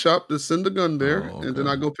gun shop to send the gun there, and then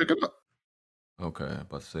I go pick it up. Okay,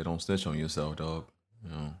 but say don't snitch on yourself, dog. You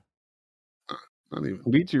know. Not even.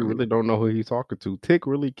 Beat you really don't know who he's talking to. Tick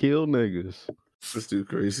really kill niggas. This dude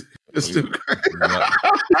crazy. This dude crazy.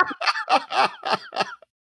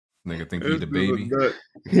 Nigga think he the baby.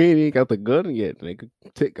 He ain't got the gun yet. Nigga,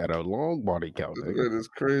 Tick got a long body count. That is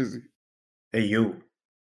crazy. Hey, you.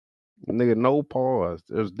 Nigga, no pause.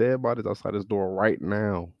 There's dead bodies outside this door right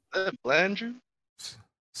now. Blandrew?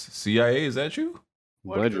 CIA, is that you?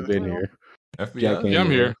 Blandrew been here. FBI?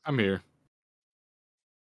 Yeah, I'm here.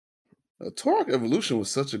 Turok Evolution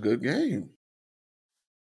was such a good game.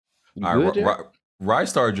 All right,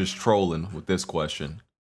 Rystar just trolling with this question.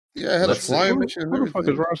 Yeah, I had a flying mission. Who the fuck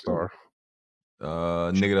is Rystar?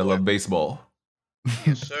 Nigga that love baseball.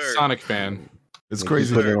 Yes, sir. Sonic fan. It's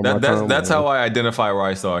crazy. That's how I identify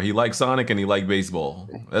Rystar. He likes Sonic and he likes baseball.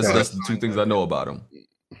 That's the two things I know about him.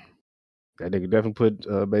 That nigga definitely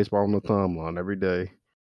put baseball on the timeline every day.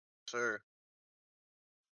 Sir.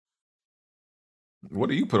 What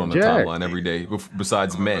do you put on the timeline every day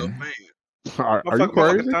besides men? Are you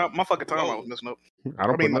crazy? My fucking timeline was messing up. I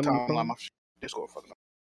don't mean, my put timeline, my Discord fucking up.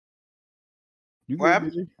 You what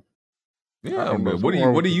happened? busy? Yeah, but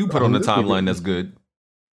what do you put on the timeline that's good?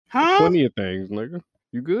 Huh? Plenty of things, nigga.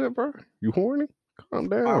 You good, bro? You horny? Calm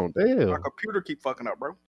down. Damn. My computer keep fucking up,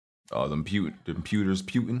 bro. Oh, the computers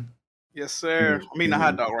putin'? Yes, sir. I mean, the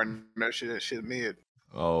hot dog right now. That shit mid.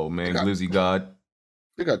 Oh, man. Glizzy God.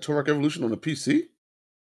 They got Turok Evolution on the PC?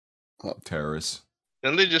 Terrorists.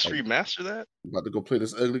 Didn't they just remaster that? I'm about to go play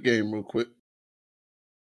this ugly game real quick.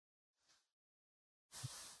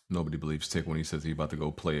 Nobody believes Tick when he says he's about to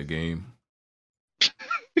go play a game.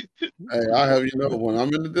 Hey, I have you know, when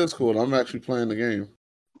I'm in the Discord, I'm actually playing the game.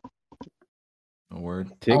 No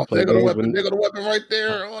word. They got a weapon. They got a weapon right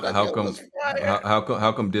there. Oh, that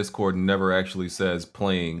how come Discord never actually says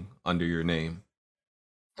playing under your name?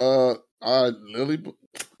 Lily,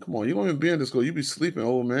 come on, you don't even be in Discord. You be sleeping,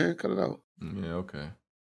 old man. Cut it out. Yeah, okay.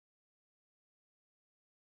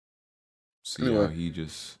 See Anyway. how he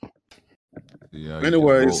just.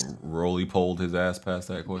 Anyways, Rolly pulled his ass past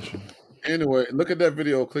that question. Anyway, look at that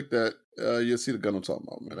video. Click that. You'll see the gun I'm talking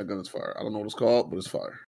about, man. That gun is fire. I don't know what it's called, but it's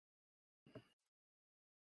fire.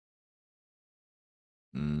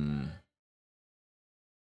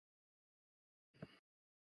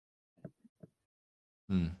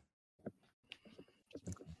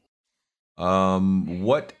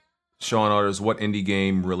 What, Sean Arters, what indie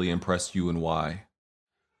game really impressed you and why?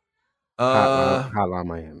 Hotline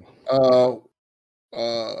Miami.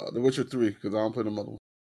 The Witcher 3, because I don't play the other one.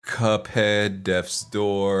 Cuphead, Death's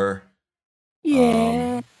Door.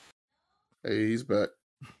 Yeah. Hey, he's back.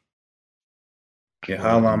 Yeah,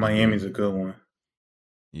 Hotline Miami's a good one.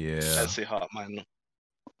 Yeah. That's a hot man.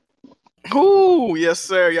 Ooh, yes,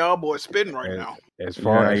 sir. Y'all boys spitting right now. As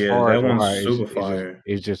far as that one's fire, super fire.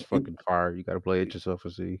 It's just fucking fire. You got to play it yourself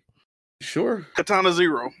and see. Sure. Katana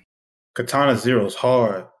Zero. Katana Zero is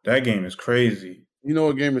hard. That game is crazy. You know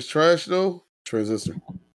what game is trash though? Transistor.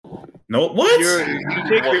 No, what? You're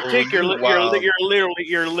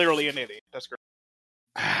literally an idiot. That's great.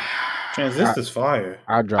 Transistor's fire.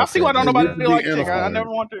 I see why don't nobody like Tick. I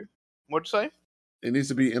never want to. What'd you say? It needs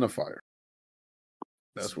to be in a fire.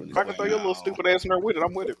 That's what. If I can throw your little stupid ass in there with it,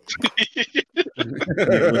 I'm with it.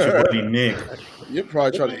 With your buddy Nick. You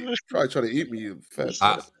probably try to eat me, you fat.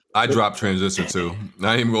 I dropped Transistor too.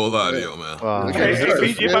 I ain't even gonna lie to you, man. I'm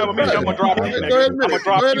gonna drop you. Go ahead and admit it.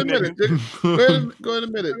 Go ahead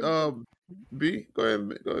and admit it. B, go ahead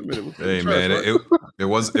and admit it. Hey man, it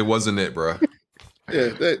wasn't it, bro. Yeah,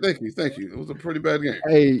 thank you. It was a pretty bad game.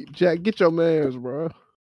 Hey, Jack, get your mans, bro.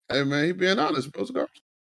 Hey man, he being honest, bro.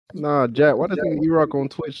 Nah, Jack, why does E-Rock on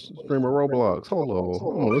Twitch streaming Roblox? Hold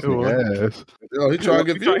on, listen, ass. Yo, he trying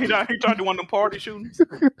to get He trying to do one of them party shootings.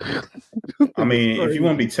 I mean, if you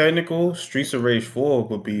want to be technical, Streets of Rage 4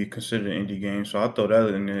 would be considered an indie game, so I throw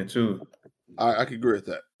that in there too. I can agree with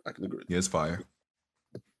that. Yeah, it's fire.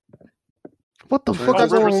 What the fuck?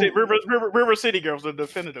 River City Girls, the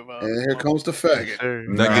definitive. And here comes the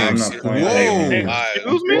faggot. That game's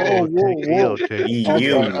Excuse me.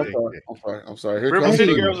 I'm sorry. Here River comes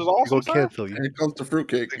City the, Girls is awesome. cancel you. Here comes the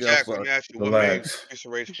fruitcake. Exactly. Yeah, Let me ask you, what Relax. made Streets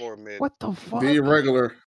of Rage 4 mid? What the fuck? the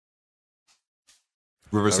irregular.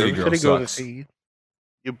 River City Girls sucks. You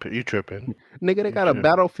tripping? Nigga, they got a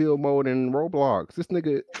battlefield mode in Roblox. This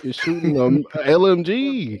nigga is shooting a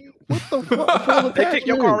LMG. What the fuck? They take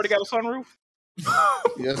your car already got a sunroof?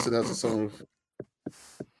 Yes, it has a sunroof.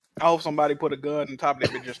 I hope somebody put a gun on top of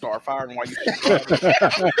it and just start firing while you shoot.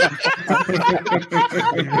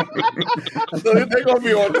 So they're gonna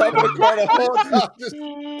be on top of the car the whole time, just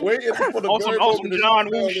waiting for the on some John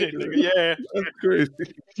Woo shit, nigga. Yeah, that's crazy.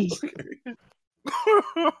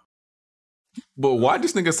 But why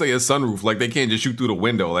this nigga say a sunroof? Like they can't just shoot through the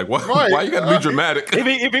window. Like why? Right. Why you gotta be dramatic?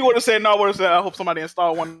 If he would have said no, I would have said I hope somebody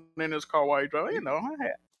installed one in his car while he drove. You know,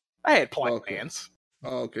 I had plans.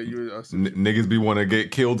 Oh, okay. Niggas be want to get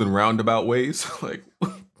killed in roundabout ways. Like,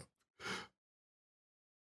 you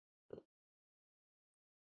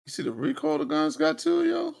see the recoil the guns got too,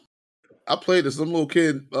 yo? I played this. Some little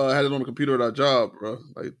kid had it on the computer at our job, bro.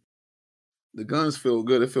 Like, the guns feel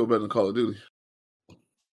good. They feel better than Call of Duty.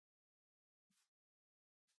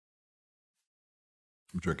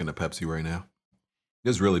 I'm drinking a Pepsi right now.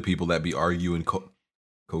 There's really people that be arguing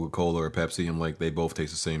Coca-Cola or Pepsi. I'm like, they both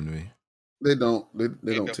taste the same to me. They don't.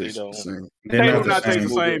 They don't taste the same. They do not taste the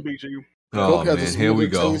same, BG. Oh man, here we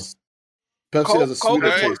go. Taste. Pepsi has a Coke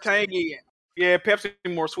sweeter is more taste. tangy. Yeah, Pepsi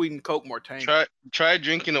more sweet and Coke more tangy. Try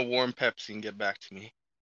drinking a warm Pepsi and get back to me.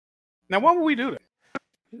 Now, why would we do that?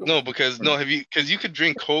 No, because you could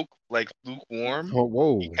drink Coke like lukewarm. Oh,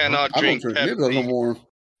 whoa! You cannot drink Pepsi.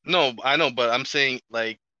 No, I know, but I'm saying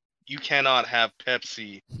like you cannot have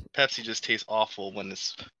Pepsi. Pepsi just tastes awful when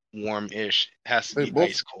it's warm-ish. It has to be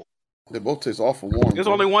ice cold. They both taste awful warm. There's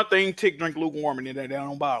only one thing Tick drink lukewarm and then they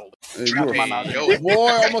don't bottle it. Hey, boy,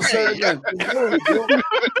 I'm gonna say it again.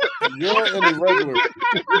 You're an irregular.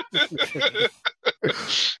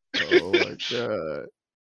 Oh my god.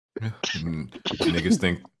 Niggas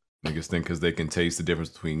think because they can taste the difference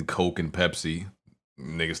between Coke and Pepsi.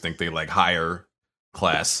 Niggas think they like higher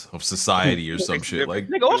class of society or some shit. Like,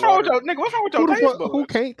 nigga, what's wrong with your taste buds? Who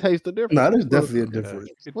can't taste the difference? Nah, there's definitely a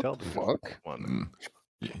difference. What the fuck?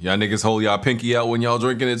 Y'all niggas hold y'all pinky out when y'all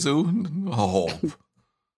drinking it too? Oh,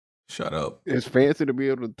 shut up. It's fancy to be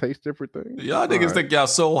able to taste different things. Y'all niggas think y'all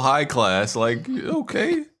so high class. Like,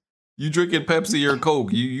 okay. You drinking Pepsi or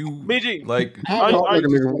Coke? You BG, like?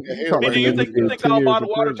 BG, you think all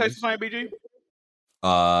bottled water tastes the same, BG?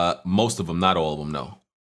 Most of them, not all of them. No.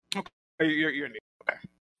 Okay, you're okay.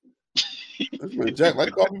 Jack,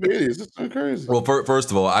 like coffee idiots. It's so crazy. Well, first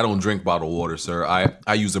of all, I don't drink bottled water, sir.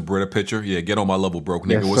 I use a Brita pitcher. Yeah, get on my level, broke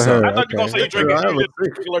nigga. Yes, What's sir. up? I thought you were gonna say you drink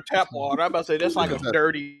regular tap water. I'm about to say that's like a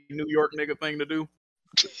dirty New York nigga thing to do.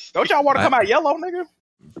 Don't y'all water come out yellow, nigga?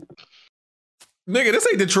 Nigga, this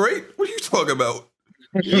ain't Detroit. What are you talking about?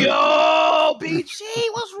 Yo, BG,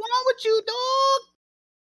 what's wrong with you, dog?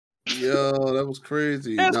 Yo, that was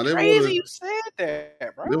crazy. That's now, crazy you said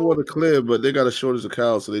that, bro. They water clear, but they got a shortage of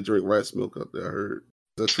cows, so they drink rat's milk up there. I heard.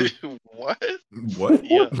 That's true. What? What?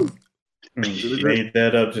 Yeah. You made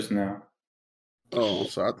that up just now. Oh,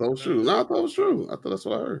 so I thought it was true. No, I thought it was true. I thought that's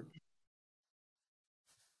what I heard.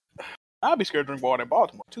 I'd be scared to drink water in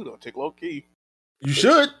Baltimore too, though. Take low key. You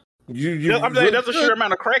should. I'm saying that's a sheer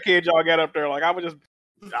amount of crackhead y'all got up there. Like I would just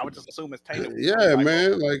assume it's tainted. Yeah,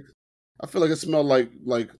 man. Like I feel like it smelled like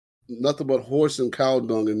nothing but horse and cow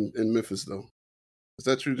dung in Memphis, though. Is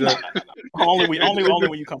that true, Jack? Only when you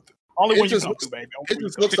come through. Only when you come through, baby. It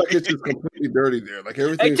just looks like it's just completely dirty there. Like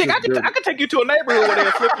everything. Hey, Tick, I could take you to a neighborhood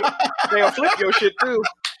where they'll flip your shit too.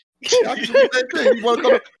 You want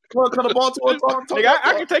to come to Baltimore? Nigga,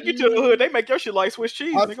 I can take you to the hood. They make your shit like Swiss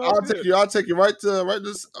cheese. I'll take you right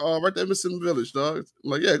to Emerson Village, dog.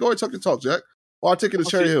 Like, yeah, go ahead, talk your talk, Jack. Or I'll take you to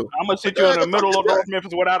Cherry Hill. I'm gonna sit you in the middle of North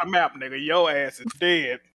Memphis without a map, nigga. Your ass is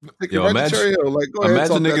dead. Yo, imagine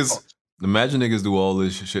niggas do all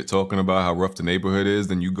this shit talking about how rough the neighborhood is,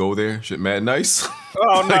 then you go there, shit mad nice.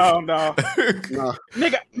 Oh no.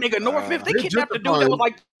 Nigga, North Memphis, they kidnapped the dude that was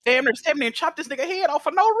like damn near 70 and chopped this nigga head off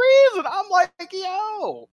for no reason. I'm like,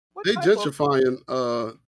 yo. They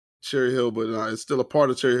gentrifying Cherry Hill, but it's still a part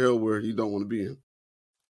of Cherry Hill where you don't want to be in.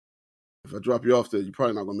 If I drop you off there, you're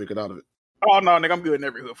probably not gonna make it out of it. Oh no, nigga, I'm good in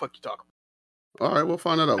every hood. Fuck you talking about. All right, we'll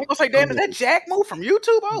find that out. I'm gonna say, damn, is that Jack move from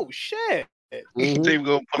YouTube? Oh shit. Mm-hmm. They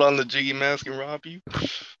gonna put on the Jiggy mask and rob you.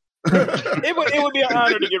 it would be an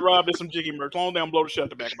honor to get robbed in some Jiggy merch. Long damn blow the shut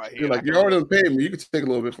the back of my head. You're like, you already paid me. You can take a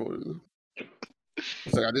little bit for it.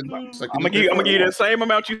 It's like I didn't. It's like I'm gonna give you that same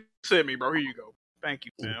amount you sent me, bro. Here you go. Thank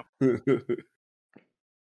you, Sam.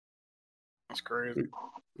 That's crazy.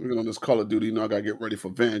 We're on this Call of Duty. You know, I gotta get ready for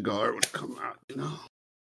Vanguard when it comes out. You know.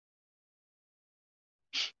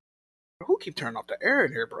 Who keep turning off the air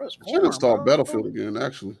in here, bro? It's I should install Battlefield again.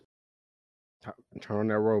 Actually, turn on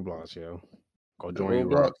that Roblox, yo. Go join your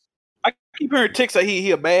Roblox. I keep hearing Tick say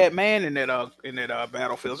he a bad man in that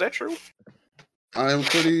Battlefield. Is that true? I'm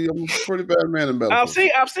pretty bad man in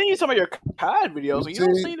Battlefield. I've seen some of your COD videos, and you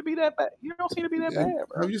don't seem to be that bad. You don't seem to be that bad,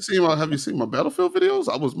 bro. Have you seen my Battlefield videos?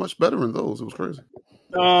 I was much better in those. It was crazy.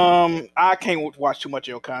 I can't watch too much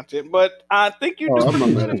of your content, but I think you do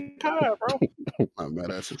pretty good in COD, bro. I'm mad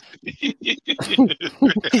at you.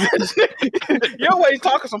 You're always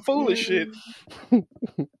talking some foolish shit.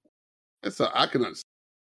 I can understand.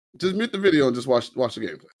 Just mute the video and just watch the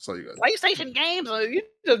gameplay. That's all you got. PlayStation games, you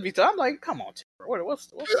just be. I'm like, come on, bro.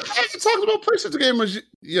 What's I haven't talked about PlayStation gamers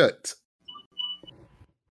yet.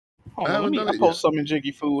 Hold on, let me post something in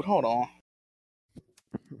Jiggy Food. Hold on.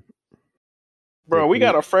 Bro, we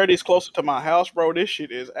got a Freddy's closer to my house, bro. This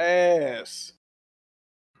shit is ass.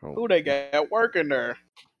 Who they got working there?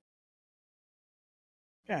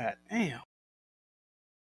 God damn.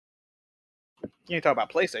 You ain't talking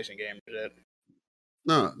about PlayStation gamers yet.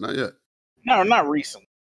 No, not yet. No, not recent.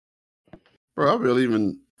 Bro, I really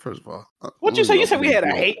even. First of all, what you say? You said we had a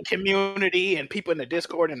hate community and people in the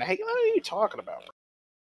Discord and the hate. What are you talking about, bro?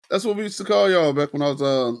 That's what we used to call y'all back when I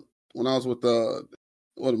was with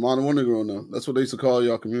Modern Wonder Girl now. That's what they used to call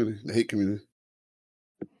y'all community, the hate community.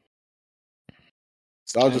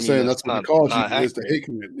 So I was just saying that's what we called you, is the hate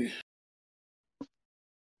community.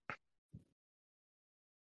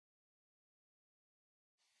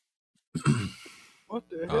 What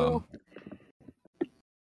the hell?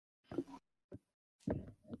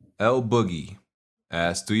 L Boogie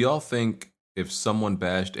asks, do y'all think if someone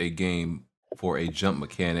bashed a game for a jump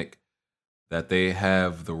mechanic that they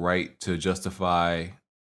have the right to justify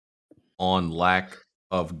on lack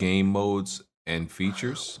of game modes and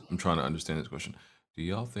features? I'm trying to understand this question. Do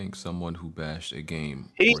y'all think someone who bashed a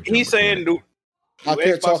game he's saying I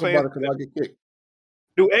can't talk about it because I get kicked.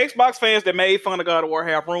 Do Xbox fans that made fun of God of War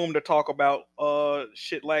have room to talk about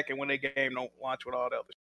shit lacking when their game don't launch with all the other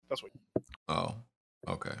shit? That's what. Oh,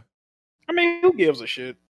 okay. I mean, who gives a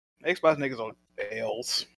shit? Xbox niggas on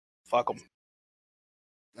L's. Fuck them.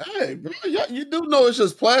 Hey, bro, you do know it's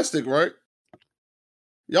just plastic, right?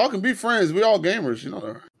 Y'all can be friends. We all gamers, you know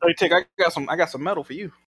that. Hey, Tick, I got some metal for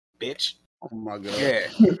you, bitch. Oh my god. Yeah,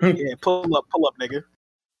 yeah. Pull up, nigga.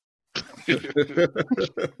 Let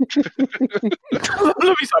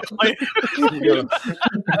me stop playing.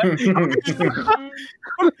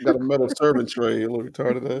 Got a metal serving tray. A little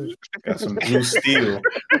retarded ass. Got some blue steel.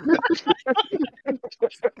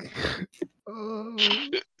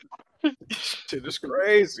 Shit is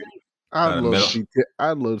crazy. I'd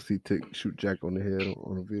love to see Tick shoot Jack on the head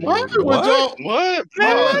on a video. What?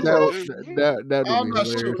 I'm not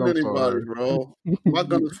shooting anybody, bro. My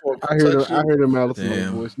gun is for protection. I heard him out of my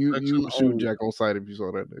voice. You shoot Jack on sight if you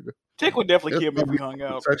saw that nigga. Tick would definitely kill me if we hung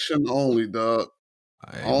out. Protection only, dog.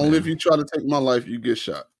 Only if you try to take my life, you get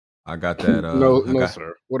shot. I got that. No,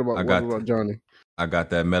 sir. What about Johnny? I got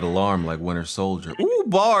that metal arm like Winter Soldier. Ooh,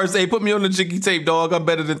 bars. Hey, put me on the jiggy tape, dog. I'm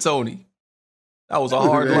better than Tony. That was a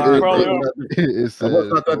hard line, bro.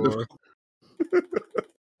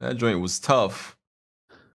 That joint was tough.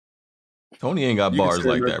 Tony ain't got bars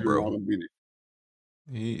like that, bro.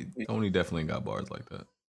 Tony definitely ain't got bars like that.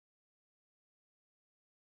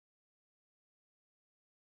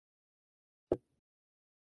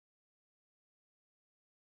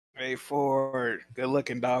 Hey, Ford. Good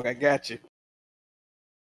looking, dog. I got you.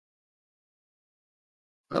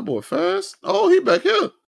 That boy fast. Oh, he back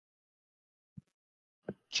here.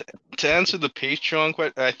 To answer the Patreon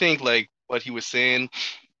question, I think like what he was saying,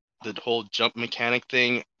 the whole jump mechanic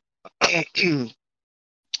thing.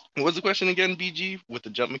 What's the question again, BG, with the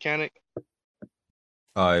jump mechanic?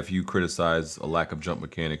 If you criticize a lack of jump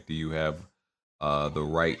mechanic, do you have the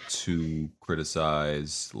right to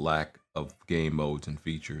criticize lack of game modes and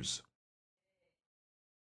features?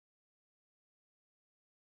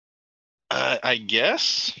 I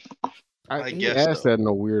guess. I guess asked that in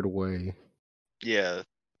a weird way. Yeah.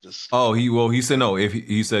 He said no. If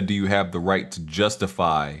he said, do you have the right to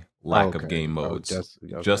justify lack of game modes?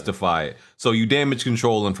 Justify it. So you damage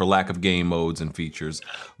controlling for lack of game modes and features,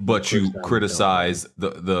 but you criticize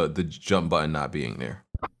the jump button not being there.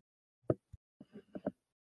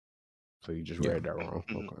 So you just read that wrong.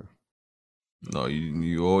 Okay. No,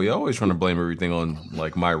 you're always trying to blame everything on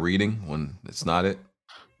like my reading when it's not it.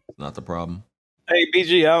 It's not the problem. Hey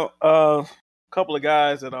BG, couple of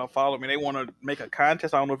guys that follow me. They want to make a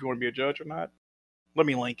contest. I don't know if you want to be a judge or not. Let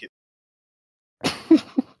me link it.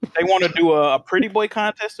 They want to do a pretty boy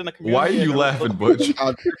contest in the community. Why are you laughing, Butch?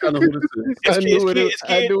 I know who this is.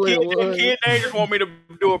 Kid Dangerous want me to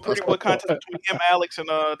do a pretty boy contest between him, Alex, and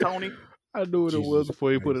Tony. I knew what it was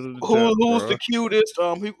before you put it in the chat. Who's the cutest?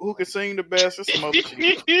 Who can sing the best? And some other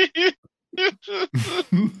shit.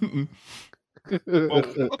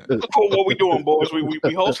 What we doing, boys? We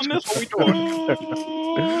hosting this? What we doing?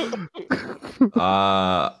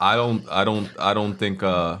 I don't think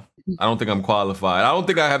I'm qualified. I don't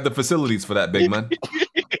think I have the facilities for that, big man.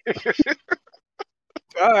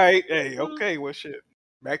 All right, hey, okay, well, shit.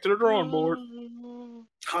 Back to the drawing board.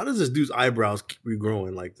 How does this dude's eyebrows keep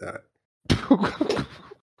regrowing like that?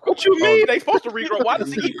 What you mean? They supposed to regrow. Why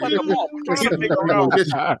does he keep cutting them off?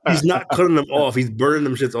 He's not cutting them off. He's burning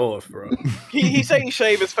them shits off, bro. He say he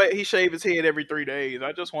shave his head every 3 days.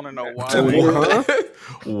 I just want to know why.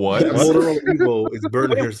 What? It's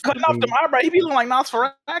burning his cutting off them eyebrows. He be looking like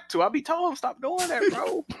Nosferatu. I be telling him stop doing that,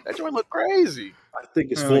 bro. That joint look crazy. I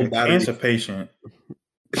think it's full battery. Cancer patient.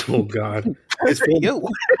 Oh God! It's full.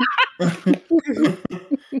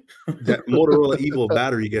 That Motorola Evo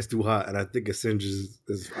battery gets too hot, and I think it singes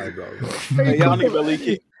his eyebrow. Hey, y'all need to leak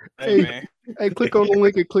it. Hey, man. Hey, click on the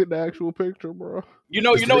link and click the actual picture, bro. You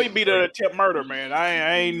know he be the attempt murder, man.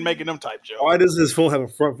 I ain't making them type jokes. Why does his phone have a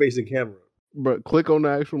front-facing camera? But click on the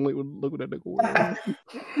actual link. Look at that nigga.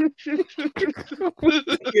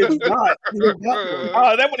 It's not.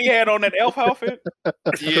 That what he had on that elf outfit?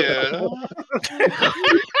 Yeah.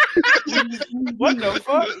 What the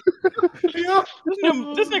fuck?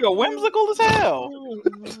 This nigga whimsical as hell.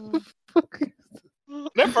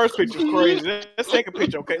 That first picture's crazy. That second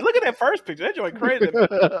picture, okay. Look at that first picture. That joint crazy.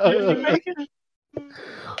 Did you make it?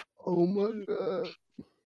 Oh my God.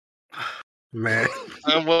 Man,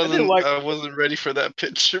 I wasn't ready for that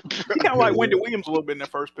picture, bro. He got like Wendy Williams a little bit in that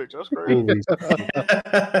first picture. That's crazy.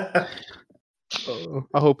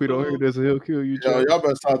 I hope he don't hear this and he'll kill you, Joe. Y'all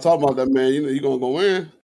better start talking about that, man. You know you gonna go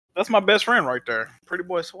in. That's my best friend right there. Pretty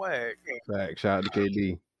boy swag. Fact. Shout out to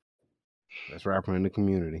KD. That's rapper in the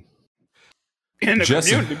community. In the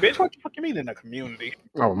community, bitch. What the fuck you mean in the community?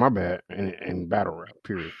 Oh, my bad. In battle rap,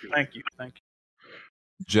 period. Thank you.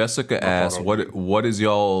 Jessica asks, "What is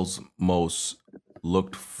y'all's most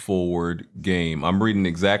looked forward game?" I'm reading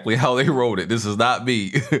exactly how they wrote it. This is not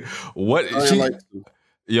me. I lied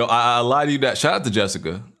to you. That shout out to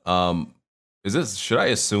Jessica. Is this? Should I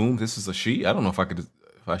assume this is a she? I don't know if I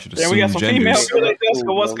should assume. Yeah, we got some genders. female.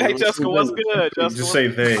 Jessica, what's good? Jessica, what's good? Jessica, just say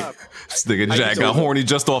they. This nigga Jack got horny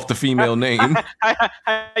just off the female name.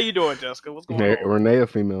 How you doing, Jessica? What's going on? Renee, a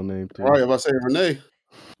female name too. All right, if I say Renee.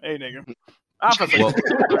 Hey, nigga.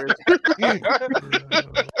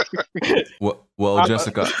 Well,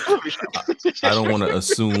 Jessica, I don't want to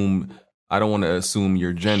assume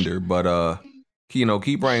your gender, but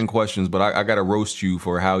keep writing questions. But I gotta roast you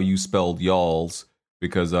for how you spelled y'all's,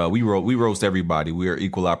 because we roast everybody. We are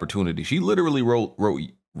equal opportunity. She literally wrote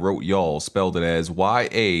y'all, spelled it as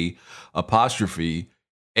YA''ALLS'.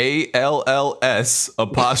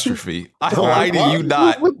 I lie to you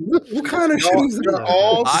not. What kind of shit is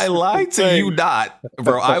that? I lie to you not,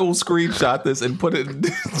 bro. I will screenshot this and put it.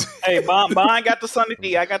 Hey, Bond got the Sunny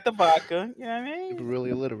D. I got the vodka. You know what I mean? You're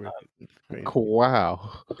really illiterate.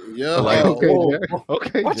 Wow. Yeah. Like,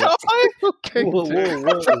 okay. What y'all say? Okay. What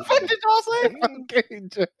the fuck did y'all say? Okay,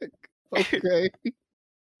 Jack. Okay.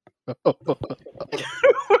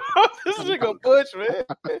 This nigga Butch, man.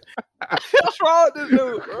 What's wrong with this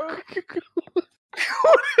dude, bro?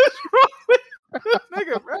 What is wrong with this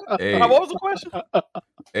nigga, bro? Hey. What was the question?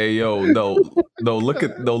 Hey, yo, no, look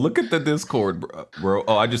at the Discord, bro.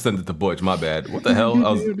 Oh, I just sent it to Butch. My bad. What the hell?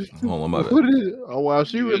 Hold on, my bad. Oh wow,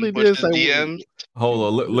 she really did say. DM.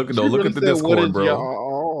 Hold on, look at the Discord,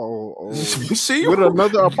 bro. See, with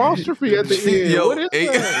another apostrophe at the end. Yo, what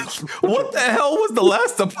is that? What the hell was the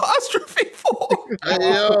last apostrophe for?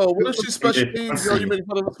 Hey, yo, what if she's special needs? Yo, you making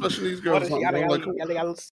fun of the special needs girls?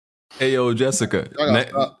 Hey, yo, Jessica.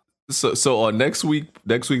 So on next week's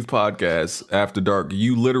podcast, After Dark,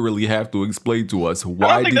 you literally have to explain to us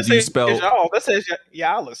why did you spell? That says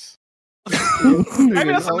Yalis.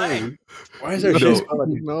 Maybe that's a name. Why is there shit spelled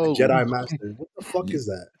like Jedi Master? What the fuck is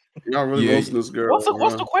that? Y'all really roasting this girl.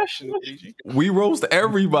 What's the question, Gigi? We roast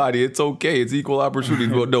everybody. It's okay. It's equal opportunity.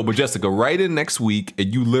 But Jessica, write in next week,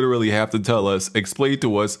 and you literally have to explain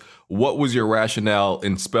to us what was your rationale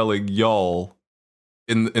in spelling y'all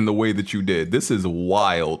in the way that you did. This is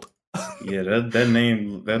wild. Yeah, that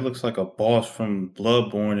name, that looks like a boss from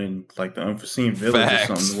Bloodborne and like the Unforeseen Village or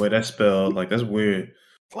something. The way that's spelled, like that's weird.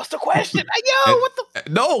 What's the question? Yo, what the?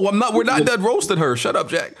 No, I'm not. We're not done roasting her. Shut up,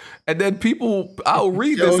 Jack. And then I'll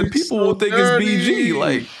read this, and people will think it's BG.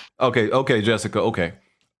 Like, okay, Jessica. Okay.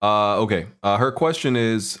 Her question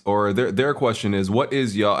is, or their question is, what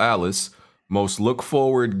is y'all Alice most look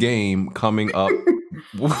forward game coming up?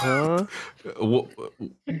 What's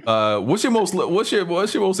your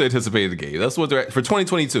most anticipated game? That's what they're at for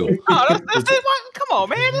 2022. Oh, that's it. Come on,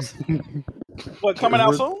 man. What coming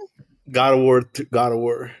out soon? God of War.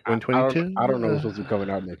 2022. I don't know what's supposed to be coming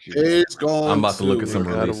out next year. It's going. I'm about to look at some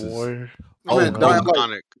releases.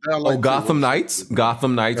 Gotham Knights.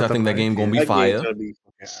 I think that game gonna be fire.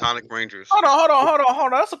 Sonic Rangers. Hold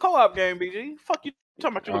on. That's a co-op game, BG. Fuck you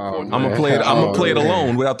talking about you look forward to. I'm gonna play it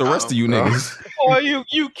alone without the rest of you niggas. Oh,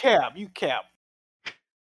 you cap.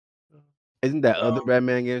 Isn't that other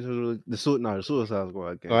Batman games? The Suicide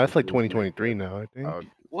Squad game. Oh, that's like 2023 now, I think.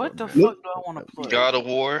 What the fuck do I want to play? God of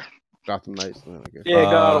War. Gotham Knights. I guess. Yeah,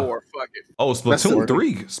 God of War. Fuck it. Oh, Splatoon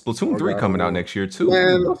 3. Splatoon 3 coming out next year too.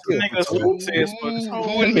 Man, who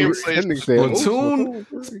in here plays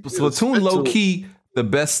Splatoon low key the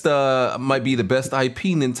best might be the best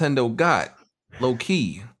IP Nintendo got. Low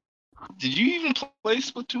key. Did you even play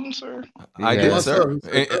Splatoon, sir? I did, sir.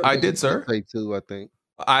 I did, sir. Play 2, I think.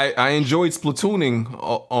 I enjoyed Splatooning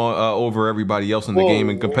over everybody else in the game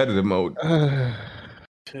in competitive mode.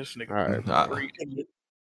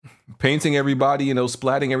 Painting everybody,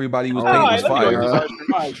 splatting everybody with paint was fire. Oh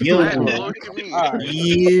my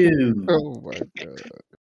god!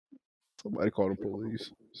 Somebody call the police.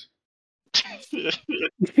 What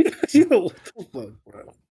the fuck, bro?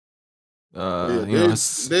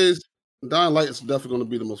 Dying Light is definitely going to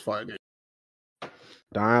be the most fire game.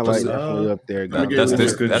 Dying Light definitely up there. That's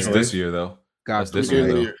this year though. That's this year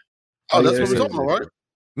though. Oh, that's what we're talking about, right?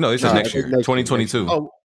 No, they said next year, 2022. Oh,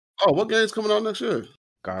 what game's coming out next year?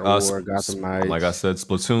 God of War, Gotham Knights. Like I said,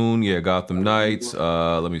 Splatoon, yeah, Gotham Knights.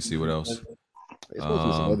 Let me see what else. There's supposed to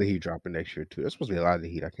be some other heat dropping next year too. There's supposed to be a lot of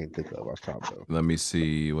heat I can't think of off top though. Let me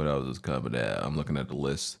see what else is coming out. I'm looking at the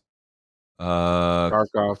list.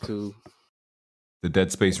 Tarkov 2. The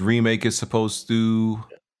Dead Space remake is supposed to.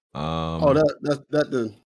 That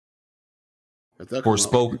then.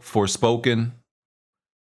 Forspoken.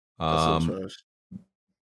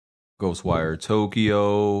 Ghostwire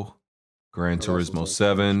Tokyo, Gran Turismo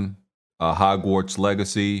 7, Hogwarts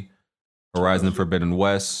Legacy, Horizon Forbidden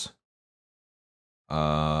West,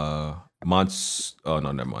 Oh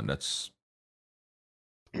no, never mind. That's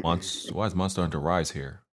Why is Monster Hunter Rise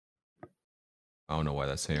here? I don't know why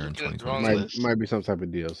that's here in 2020. Might be some type of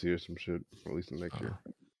DLC or some shit releasing next year.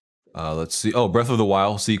 Let's see. Oh, Breath of the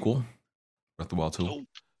Wild sequel. Breath of the Wild 2.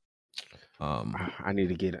 I need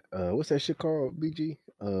to get what's that shit called? BG?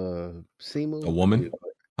 Simu? A woman?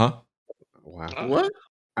 Huh? Wow. What?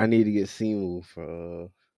 I need to get Simu for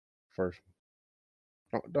first.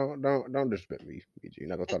 Don't disrespect me, BG. You're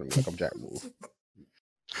not gonna talk to me like I'm Jack Move.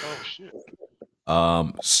 Oh shit.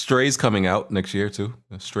 Stray's coming out next year too.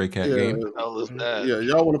 A Stray Cat game. What the hell is that? Yeah,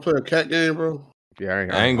 y'all want to play a cat game, bro? Yeah,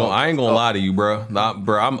 I ain't gonna lie to you, bro.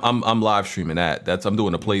 I'm live streaming that. I'm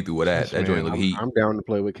doing a playthrough of that. That joint look heat. I'm down to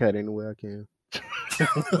play with Cat any way I can.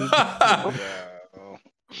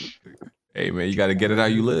 Hey man, you got to get it how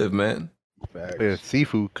you live, man. Yeah,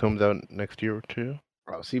 Seafood comes out next year or two.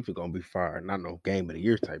 Oh, Seafood gonna be fire. Not no game of the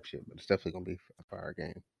year type shit, but it's definitely gonna be a fire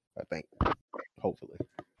game. I think, hopefully.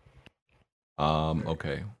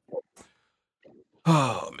 Okay.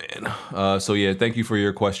 Oh man. So yeah, thank you for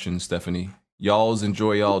your question, Stephanie. Y'all's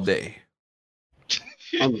enjoy y'all day.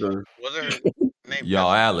 I'm done. What's her name?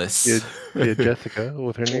 Y'all Alice. Yeah, Jessica.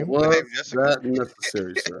 What's her name? Was that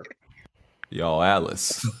necessary, sir? Y'all Alice.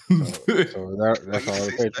 So that's all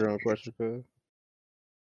the Patreon question, cuz.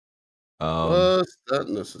 Was that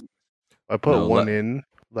necessary? I put one in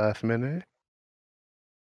last minute.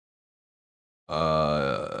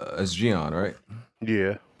 It's Gian, right?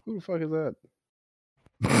 Yeah. Who the fuck is that?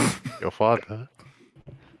 Your father.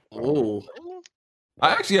 Oh.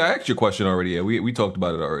 I asked your question already. Yeah, we talked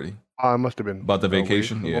about it already. I must have been about the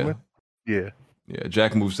vacation. Yeah. Yeah. Yeah.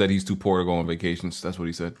 Jack Move said he's too poor to go on vacations. That's what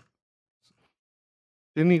he said.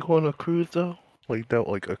 Didn't he go on a cruise though? Like that,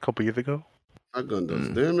 like a couple years ago. I got those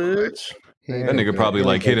damage. That nigga probably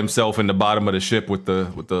like hit himself in the bottom of the ship with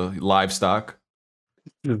the livestock.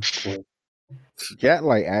 Cat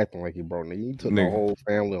like acting like he broke. He took the whole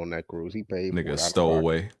family on that cruise. He paid. Nigga stole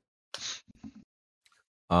away.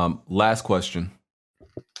 Last question.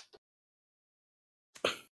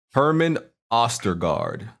 Herman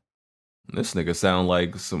Ostergaard. This nigga sound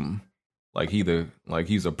like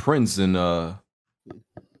he's a prince in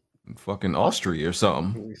fucking Austria or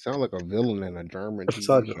something. You sound like a villain in a German He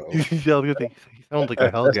sounds like a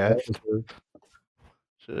Hellgas.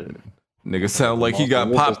 Shit. Nigga sound like he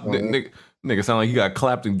got popped. Nigga sound like he got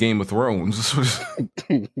clapped in Game of Thrones.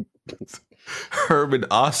 Herman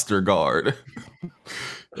Ostergaard.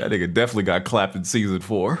 That nigga definitely got clapped in season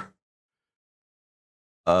 4.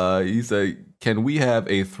 He said, "Can we have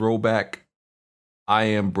a throwback I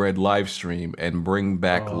Am Bread live stream and bring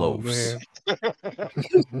back loaves?"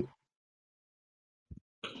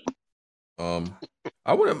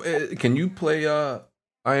 I would. Can you play I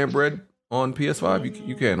Am Bread on PS5?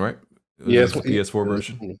 You can, right? Yes, the PS4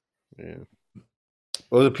 version. Yeah.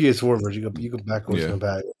 Well, the PS4 version, you can backwards and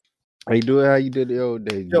back. Hey, do it how you did the old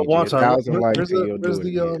days. Yeah, one time. Where's Where's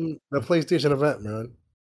the PlayStation event, man?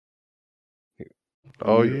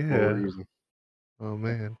 Oh yeah. Oh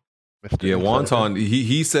man. Yeah, Wonton.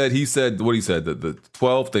 He said what he said, the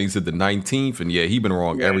 12th thing. He said the 19th, and yeah, he been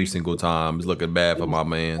wrong every single time. He's looking bad for my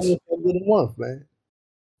man's. Man.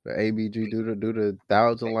 The ABG do the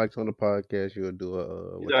 1,000 likes on the podcast. You'll do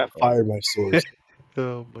a fire my source.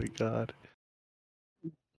 Oh my god.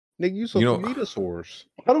 Nigga, you supposed to need a source.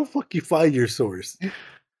 How the fuck you find your source?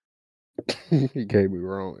 He gave me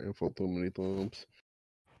wrong info. Too many thumbs.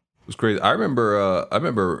 It was crazy. I remember.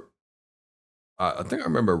 I think I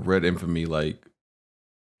remember Red Infamy like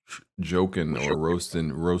joking or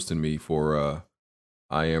roasting me for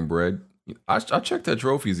I Am Bread. I checked her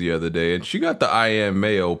trophies the other day, and she got the I Am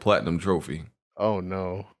Mayo Platinum trophy. Oh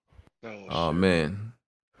no! Oh man!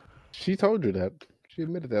 She told you that. She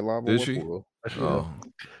admitted that live. Did she? Oh.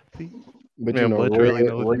 But Man, you know, Butch really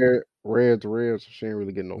knows Red's rare, so she ain't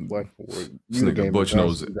really getting no black for it. This nigga Butch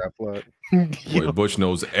knows it. Boy, Butch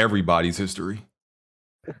knows everybody's history.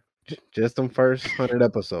 Just them first 100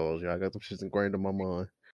 episodes. Yeah, I got them shits ingrained in my mind.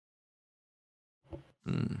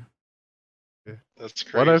 That's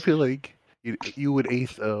crazy. Why do I feel like you would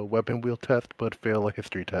ace a weapon wheel test but fail a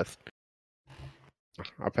history test?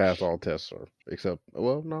 I passed all tests, sir. Except,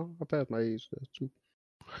 well, no, I passed my age test too.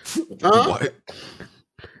 What? What?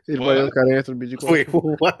 Anybody else got to answer the BG question?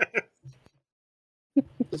 Wait, what?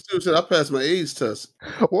 This dude said I passed my AIDS test.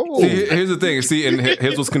 Whoa. See, here's the thing. See, and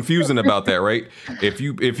here's what's confusing about that, right? If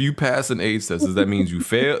you pass an AIDS test, does that mean you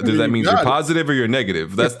fail? Does that mean you're positive or you're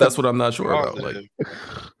negative? That's what I'm not sure about. Like,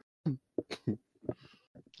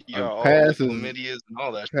 you got all pass the is- chlamydias and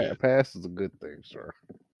all that shit. Pass is a good thing, sir.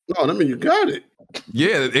 No, I mean you got it.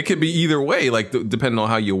 yeah, it could be either way, like depending on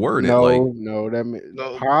how you word it. No, Like, no, that means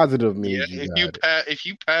No. positive means Yeah, you got it. if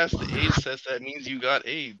you pass the AIDS test, that means you got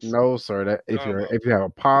AIDS. No, sir. That if you have a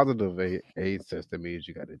positive AIDS test, that means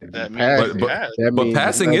you got it. If That you means pass you it, passed. that but means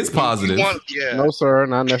passing you is got it. positive. Yeah. No, sir,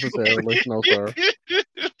 not necessarily. No, sir.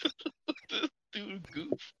 Dude,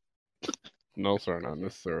 goof. No, sir, not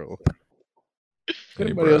necessarily. Hey,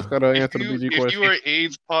 Anybody bruh. else got to answer the BG If question? you are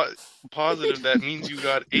AIDS positive, that means you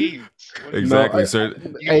got AIDS. Exactly, sir.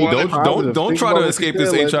 Hey, Don't Think try about to what escape you this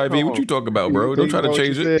said, HIV. Legend. What you talking about, bro? Don't Think try to about what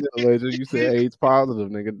change you it. said, Legend. You said AIDS positive,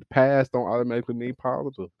 nigga. Pass don't automatically mean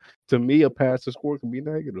positive. To me, a pass to score can be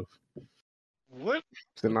negative. What?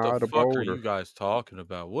 Deny What the the fuck are boulder. you guys talking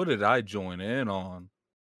about? What did I join in on?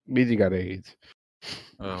 BG got AIDS.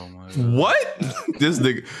 Oh my god. What? This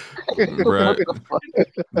nigga, bruh.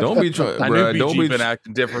 Don't be trying, I knew bruh. BG Don't be been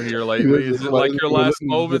acting different here lately. Is it like your last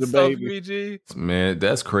moment stuff, BG? Man,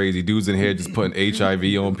 that's crazy. Dudes in here just putting HIV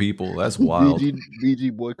on people. That's wild.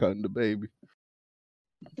 BG boycotting the baby.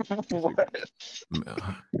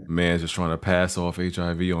 Man's just trying to pass off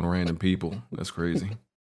HIV on random people. That's crazy.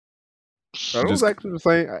 Are those Just- actually the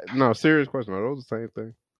same? No, serious question. Are those the same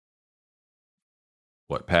thing?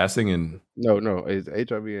 What, passing and No, is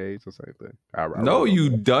HIV and AIDS the same thing? no, you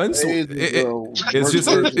done. So AIDS is,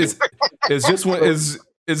 it's just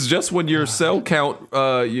it's just when your cell count,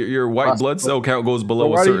 your white blood cell count goes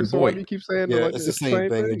below a certain Why do you point. keep saying Yeah, that like it's the same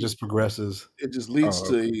thing. It just progresses. It just leads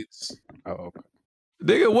Oh, to okay. AIDS. Oh, okay.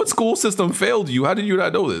 Nigga, what school system failed you? How did you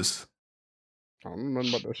not know this? I don't know nothing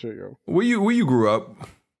about that shit, yo. Where you grew up?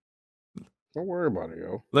 Don't worry about it,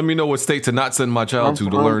 yo. Let me know what state to not send my child to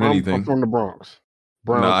learn anything. I'm from the Bronx.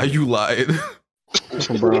 Nah, you lied. I'm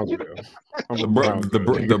from Brownsville. I'm The, from Bro-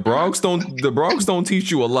 Brownsville. the Bronx don't teach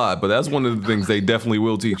you a lot, but that's one of the things they definitely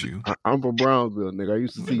will teach you. I'm from Brownsville, nigga. I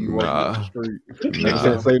used to see you walking down the Nah. street. Nah. Niggas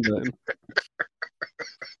can't say nothing.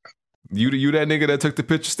 You that nigga that took the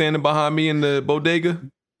picture standing behind me in the bodega?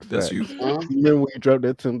 That's you. Remember when you dropped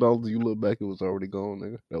that $10? You look back, it was already gone,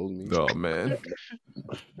 nigga. That was me. Oh man,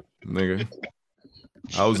 nigga.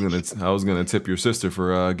 I was gonna tip your sister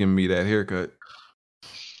for giving me that haircut.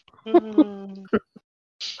 All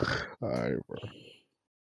right,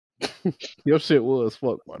 bro. Your shit was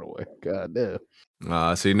fucked, by the way. God damn.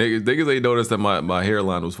 See, niggas ain't noticed that my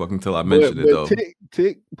hairline was fucking till I mentioned it though.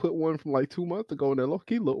 Tick put one from like 2 months ago, and that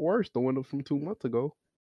low-key looked worse. The one from 2 months ago.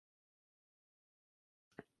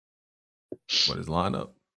 What is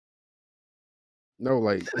lineup? No,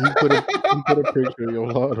 like he put a picture of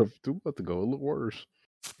your lot of 2 months ago. It looked worse.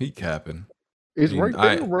 He capping. It's right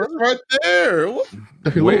there, bro. It's right there.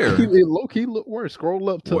 Where? It low-key look worse. Scroll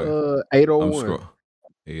up to 801.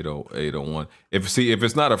 801. If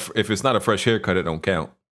it's not a fresh haircut, it don't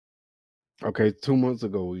count. Okay, 2 months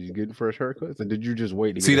ago, were you getting fresh haircuts, or did you just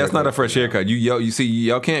wait to See, get that's not a fresh haircut. You see,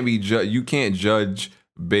 y'all can't be you can't judge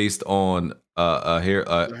based on a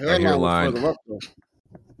hairline.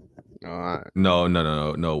 No,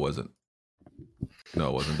 it wasn't. No,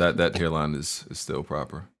 it wasn't. That hairline is still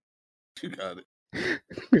proper. You got it.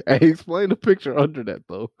 Hey, explain the picture under that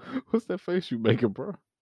though. What's that face you making, bro?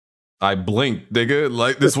 I blinked, nigga.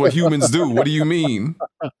 Like this is what humans do. What do you mean?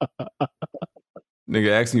 Nigga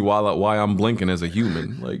asked me why I'm blinking as a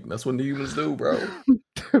human. Like that's what the humans do, bro.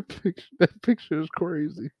 That picture is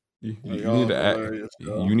crazy. You need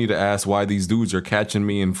to ask why these dudes are catching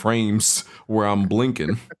me in frames where I'm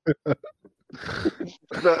blinking.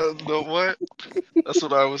 No, what? That's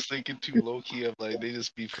what I was thinking too, low key. Of like they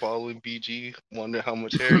just be following BG, wonder how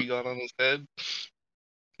much hair he got on his head,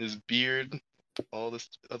 his beard, all this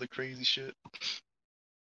other crazy shit.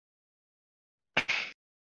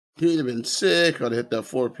 He'd have been sick or to hit that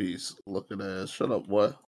 4-piece. Looking ass. Shut up,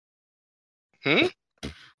 boy.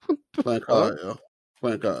 Playing card, yo.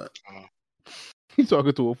 Playing card. He's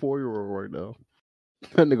talking to a 4-year-old right now.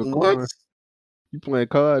 That nigga What? crying. You playing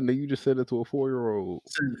card, and then you just said it to a 4-year-old.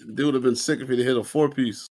 Dude would have been sick if he'd hit a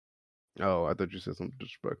 4-piece. Oh, I thought you said something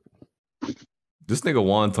disrespectful. This nigga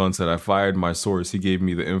Wonton said I fired my source. He gave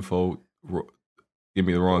me the info, gave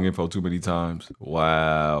me the wrong info too many times.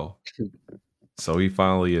 Wow. So he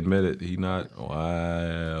finally admitted he not.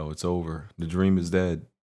 Wow, it's over. The dream is dead.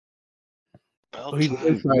 He got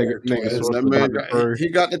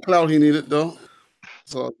the clout he needed though.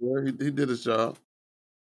 So he did his job.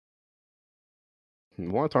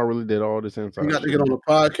 Wonton really did all this inside. He got to get on the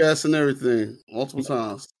podcast and everything multiple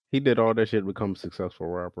times. He did all that shit to become a successful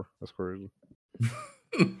rapper. That's crazy.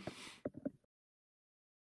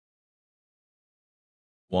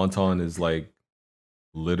 Wonton is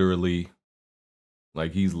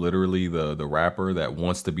he's literally the rapper that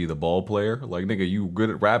wants to be the ball player. Like, nigga, you good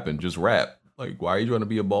at rapping, just rap. Like, why are you trying to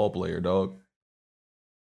be a ball player, dog?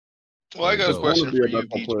 Well, I got a question for you,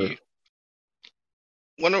 BG.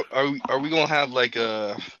 When are we gonna have like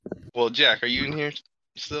a? Well, Jack, are you in here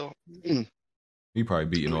still? He probably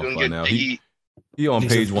beating off gonna by get now. Jiggy- He on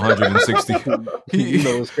page 160. You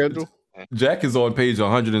know his schedule? Jack is on page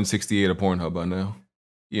 168 of Pornhub by now.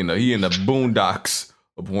 You know, he in the boondocks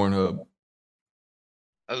of Pornhub.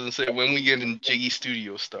 I was gonna say when we get in Jiggy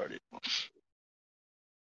Studio started.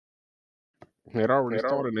 It already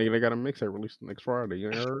started. They got a mixtape released next Friday.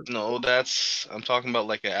 You ain't heard? No, I'm talking about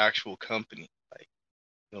like an actual company, like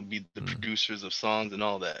be the producers of songs and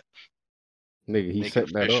all that. Nigga, he Make set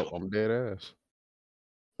it that official. up. I'm dead ass.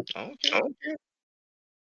 Okay.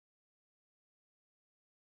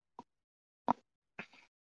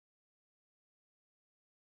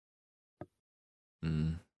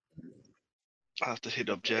 I'll have to hit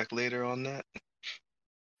up Jack later on that.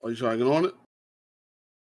 Are you trying to get on it?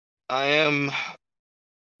 I am.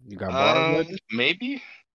 You got bars? Maybe.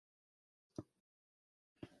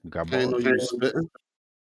 You got I didn't know bars? you were spitting.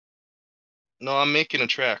 No, I'm making a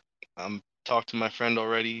track. I'm talking to my friend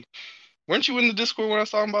already. Weren't you in the Discord when I was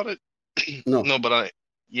talking about it? No. No, but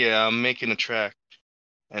I'm making a track,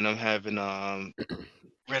 and I'm having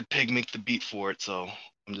Red Pig make the beat for it. So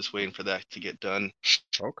I'm just waiting for that to get done.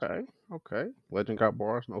 Okay. Legend got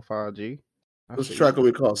bars, no 5G. This track will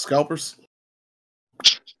be called Scalpers.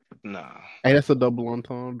 Nah. Hey, that's a double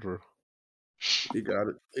entendre. You got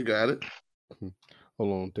it.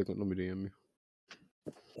 Hold on, let me DM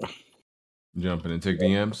you. Jumping and take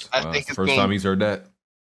DMs. I Wow, think it's the it's first gonna- time he's heard that.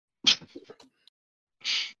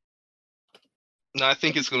 No, I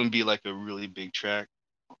think it's gonna be like a really big track.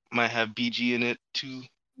 Might have BG in it too.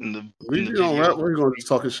 In the We don't rap. We're going to just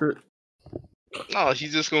talking shit. No,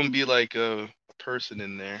 he's just gonna be like a person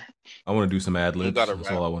in there. I want to do some ad libs. gotta That's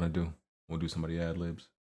rap. all I want to do. We'll do somebody ad libs.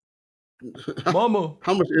 Mama,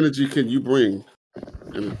 how much energy can you bring?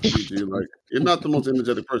 And like, you're not the most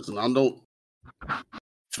energetic person. I don't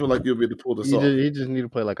feel like you'll be able to pull this off. He just need to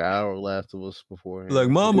play like an hour Last of Us before. Like,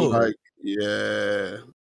 mama. Like, yeah,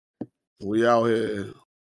 we out here.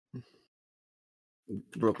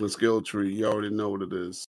 Brooklyn Skill Tree. You already know what it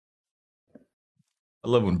is. I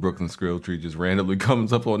love when Brooklyn Skrill just randomly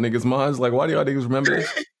comes up on niggas' minds. Like, why do y'all niggas remember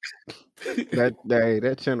this?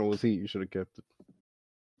 that channel was heat. You should have kept it.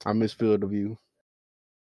 I miss Field of View.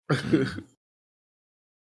 You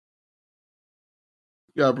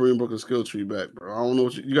gotta bring Brooklyn Skill Tree back, bro. I don't know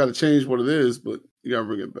what you gotta change what it is, but you gotta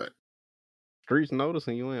bring it back. Streets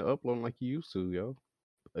noticing you ain't uploading like you used to, yo.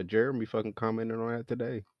 Jeremy fucking commented on that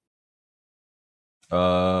today.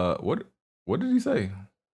 What did he say?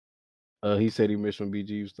 He said he missed when BG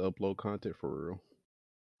used to upload content for real.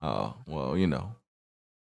 Oh, well,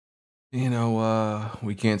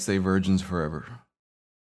 we can't stay virgins forever.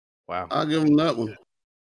 Wow. I'll give him that one.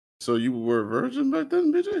 So you were a virgin back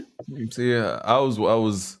then, BJ? So yeah, I was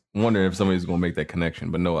wondering if somebody was gonna make that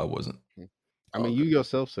connection, but no, I wasn't. I mean, you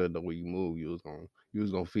yourself said that when you moved, you was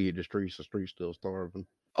gonna feed the streets. The streets still starving.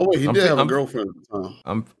 Oh wait, he did have a girlfriend at the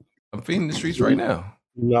time. I'm feeding the streets right now.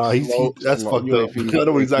 Nah, that's fucked up. I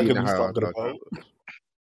know exactly what he's talking about.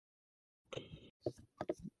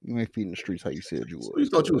 You ain't feeding the streets how you said you would. You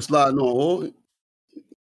thought you were sliding on.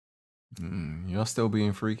 Y'all still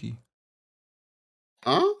being freaky?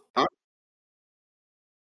 Huh?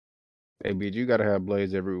 Hey, bitch, you gotta have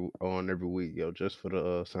Blaze every week, yo, just for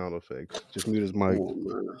the sound effects. Just mute his mic.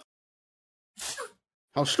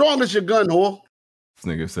 How strong is your gun, whore? This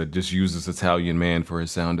nigga said just use this Italian man for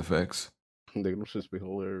his sound effects. Nigga, them shits be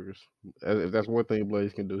hilarious. If that's one thing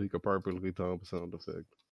Blaze can do, he could perfectly time a sound effect.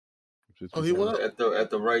 He went up at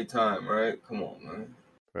the right time, right? Come on, man.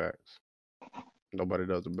 Facts. Nobody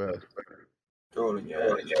does it better. Throw it in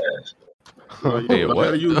your ass. Hey, what?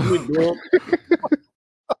 Gotta use me, dog.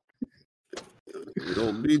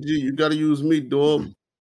 Yo, BG, you gotta use me, dog.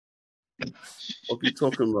 What you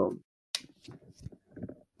talking about?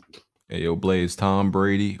 Hey, yo, Blaze, Tom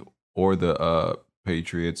Brady or the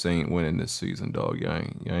Patriots ain't winning this season, dog. You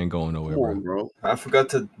ain't going nowhere, bro. I forgot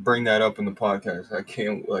to bring that up in the podcast. I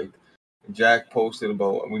can't Jack posted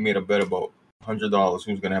about we made a bet about $100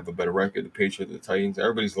 who's gonna have a better record, the Patriots or the Titans.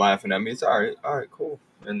 Everybody's laughing at me. It's all right, cool.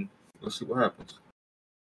 And let's see what happens.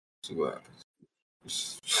 Get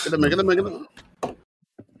them.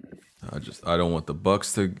 I don't want the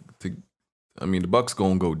Bucks to I mean, the Bucks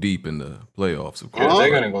gonna go deep in the playoffs, of course. Yeah,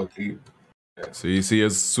 they're gonna go deep. Yeah. So you see,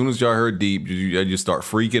 as soon as y'all heard deep, you just start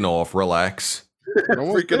freaking off. Relax. No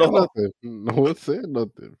one said nothing. No one said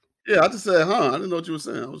nothing. Yeah, I just said, I didn't know what you were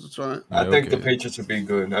saying. I was just trying. I think the Patriots would be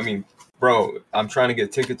good. I mean, bro, I'm trying to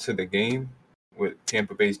get tickets to the game with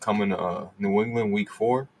Tampa Bay's coming to New England week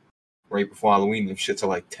 4, right before Halloween. Them shits are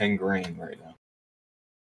like $10,000 right now.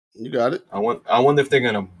 You got it. I wonder if they're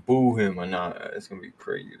gonna boo him or not. It's gonna be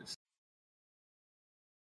crazy.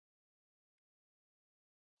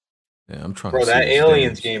 Yeah, I'm trying. Bro, that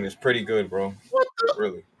Aliens game is pretty good, bro. What the?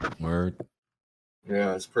 Really? Word.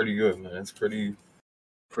 Yeah, it's pretty good, man. It's pretty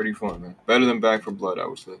fun, man. Better than Back 4 Blood, I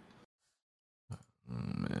would say. Oh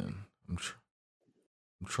man, I'm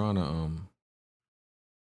trying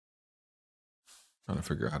to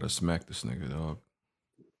figure out how to smack this nigga, dog.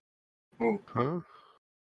 Huh?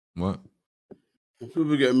 What?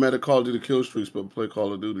 People get mad at Call of Duty kill streaks, but play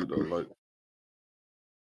Call of Duty though. Like,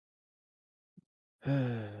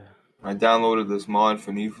 I downloaded this mod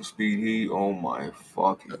for Need for Speed Heat. Oh my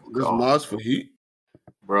fucking god! This mod's for Heat,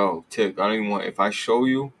 bro. Tick, I don't even want. If I show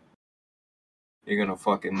you, you're gonna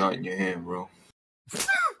fucking nut in your hand, bro.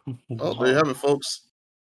 Oh, there you have it, folks.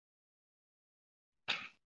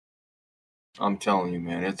 I'm telling you,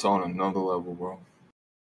 man, it's on another level, bro.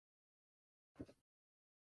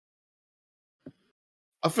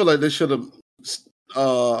 I feel like they should have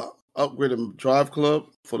upgraded Drive Club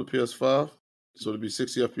for the PS5 so it'd be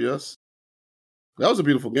 60 FPS. That was a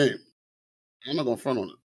beautiful game. I'm not gonna front on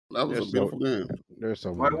it. That was a beautiful game. There's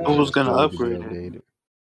some. Who was gonna upgrade it?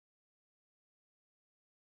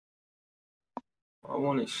 I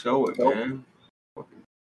want to show it, man.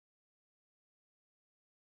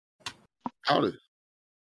 Howdy.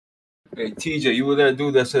 Hey TJ, you were that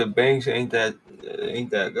dude that said Banks ain't that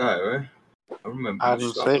guy, right? I remember. I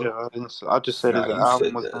didn't say that. I just said his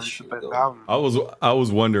album was the best album. I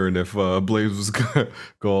was wondering if Blaze was gonna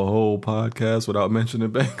go a whole podcast without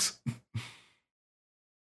mentioning Banks.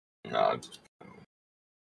 Nah,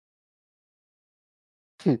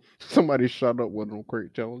 Somebody shot up one of them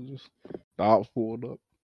crate challenges. The ops pulled up.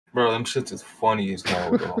 Bro, them shits is funny as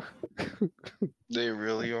hell, bro. They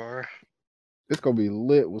really are. It's gonna be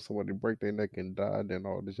lit when somebody break their neck and die, then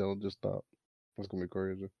all the challenges stop. That's gonna be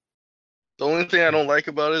crazy. The only thing I don't like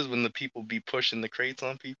about it is when the people be pushing the crates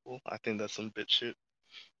on people. I think that's some bitch shit.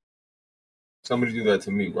 Somebody do that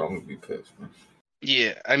to me, bro. I'm gonna be pissed, man.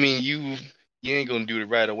 Yeah, I mean you ain't gonna do it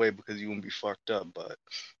right away because you won't be fucked up, but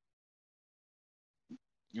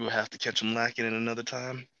You would have to catch him lacking in another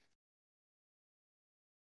time.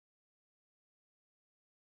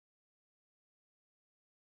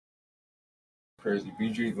 Crazy.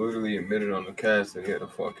 BG literally admitted on the cast that he had a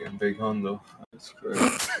fucking big hundo. That's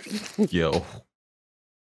crazy. Yo.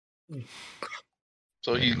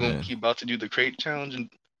 So he's about to do the crate challenge and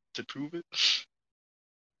to prove it.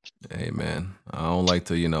 Hey man, I don't like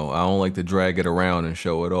to drag it around and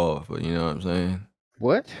show it off, but you know what I'm saying?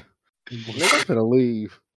 What? Nigga finna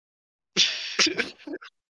leave.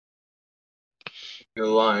 You're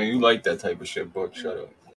lying. You like that type of shit, Buck. Shut up.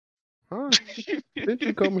 Huh? Didn't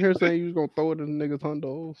you come here saying you was gonna throw it in the niggas'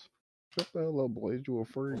 hundos? Shut the hell up, boys. You a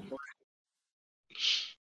freak.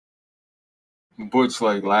 Butch,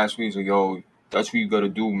 like, last week, like, yo, that's what you gotta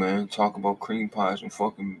do, man. Talk about cream pies and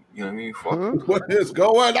fucking, you know what I mean? Fuck. What is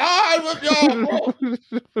going on with y'all,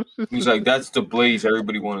 bro? He's like, that's the Blaze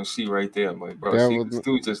everybody want to see right there. I'm like, bro, this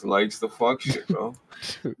dude just likes the fuck shit, bro.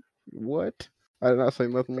 What? I did not say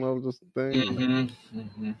nothing. I was just saying.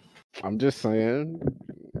 I'm just saying,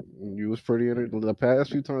 you was pretty the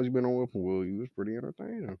past few times you've been on Whipping Will, you was pretty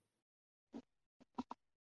entertaining.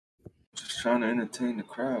 Just trying to entertain the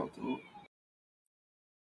crowd, dude.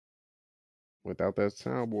 Without that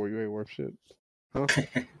soundboard, you ain't worth shit. Huh?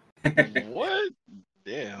 What?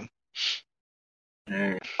 Damn.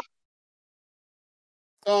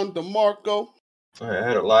 On DeMarco. I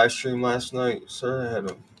had a live stream last night, sir. I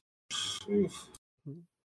had a.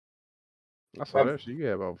 I saw that shit. You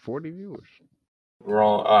had about 40 viewers.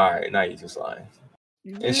 Wrong. All right, now you just lying.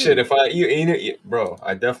 And shit, if bro,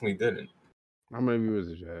 I definitely didn't. How many viewers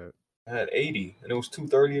did you have? I had 80, and it was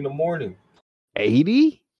 2:30 in the morning.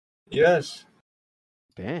 80? Yes.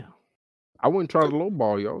 Damn. I wouldn't try to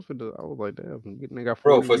lowball you. I was like, damn, they got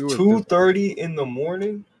 40 bro, for viewers. 2:30 in the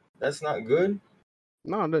morning, that's not good.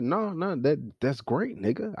 No, that's great,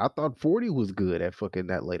 nigga. I thought 40 was good at fucking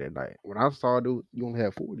that late at night. When I saw it, you only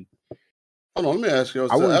had 40. Hold on, let me ask you.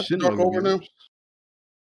 Is I the wasn't After shitting Dark on the over now? viewers.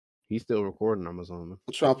 He's still recording, I'm assuming.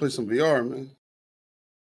 I'm trying to play some VR, man.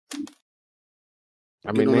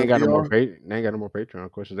 I mean, they ain't got no more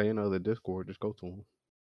Patreon questions. They ain't know the Discord. Just go to them.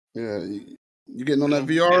 Yeah, you getting on that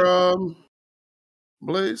VR,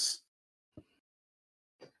 Blaze?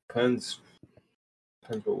 Depends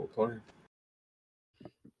what we're playing.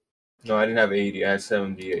 No, I didn't have 80. I had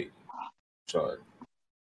 78. Sorry.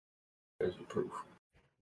 There's the proof.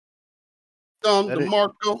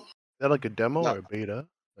 DeMarco. Is that like a demo or a beta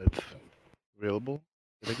that's available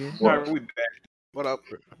for the game? Alright, we back. What up?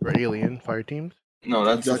 For Alien Fire Teams? No,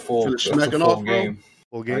 that's a full game.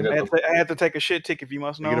 Full game? I had to take a shit tick if you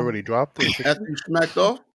must know. You already dropped it? After you smacked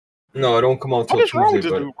off? No, it don't come out till What is wrong with Tuesday,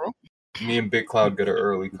 this but dude, bro? me and Big Cloud get an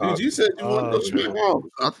early copy. You said you wanted to smack off.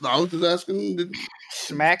 I was just asking.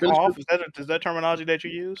 Smack off? Is that terminology that you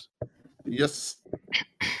use? Yes.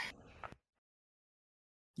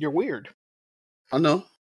 You're weird. I know.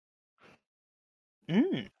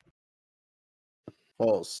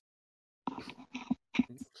 False.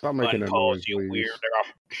 Stop making that noise, you please. weird.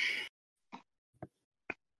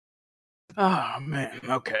 Oh man.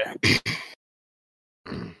 Okay.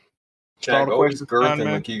 Jack the always questions done, girthing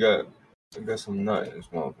man. like he got some nut in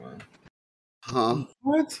his mouth, man. Huh?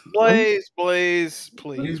 What? Blaze, please.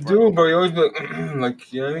 You do, bro. You always be like, you know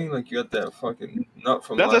what I mean? Like you got that fucking nut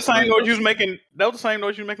from. That's the last same night, noise bro. you was making. That was the same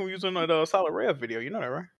noise you was making when you was in the Solid Rev video. You know that,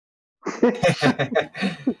 right?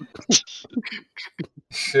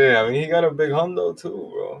 Shit, I mean, he got a big hundo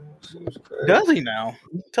too, bro. Shit's crazy. Does he now?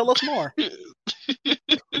 Tell us more.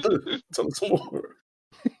 Tell us more.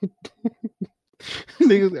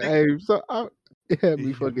 Niggas, hey, it had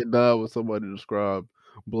me fucking die when somebody described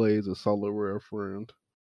Blaze a solid rare friend.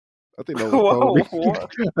 I think that was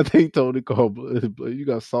Tony. I think Tony called Blaze. You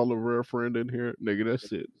got solid rare friend in here, nigga. That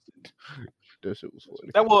shit was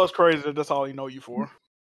funny. That was crazy. That's all you know you for.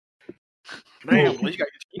 Damn, Blaze,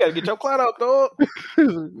 you gotta get your clout up, dog.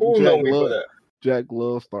 Jack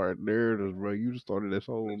Love started narratives, bro. You just started this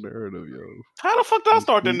whole narrative, yo. How the fuck did I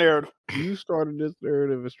start the narrative? You started this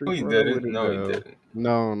narrative in Street No, he Fighter. didn't. No, he didn't.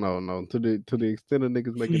 No. To the extent of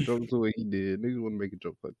niggas making jokes to it, he did. Niggas wouldn't make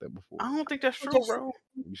jokes like that before. I don't think that's true, bro.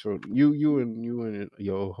 You and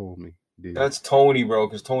your homie did. That's Tony, bro.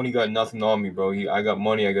 Because Tony got nothing on me, bro. I got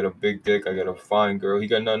money. I got a big dick. I got a fine girl. He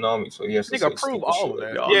got nothing on me, so he has to Nigga, say prove stupid all of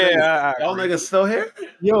shit. that. Yeah, y'all niggas still here?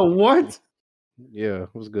 Yo, what? Yeah, it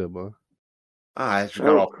was good, bro. I just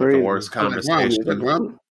got off with the worst conversation. Just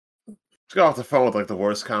got off the phone with like the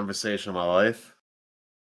worst conversation of my life.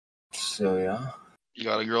 So yeah, you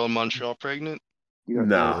got a girl in Montreal pregnant?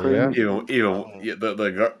 No, even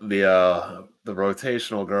the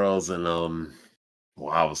rotational girls in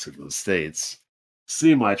obviously from the States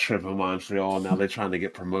See my trip in Montreal. Now they're trying to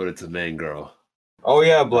get promoted to main girl. Oh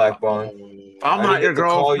yeah, Black Bond. If I'm I not didn't your get to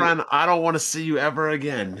call girlfriend, I don't want to see you ever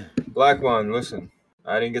again. Black Bond, listen.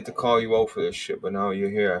 I didn't get to call you out for this shit, but now you're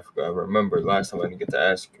here. I remember last time I didn't get to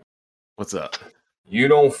ask you. What's up? You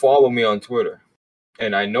don't follow me on Twitter,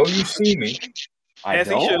 and I know you see me. As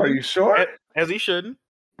he should. Are you sure? As he shouldn't.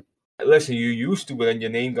 Listen, you used to, but then your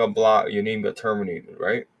name got blocked. Your name got terminated,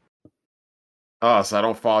 right? Oh, so I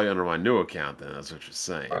don't follow you under my new account then. That's what you're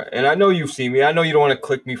saying. All right. And I know you see me. I know you don't want to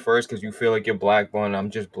click me first because you feel like you're Black Bun. I'm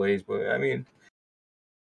just Blaze, but I mean,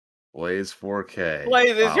 Blaze 4K.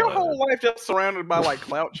 Blaze, is your whole life just surrounded by like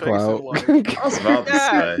clout chasing? Clout. Like, I was about to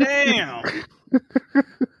God say. damn.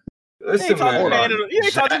 Listen, you ain't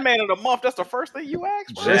man. talking man of the month. That's the first thing you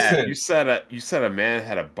asked, bro. Jack, you said a man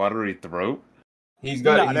had a buttery throat. He's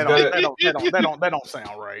got. Nah, that don't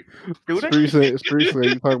sound right. Do they? Street say you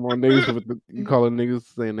talking about niggas with you calling niggas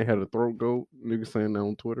saying they had a throat goat. Niggas saying that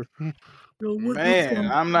on Twitter.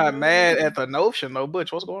 Man, I'm not mad at the notion though.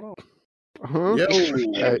 Butch, what's going on? Huh? Yo,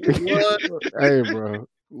 hey, bro.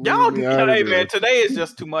 Y'all, Yeah, hey man, today is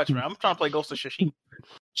just too much, man. I'm trying to play Ghost of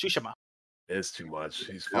Tsushima. It's too much.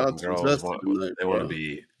 These Yeah, fucking it's girls just want, too much, they want to bro.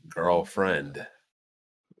 be girlfriend.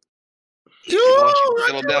 They want you to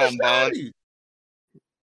settle down, Bond.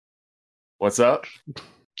 What's up?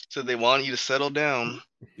 So they want you to settle down.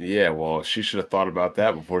 Yeah, well, she should have thought about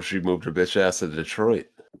that before she moved her bitch ass to Detroit.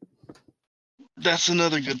 That's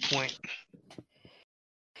another good point.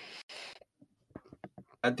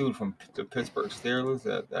 That dude from the Pittsburgh Steelers,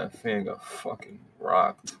 that fan got fucking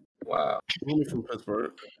rocked. Wow. Only from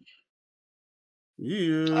Pittsburgh.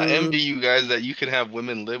 Yeah. I envy you guys that you can have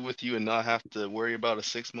women live with you and not have to worry about a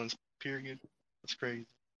 6 month period. That's crazy.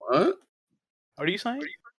 What? What are you saying?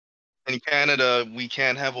 In Canada, we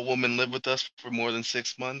can't have a woman live with us for more than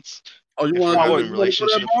 6 months. Oh, you If want we're to in a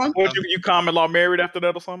relationship? What, you common law married after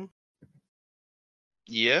that or something?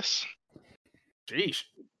 Yes. Jeez.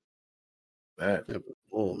 That.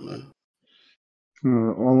 Oh man.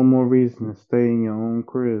 All the more reason to stay in your own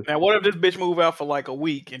crib. Now, what if this bitch move out for like a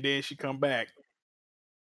week and then she come back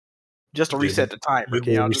just to reset the timer?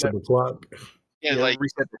 Can y'all do Reset that? the clock. Yeah, Yeah, like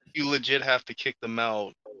reset you legit have to kick them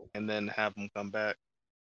out and then have them come back.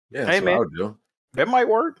 Yeah, Hey, that's what I man. would do. That might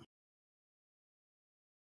work.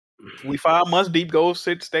 We 5 months deep. Go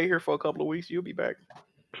stay here for a couple of weeks. You'll be back.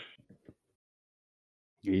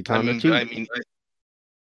 Give you I time to mean, cheat.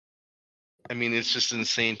 I mean, it's just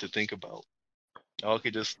insane to think about. Y'all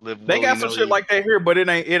could just live. They got some willy-nilly. shit like that here, but it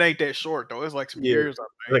ain't that short though. It's like some Yeah. years. I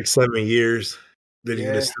think. Like 7 years. Then you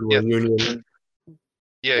Yeah. just do a union.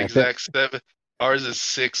 Yeah, That's it. exact 7. Ours is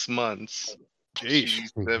 6 months. Jeez.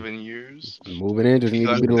 7 years. Moving in just You need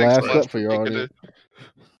to got be the 6 last months step for to y'all. make Then.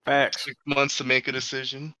 Facts. 6 months to make a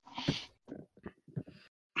decision.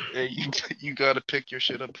 Yeah, you gotta pick your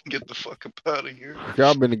shit up and get the fuck up out of here. If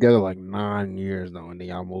y'all been together like 9 years though, and then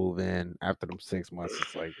y'all move in after them 6 months,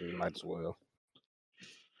 it's like you might as well.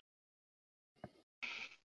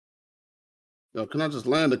 Yo, can I just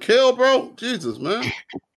land a kill, bro? Jesus, man.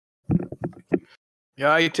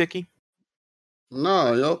 Yeah, you ticky.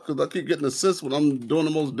 Nah, yo, because I keep getting assists when I'm doing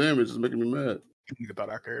the most damage. It's making me mad. You thought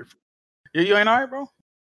I cared. Yeah, you ain't alright, bro.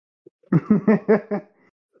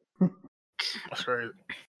 That's crazy.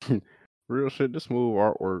 Real shit. This move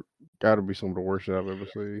artwork gotta be some of the worst shit I've ever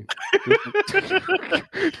seen.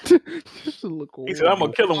 Just to look. He said, "I'm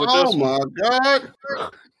gonna kill him with Oh this one." my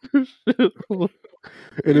god.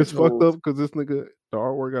 And it's fucked up because this nigga, the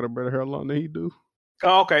artwork got a better hairline than he do.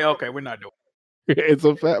 Oh, okay, we're not doing. It's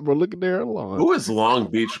a fat bro. Look at their hairline. Who is Long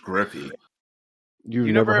Beach Griffey? You've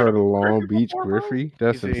never heard of Long Beach Griffey?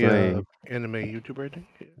 That's He's insane. a anime YouTuber, I think.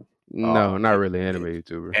 No, not really anime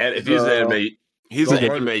YouTuber. And if he's an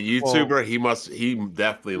anime YouTuber, he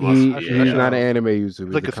definitely must be. He's not an anime YouTuber.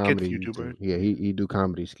 He's like a a skits comedy YouTuber. Yeah, he do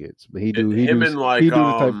comedy skits, but he Him do and, like, he do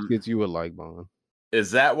the type of skits you would like, Bond.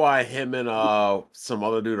 Is that why him and some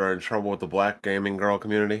other dude are in trouble with the black gaming girl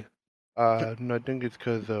community? No, I think it's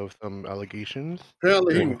because of some allegations.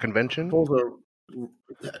 Apparently, during he a convention.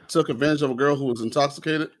 took advantage of a girl who was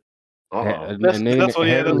intoxicated. And then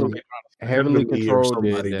heavily controlled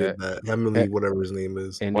somebody did did that. Heavenly, whatever his name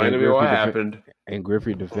is. And Explain to me what happened. And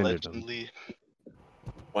Griffey defended him.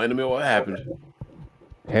 Explain to me what happened.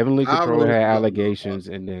 Heavenly I Control really had don't know. allegations,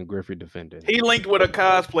 and then Griffey defended. He linked with a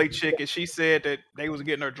cosplay chick, and she said that they was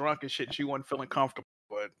getting her drunk and shit. She wasn't feeling comfortable.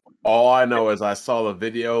 But All I know is I saw the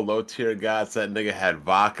video. Low tier God said nigga had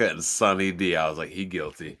vodka and Sunny D. I was like, he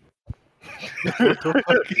guilty.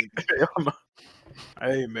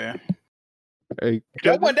 hey man, Hey,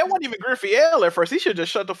 that wasn't even Griffey L at first. He should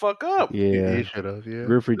just shut the fuck up. yeah, He should have. Yeah.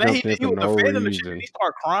 Griffey Then jumped in he for was no defending the shit. reason, He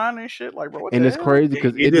started crying and shit. Like, bro, what and the it's hell? crazy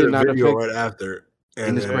because He it did did a not video affect. right after,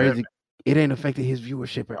 And it's crazy. It ain't affected his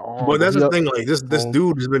viewership at all. But that's He the up- thing. Like this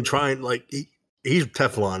dude has been trying. Like he's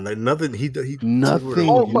Teflon. Like nothing. He Nothing.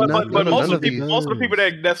 Oh, but None most of of the people, these most of the people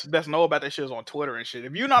that know about that shit is on Twitter and shit.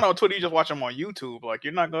 If you're not on Twitter, you just watch them on YouTube. Like,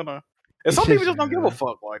 you're not gonna. And It's some people just- just don't give a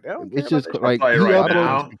fuck. Like, they don't care It's just about that like I'll tell he you right uploaded.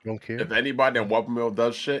 now, Don't care. if anybody in Weapon Mill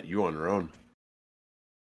does shit, you on your own. shit.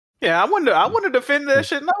 Yeah, I wouldn't defend that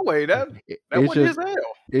shit no way. That It's wasn't his just, hell.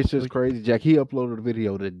 it's just crazy, Jack. He uploaded a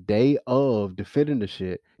video the day of defending the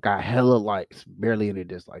shit. Got hella likes, barely any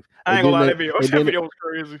dislikes. I ain't And gonna lie, then that video was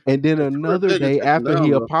crazy. And then another niggas day taking after down,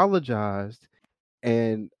 he though. apologized,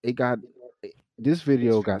 and this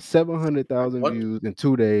video got 700,000 views in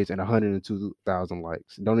 2 days and 102,000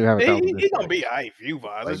 likes. Don't even have 1,000 He dislikes. gonna be high view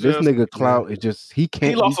vibes. Like, It's this just- nigga clout is just he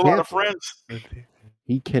can't. He lost be a lot of canceled. friends.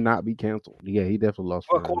 He cannot be canceled. Yeah, he definitely lost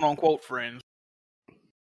Well, friends. quote unquote friends.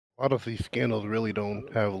 A lot of these scandals really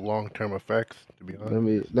don't have long-term effects, to be honest.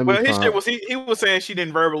 Let me Well, his find. shit was he was saying she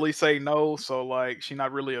didn't verbally say no, so like she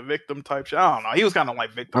not really a victim type shit. I don't know. He was kind of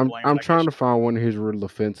like victim blaming. I'm trying to find one of his real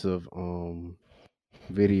offensive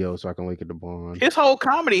videos so I can link it to Bond. His whole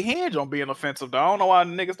comedy hinge on being offensive. Though I don't know why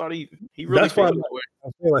niggas thought he really That's why feels that way. I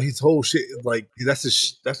feel like his whole shit. Like that's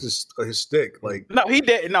his stick. Like No, he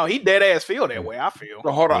dead ass feel that way. I feel.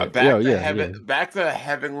 So hold on, Yeah, back to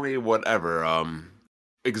Heavenly whatever.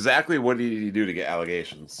 Exactly what did he do to get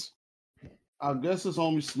allegations? I guess his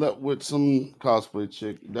homie slept with some cosplay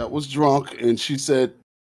chick that was drunk, and she said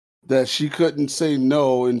that she couldn't say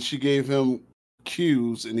no, and she gave him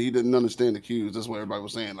cues, and he didn't understand the cues. That's what everybody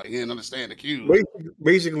was saying. Like he didn't understand the cues.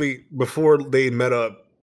 basically before they met up,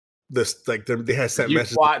 they had sent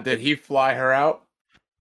messages. Did he fly her out?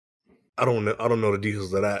 I don't know the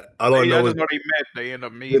details of that. All I I know just is know they met. They end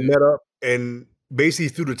up they meeting. met up, and basically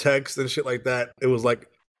through the text and shit like that, it was like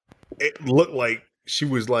it looked like she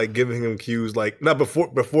was like giving him cues, like not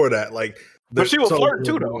before that, like. But she was flirting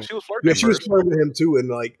too, though. She was flirting. Yeah, at she was first. flirting with him too, and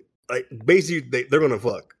like basically they're gonna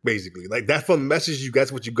fuck. Basically, like that from the message you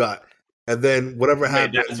got, what you got, and then whatever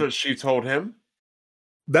happened. That's what she told him.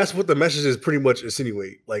 That's what the message is pretty much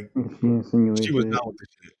insinuate. Like she was down with the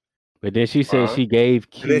shit. But then she said she gave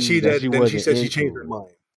cues. And then she that then wasn't she said she into changed her it. mind.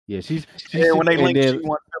 Yeah, she's Yeah, when they and linked, then- she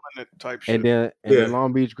wasn't feeling it type shit. And then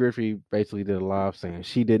Long Beach Griffey basically did a live saying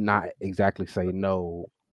she did not exactly say no,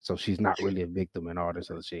 so she's not really a victim and all this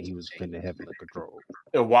other shit. He was defending Heavenly Control.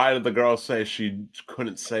 And why did the girl say she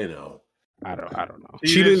couldn't say no? I don't know.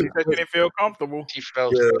 She didn't feel comfortable. She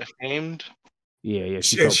felt Yeah. ashamed. Yeah,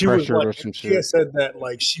 she And felt she was pressured or like, some she shit. had said that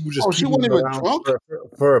like she was just Oh, she keeping wasn't him even around drunk?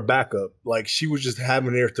 for a backup. Like she was just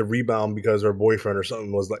having her to rebound because her boyfriend or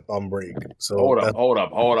something was like on break. So Hold up.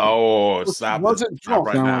 Oh, She stop wasn't it. Stop drunk.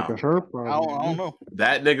 right Sound now. like a her I problem. don't know.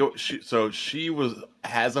 That nigga, she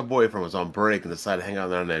has a boyfriend, was on break and decided to hang out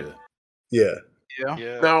with that nigga. Yeah.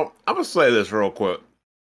 Yeah. Now, I'm gonna say this real quick.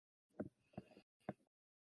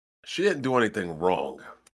 She didn't do anything wrong,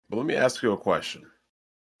 but let me ask you a question.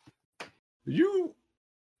 You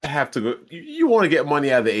have to go. You want to get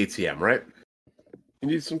money out of the ATM, right? You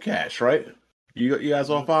need some cash, right? You guys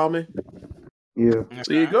all follow me? Yeah.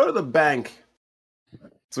 So you go to the bank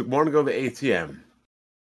to want to go to the ATM.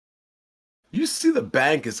 You see the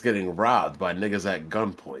bank is getting robbed by niggas at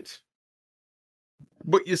gunpoint.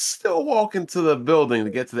 But you still walk into the building to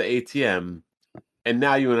get to the ATM, and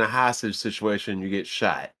now you're in a hostage situation, you get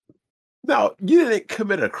shot. Now, you didn't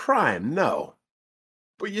commit a crime, no.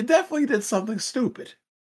 But you definitely did something stupid.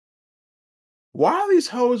 Why are these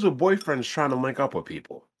hoes with boyfriends trying to link up with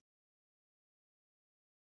people?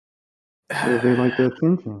 They like the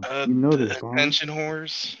attention. You know this, Bond. Attention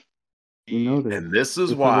whores. You know this. And this is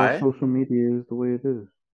This why why social media is the way it is.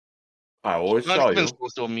 I always It's tell not even you.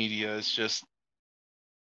 social media. It's just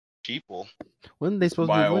people. Wasn't they supposed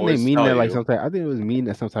Why I to? Wasn't they always mean tell that like you. some type? I think it was mean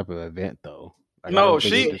at some type of event though. Like, I No, don't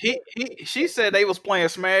think it was she said they was playing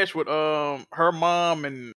Smash with her mom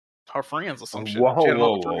and her friends or some shit. Whoa, She had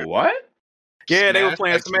whoa, another whoa, friend. what? Yeah, they was Smash,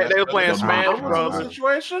 playing like Smash. They was playing The Smash mom was in Brothers. the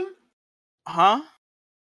situation? Huh?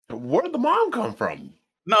 Where did the mom come from?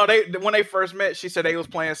 No, when they first met, she said they was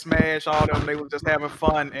playing Smash. All them, they was just having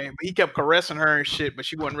fun, and he kept caressing her and shit, but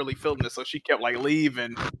she wasn't really feeling it, so she kept like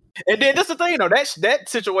leaving. And then that's the thing, though. That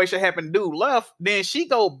situation happened. Dude left. Then she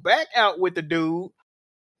go back out with the dude,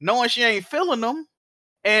 knowing she ain't feeling him,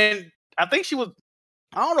 and I think she was.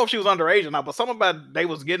 I don't know if she was underage or not, but something about they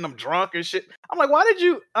was getting them drunk and shit. I'm like, why did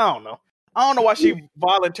you? I don't know. I don't know why she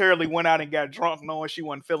voluntarily went out and got drunk, knowing she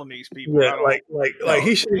wasn't feeling these people. I Yeah, don't- like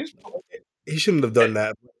he shouldn't have done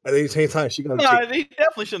that. At the same time, she gonna No, they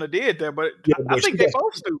definitely shouldn't have did that, but Yeah, I but think she they got-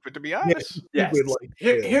 both stupid, to be honest. Yes. Like,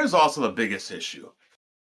 Here's also the biggest issue.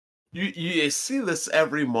 You see this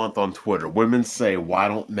every month on Twitter. Women say, "Why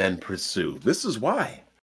don't men pursue?" This is why.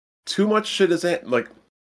 Too much shit is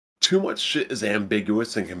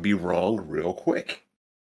ambiguous and can be wrong real quick,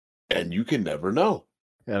 and you can never know.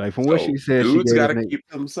 Yeah, like from what So she said, she dudes gave got to that nigga- keep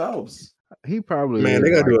themselves. He probably Man, is,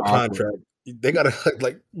 they gotta do a like, awkward. contract. They gotta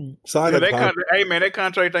like sign Yeah, a that contract. hey man, that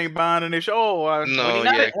contract ain't binding. They show when he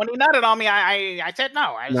nutted on me, I said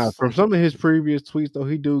no. Nah, from some of his previous tweets though,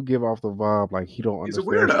 he do give off the vibe like he don't He's a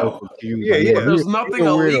understand weirdo. social cues. Yeah, Like, yeah. But there's he's nothing a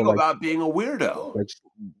weirdo, illegal like- about being a weirdo. like,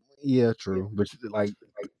 yeah, true. But like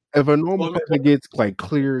if a normal person gets like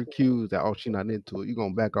clear cues that she not into it, you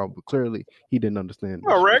gonna back off. But clearly he didn't understand.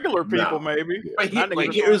 Well, that shit. regular people maybe. But Not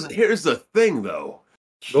niggas here's the thing though.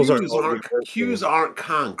 Those Cues aren't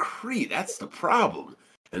concrete. That's the problem.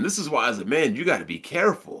 And this is why, as a man, you got to be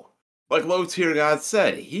careful. Like Low Tier God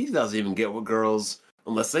said, he doesn't even get with girls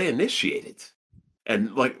unless they initiate it.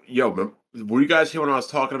 And like, were you guys here when I was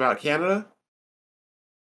talking about Canada?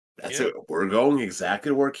 That's it. We're going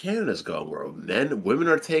exactly where Canada's going. Where women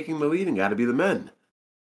are taking the lead, and got to be the men.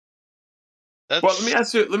 Well, let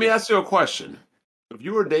me ask you a question. If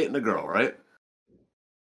you were dating a girl, right?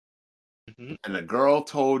 And the girl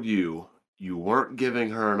told you weren't giving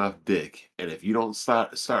her enough dick, and if you don't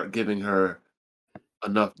start giving her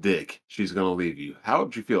enough dick, she's gonna leave you. How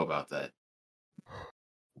would you feel about that?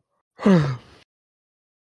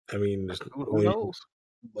 I mean, Who knows?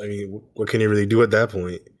 I mean, what can you really do at that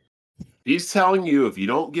point? He's telling you if you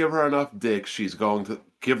don't give her enough dick, she's going to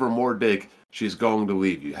give her more dick. She's going to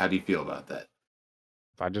leave you. How do you feel about that?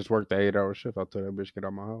 If I just worked the 8-hour shift, I'll tell that bitch get out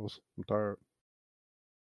of my house. I'm tired.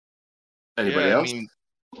 Anybody Yeah, else?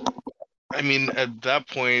 I mean, at that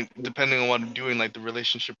point, depending on what I'm doing, like the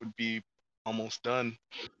relationship would be almost done.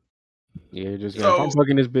 Yeah, just if I'm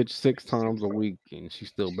fucking this bitch 6 times a week and she's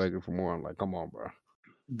still begging for more, I'm like, come on, bro.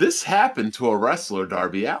 This happened to a wrestler,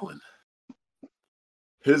 Darby Allin.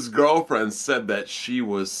 His girlfriend said that she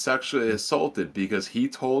was sexually assaulted because he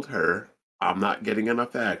told her, "I'm not getting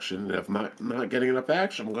enough action. And if I'm not getting enough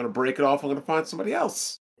action, I'm going to break it off. I'm going to find somebody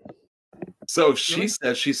else." So she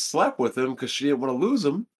said she slept with him because she didn't want to lose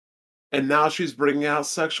him, and now she's bringing out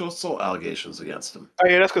sexual assault allegations against him. Oh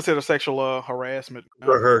yeah, that's considered sexual harassment.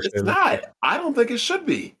 It's not. I don't think it should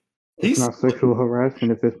be. It's not sexual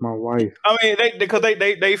harassment if it's my wife. I mean, because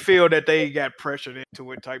they feel that they got pressured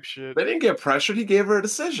into it, type shit. They didn't get pressured. He gave her a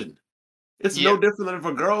decision. It's no different than if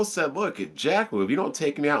a girl said, "Look, Jack, if you don't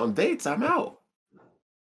take me out on dates, I'm out."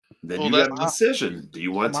 Then you got a decision. Do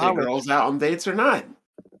you want to take girls out on dates or not?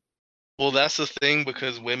 Well, that's the thing,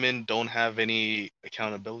 because women don't have any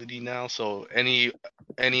accountability now. So any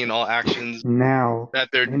and all actions Now that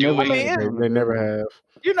they're they doing, They never have.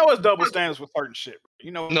 You know, it's double standards with certain shit.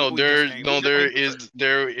 You know, no, we there just ain't-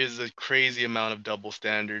 there is a crazy amount of double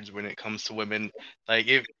standards when it comes to women. Like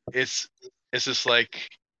if it's just like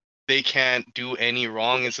they can't do any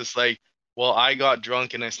wrong. It's just like, well, I got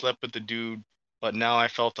drunk and I slept with the dude, but now I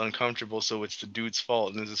felt uncomfortable, so it's the dude's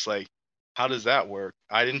fault. And it's just like, how does that work?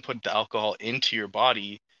 I didn't put the alcohol into your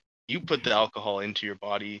body. You put the alcohol into your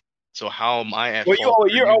body. So how am I at Well,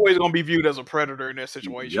 fault? you're always gonna be viewed as a predator in that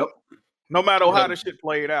situation. Yep. No matter how the shit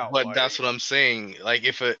played out. But like, that's what I'm saying. Like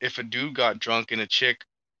if a dude got drunk and a chick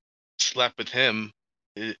slept with him,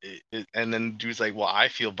 and then dude's like, "Well, I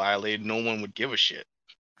feel violated," no one would give a shit.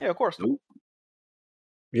 yeah, of course.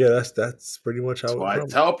 Yeah, that's pretty much how. So I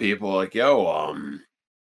tell people, like, y'all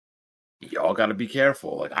got to be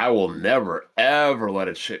careful. Like, I will never, ever let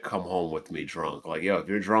a chick come home with me drunk. Like, if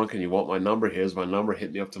you're drunk and you want my number, here's my number.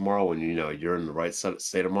 Hit me up tomorrow when you're in the right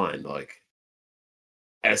state of mind. Like,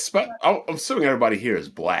 I'm assuming everybody here is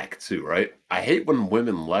black too, right? I hate when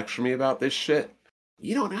women lecture me about this shit.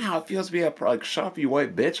 You don't know how it feels to be like, shut up, you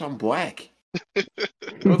white bitch. I'm black. What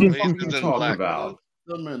the fuck are you talking about?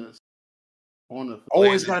 The menace.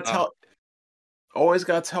 Always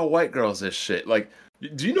gotta tell white girls this shit. Like,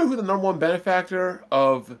 do you know who the number one benefactor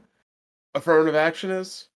of affirmative action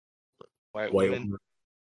is? White women.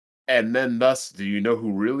 And then thus, do you know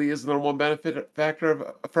who really is the number one benefactor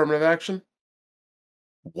of affirmative action?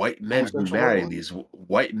 White men who marry these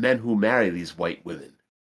white women.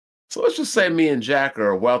 So let's just say me and Jack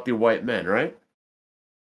are wealthy white men, right?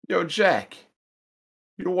 Yo, Jack,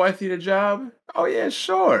 your wife need a job? Oh yeah,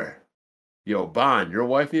 sure. Yo, Bond, your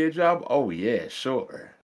wife need a job? Oh yeah,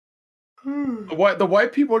 sure. The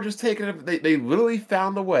white people are just taking it. They literally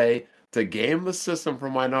found a way to game the system for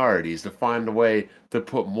minorities to find a way to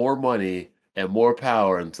put more money and more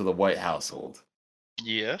power into the white household.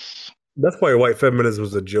 Yes. That's why white feminism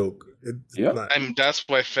is a joke. It's not. That's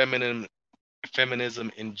why feminism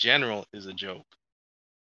in general is a joke.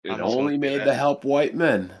 It only made to help white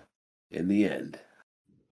men in the end.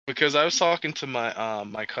 Because I was talking to my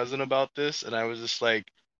my cousin about this, and I was just like,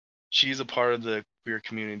 she's a part of the queer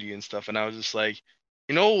community and stuff, and I was just like,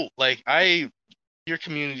 like your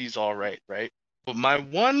community's all right, right? But my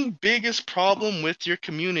one biggest problem with your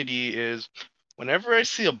community is whenever I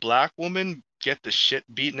see a black woman get the shit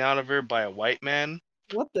beaten out of her by a white man,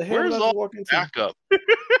 what the hell? Where's all the backup?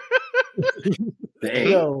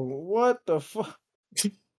 Yo, what the fuck?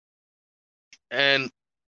 And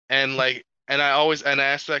I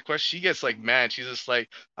asked that question, she gets like mad. She's just like,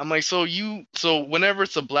 I'm like, so whenever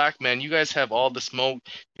it's a black man, you guys have all the smoke,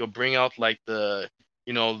 you'll bring out like the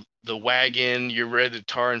wagon, you're ready to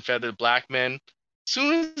tar and feather black men.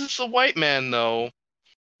 Soon as it's a white man though,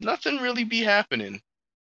 nothing really be happening.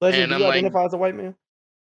 Legend, do you identify as a white man?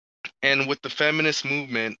 And with the feminist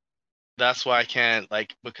movement, that's why I can't,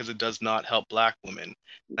 because it does not help black women.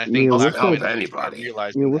 I think black women anybody. Yeah,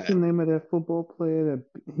 what's the name of that football player that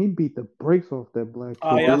he beat the brakes off that black kid?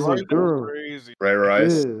 Oh, yeah, that girl. Crazy. Ray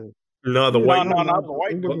Rice. Yeah. No, the white. No, not the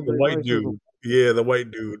white dude. The white dude. Yeah, the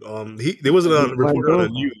white dude. There wasn't on reported on the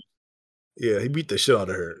news. Yeah, he beat the shit out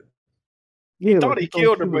of her. He thought he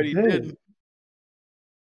killed her, but he didn't.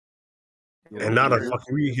 And not a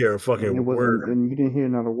fucking, we hear a fucking word. And you didn't hear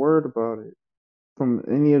not a word about it from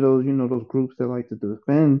any of those, those groups that like to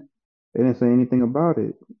defend. They didn't say anything about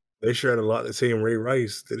it. They shared a lot. The same Ray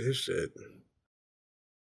Rice did his shit.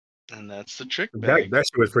 And that's the trick bag. That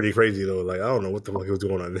shit was pretty crazy though. Like, I don't know what the fuck was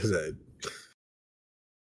going on in his head.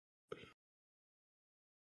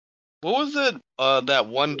 What was it? That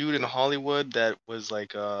one dude in Hollywood that was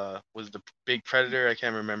like was the big predator? I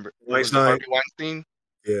can't remember. Was it Harvey Weinstein?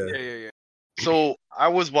 Yeah. So I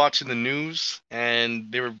was watching the news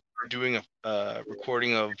and they were doing a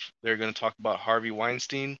recording of they're going to talk about Harvey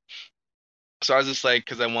Weinstein. So I was just like,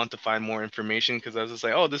 because I want to find more information, because I was just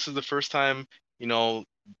like, oh, this is the first time the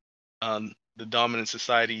dominant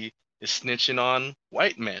society is snitching on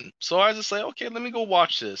white men. So I was just like, okay, let me go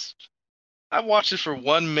watch this. I watched it for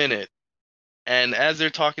 1 minute, and as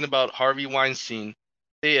they're talking about Harvey Weinstein,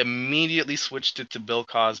 they immediately switched it to Bill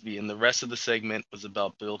Cosby, and the rest of the segment was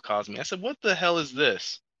about Bill Cosby. I said, what the hell is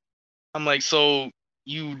this? I'm like, so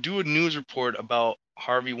you do a news report about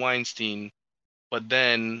Harvey Weinstein, but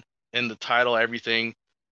then in the title, everything,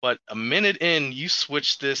 but a minute in, you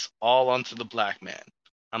switch this all onto the black man.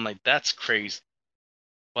 I'm like, that's crazy.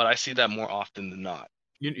 But I see that more often than not.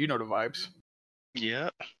 You know the vibes. Yeah.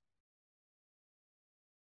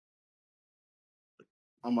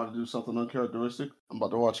 I'm about to do something uncharacteristic. I'm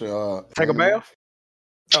about to watch take a bath.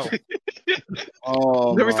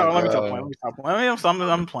 Oh, let me stop playing.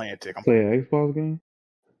 I'm playing Tick. Play an Xbox game.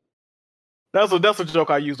 That's a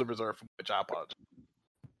joke I used to reserve for, which I apologize.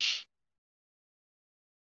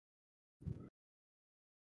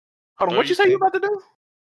 Hold on, what you say you about to do?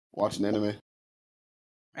 Watching anime.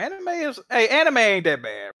 Anime ain't that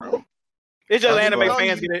bad, bro. It's just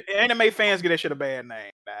anime fans get that shit a bad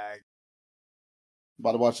name.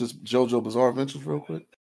 About to watch this JoJo Bizarre Adventures real quick.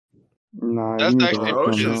 Nah, that's actually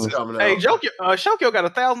coming out. Hey, Shokyo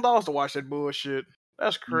got $1,000 to watch that bullshit.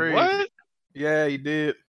 That's crazy. What? Yeah, he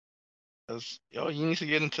did. Yo, you need to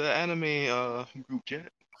get into the anime group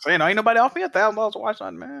chat. Saying ain't nobody off me $1,000 to watch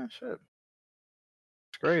that, man. Shit,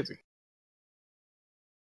 it's crazy.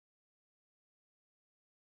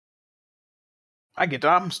 I get that.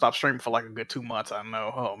 I'm gonna stop streaming for like a good 2 months. I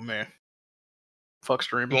know. Oh man, fuck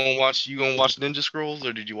streaming. You gonna watch Ninja Scrolls,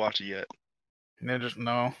 or did you watch it yet?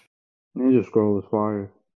 No. Ninja Scroll is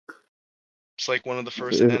fire. It's like one of the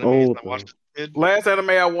first It's animes old, I watched. Last anime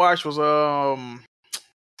I watched was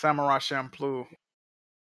Samurai Champloo.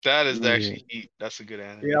 That is actually heat. That's a good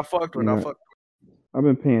anime. Yeah, I fucked with it. I've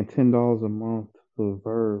been paying $10 a month for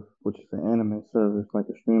Verve, which is an anime service, like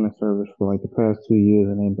a streaming service, for like the past 2 years,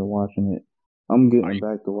 and ain't been watching it. I'm getting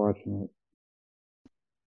back to watching it.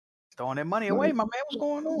 Throwing that money away, my man. What's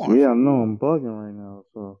going on? Yeah, I know. I'm bugging right now,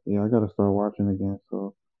 so yeah, I gotta start watching again.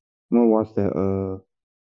 So I'm gonna watch that.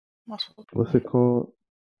 What's it called?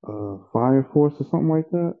 Fire Force or something like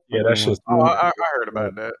that. Yeah, that's just. I heard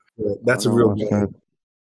about that. Yeah, that's a real good.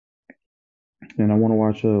 And I want to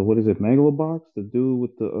watch what is it, Megalobox? The dude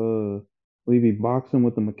with the will he be boxing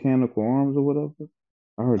with the mechanical arms or whatever?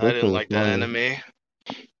 I heard that. I didn't like that anime.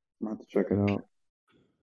 I'm about to check it out.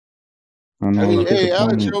 Hey,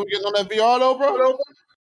 Alex, you getting on that VR though, bro?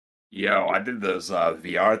 Yo, I did those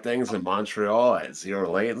VR things in Montreal at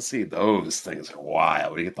zero latency. Those things are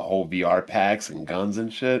wild. We get the whole VR packs and guns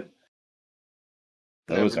and shit.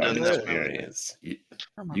 Those are an experience.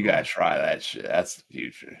 You gotta try that shit. That's the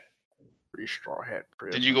future. Free straw hat.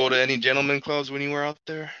 Did you go to any gentleman clubs when you were out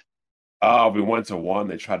there? We went to one.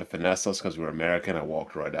 They tried to finesse us because we were American. I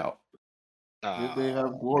walked right out. Did they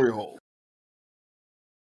have glory hole?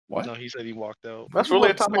 What? No, he said he walked out. That's really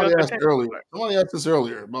a topic. Somebody asked earlier. Somebody asked this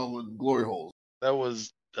earlier about glory holes. That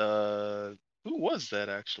was who was that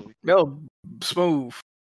actually? No, Smooth.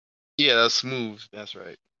 Yeah, that's Smooth. That's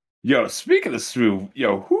right. Yo, speaking of Smooth,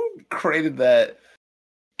 who created that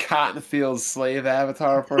Cottonfield slave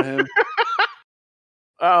avatar for him?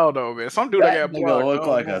 I don't know, man. Some dude that got blocked. Look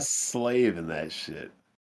like a slave in that shit.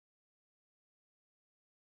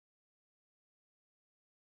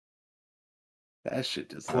 That shit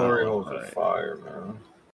just glory holes are fire, man.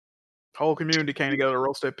 Whole community came together to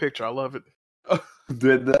roast that picture. I love it.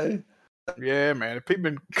 Did they? Yeah, man. People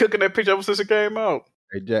been cooking that picture ever since it came out.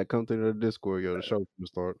 Hey, Jack, come through the Discord, the show from the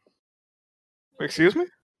start. Excuse me?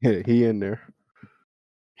 Yeah, he in there.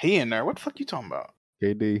 He in there? What the fuck you talking about?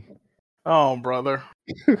 KD. Oh, brother.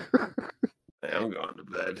 Hey, I'm going to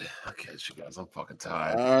bed. I'll catch you guys. I'm fucking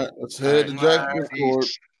tired. All right, let's head to Jack's Discord.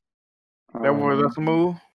 That's the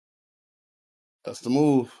move? That's the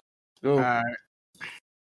move. Let's go. All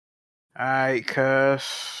right,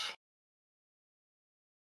 cuz.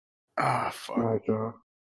 Ah, fuck. All right, y'all.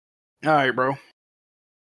 All right, bro.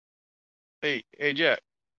 Hey, Jack.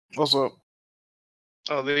 What's up?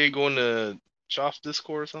 Oh, they going to Chops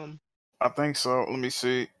Discord or something? I think so. Let me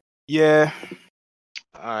see. Yeah.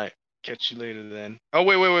 All right. Catch you later then. Oh,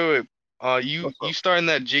 wait. You starting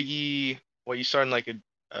that Jiggy? What, you starting like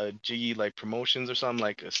a Jiggy like promotions or something,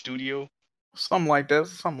 like a studio? Something like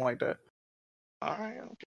that. All right.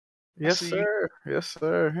 Okay. Yes, sir. Yes,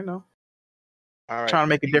 sir. All right. Trying to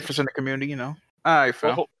make a difference in the community, All right,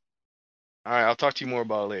 fam. All right. I'll talk to you more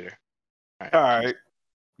about it later. All right.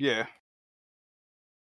 Yeah.